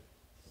today,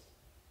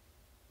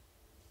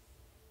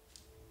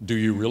 do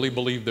you really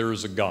believe there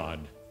is a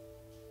God?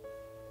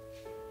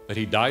 That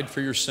He died for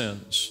your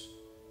sins?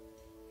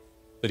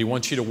 That He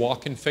wants you to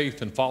walk in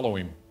faith and follow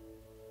Him?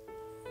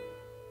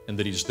 And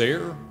that He's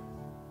there?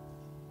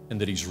 And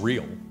that He's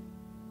real?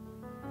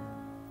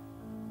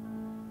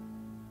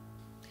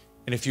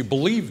 And if you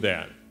believe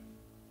that,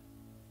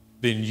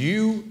 then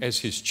you as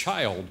His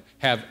child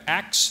have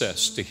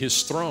access to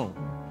His throne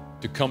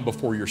to come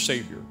before your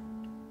Savior.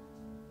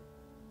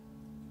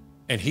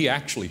 And He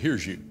actually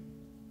hears you.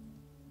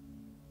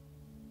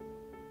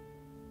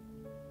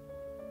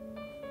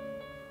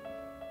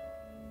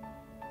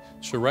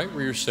 So right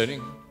where you're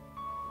sitting,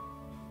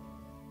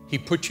 He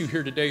put you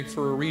here today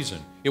for a reason.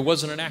 It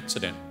wasn't an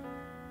accident.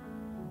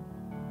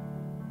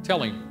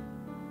 Tell Him,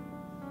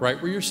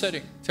 right where you're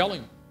sitting, tell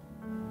Him,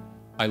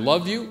 I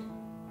love you,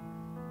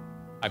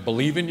 I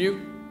believe in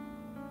you,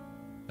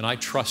 and I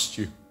trust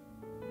you.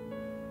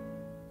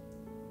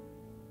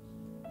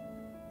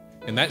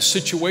 And that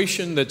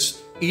situation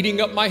that's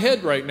eating up my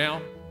head right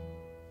now,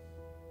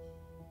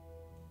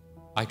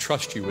 I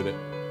trust you with it.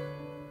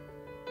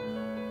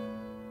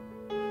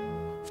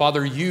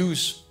 Father,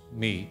 use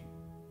me.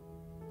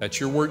 That's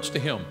your words to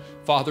Him.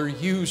 Father,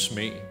 use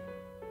me.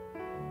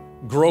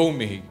 Grow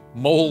me,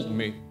 mold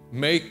me,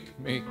 make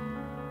me.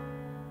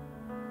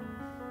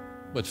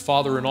 But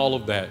Father, in all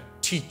of that,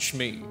 teach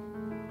me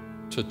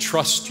to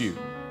trust you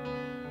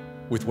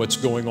with what's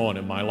going on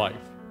in my life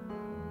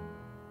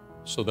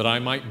so that I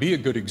might be a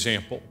good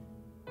example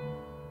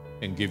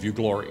and give you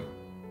glory.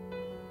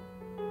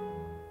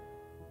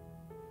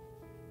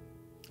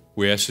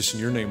 We ask this in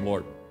your name,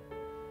 Lord.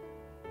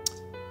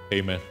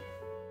 Amen.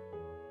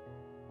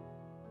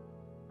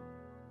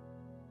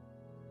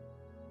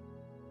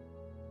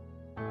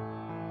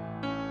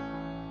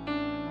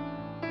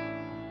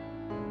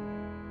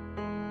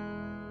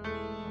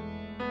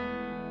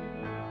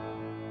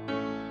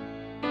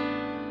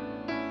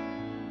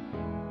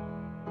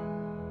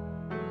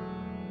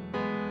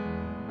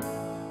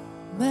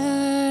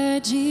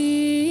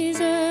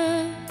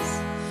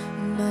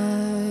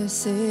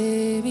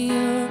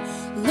 Savior.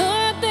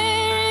 Lord,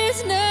 there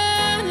is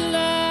none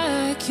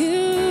like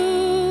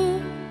you.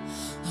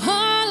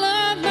 All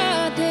of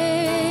my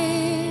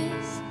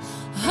days,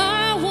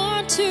 I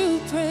want to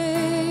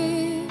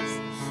praise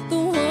the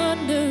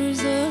wonders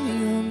of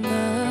your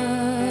mighty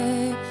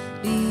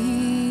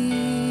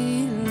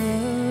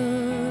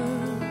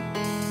love.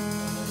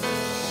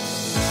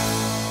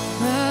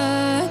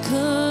 My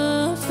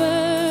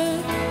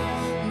comfort,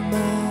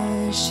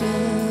 my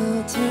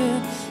shelter,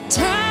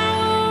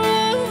 tower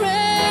of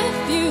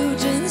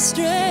refuge and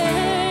strength.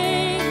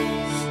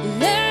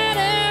 Let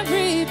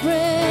every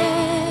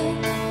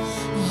breath,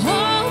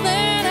 all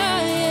that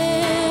I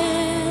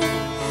am,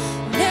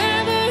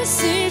 never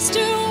cease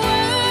to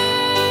worship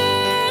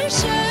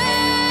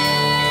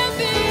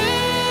you.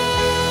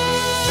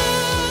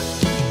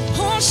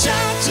 Oh,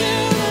 shout to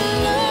the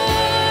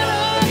Lord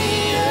of the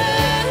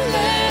earth,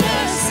 let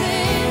us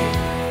sing.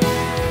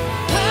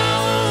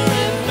 Power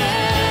and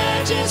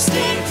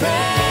majesty,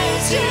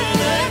 praise to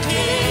the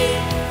King.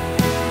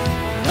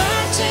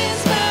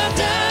 Mountains bow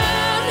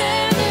down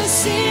and the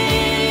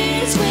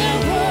seas will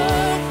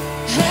roar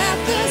at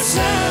the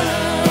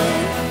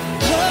sound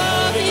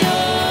of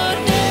your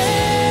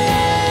name.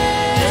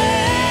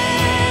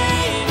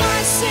 I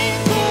sing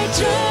for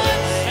joy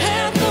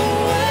at the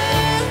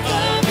work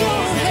of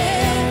your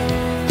hand.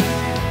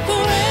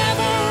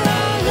 Forever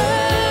I'll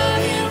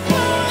love you,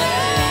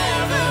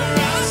 forever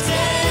I'll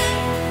stand.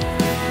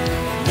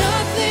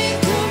 Nothing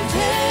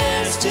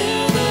compares to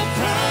the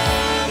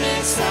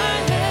promise I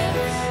have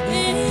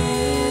in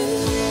you.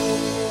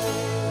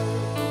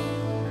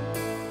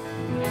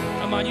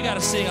 Come on, you got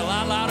to sing a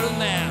lot louder than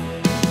that.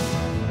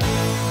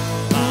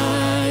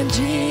 My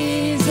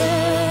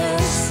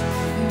Jesus,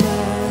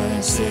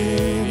 my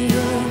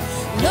Savior,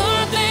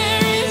 Lord,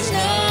 there is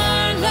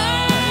none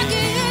like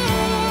you.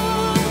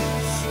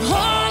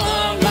 All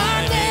of my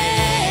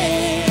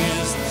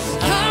days,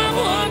 I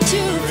want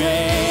to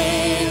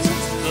praise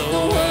the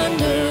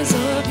wonders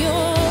of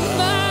your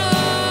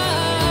mighty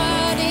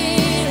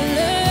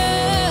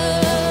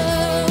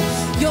love.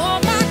 You're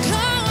my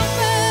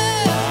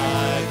comfort,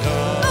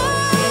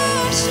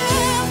 my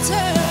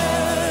shelter.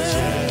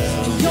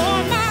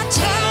 You're my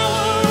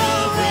tower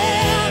of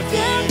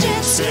refuge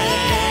and strength.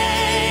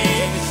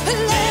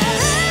 Let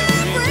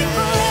every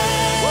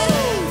breath,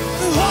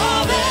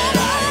 all that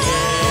I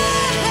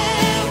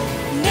am,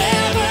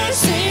 never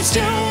cease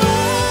to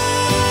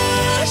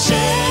worship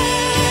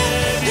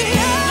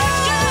you.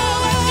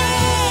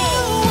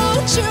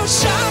 Won't you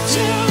shout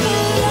to the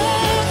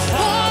Lord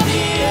of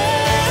the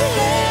earth?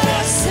 Let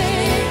us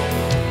sing.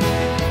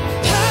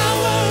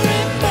 Power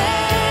and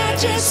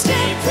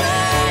majesty,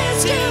 praise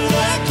to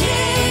the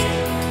King.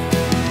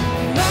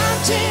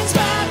 Mountains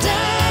bow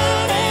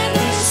down and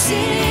the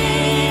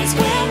seas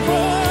will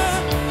roar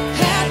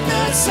at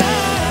the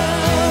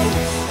sound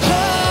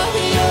of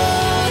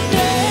your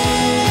name.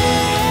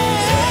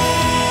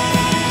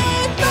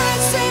 I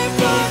sing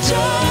for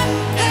joy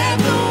at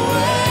the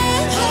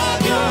work of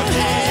your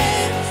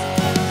hands.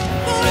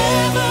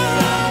 Forever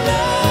I'll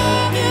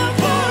love you,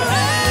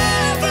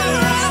 forever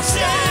I'll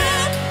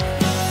stand.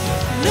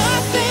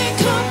 Nothing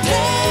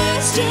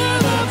compares to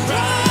the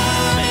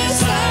promise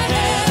I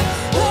have.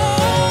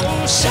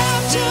 Oh,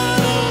 shout to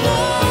the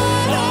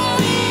Lord of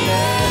the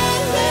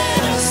earth,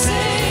 let us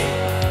sing.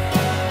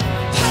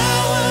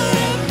 Power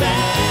and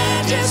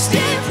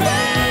majesty,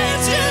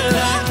 praise to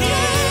the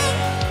King.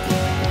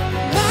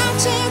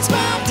 Mountains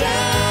bow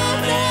down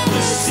and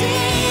the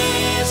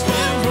seas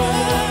will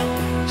roar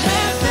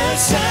at the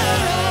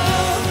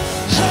sound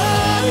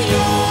of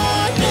your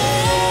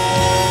name.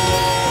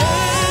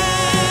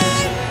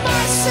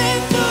 I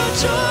sing for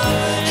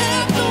joy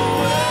at the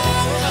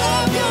work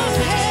of your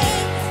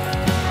hand.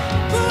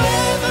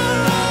 Forever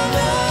I'll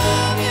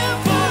love you,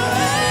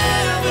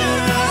 forever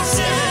I'll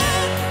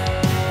stand.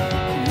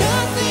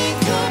 Nothing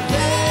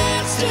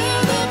compares to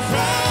the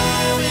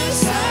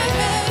promise I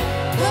have.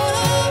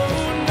 Oh,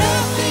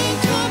 nothing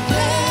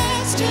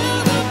compares to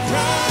the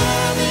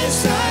promise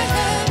I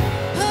have.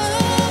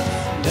 Oh,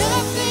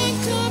 nothing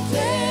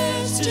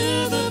compares to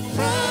the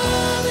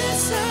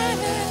promise I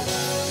have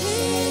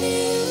in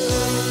you.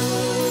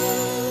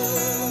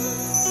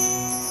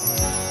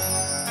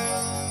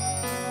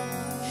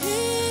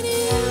 In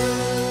you.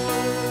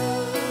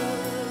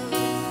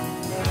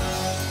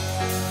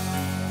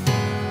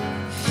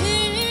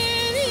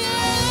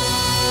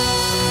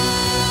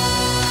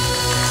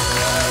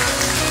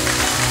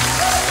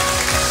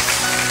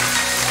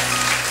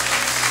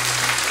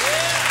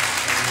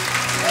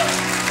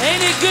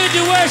 Ain't it good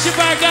to worship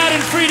our God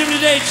in freedom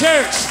today,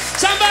 church?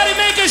 Somebody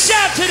make a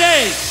shout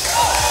today.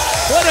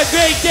 What a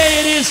great day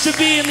it is to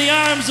be in the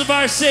arms of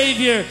our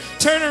Savior.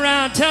 Turn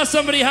around, tell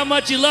somebody how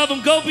much you love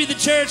them. Go be the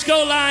church,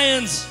 go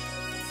Lions.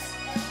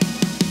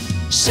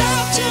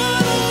 Shout to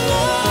the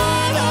Lord.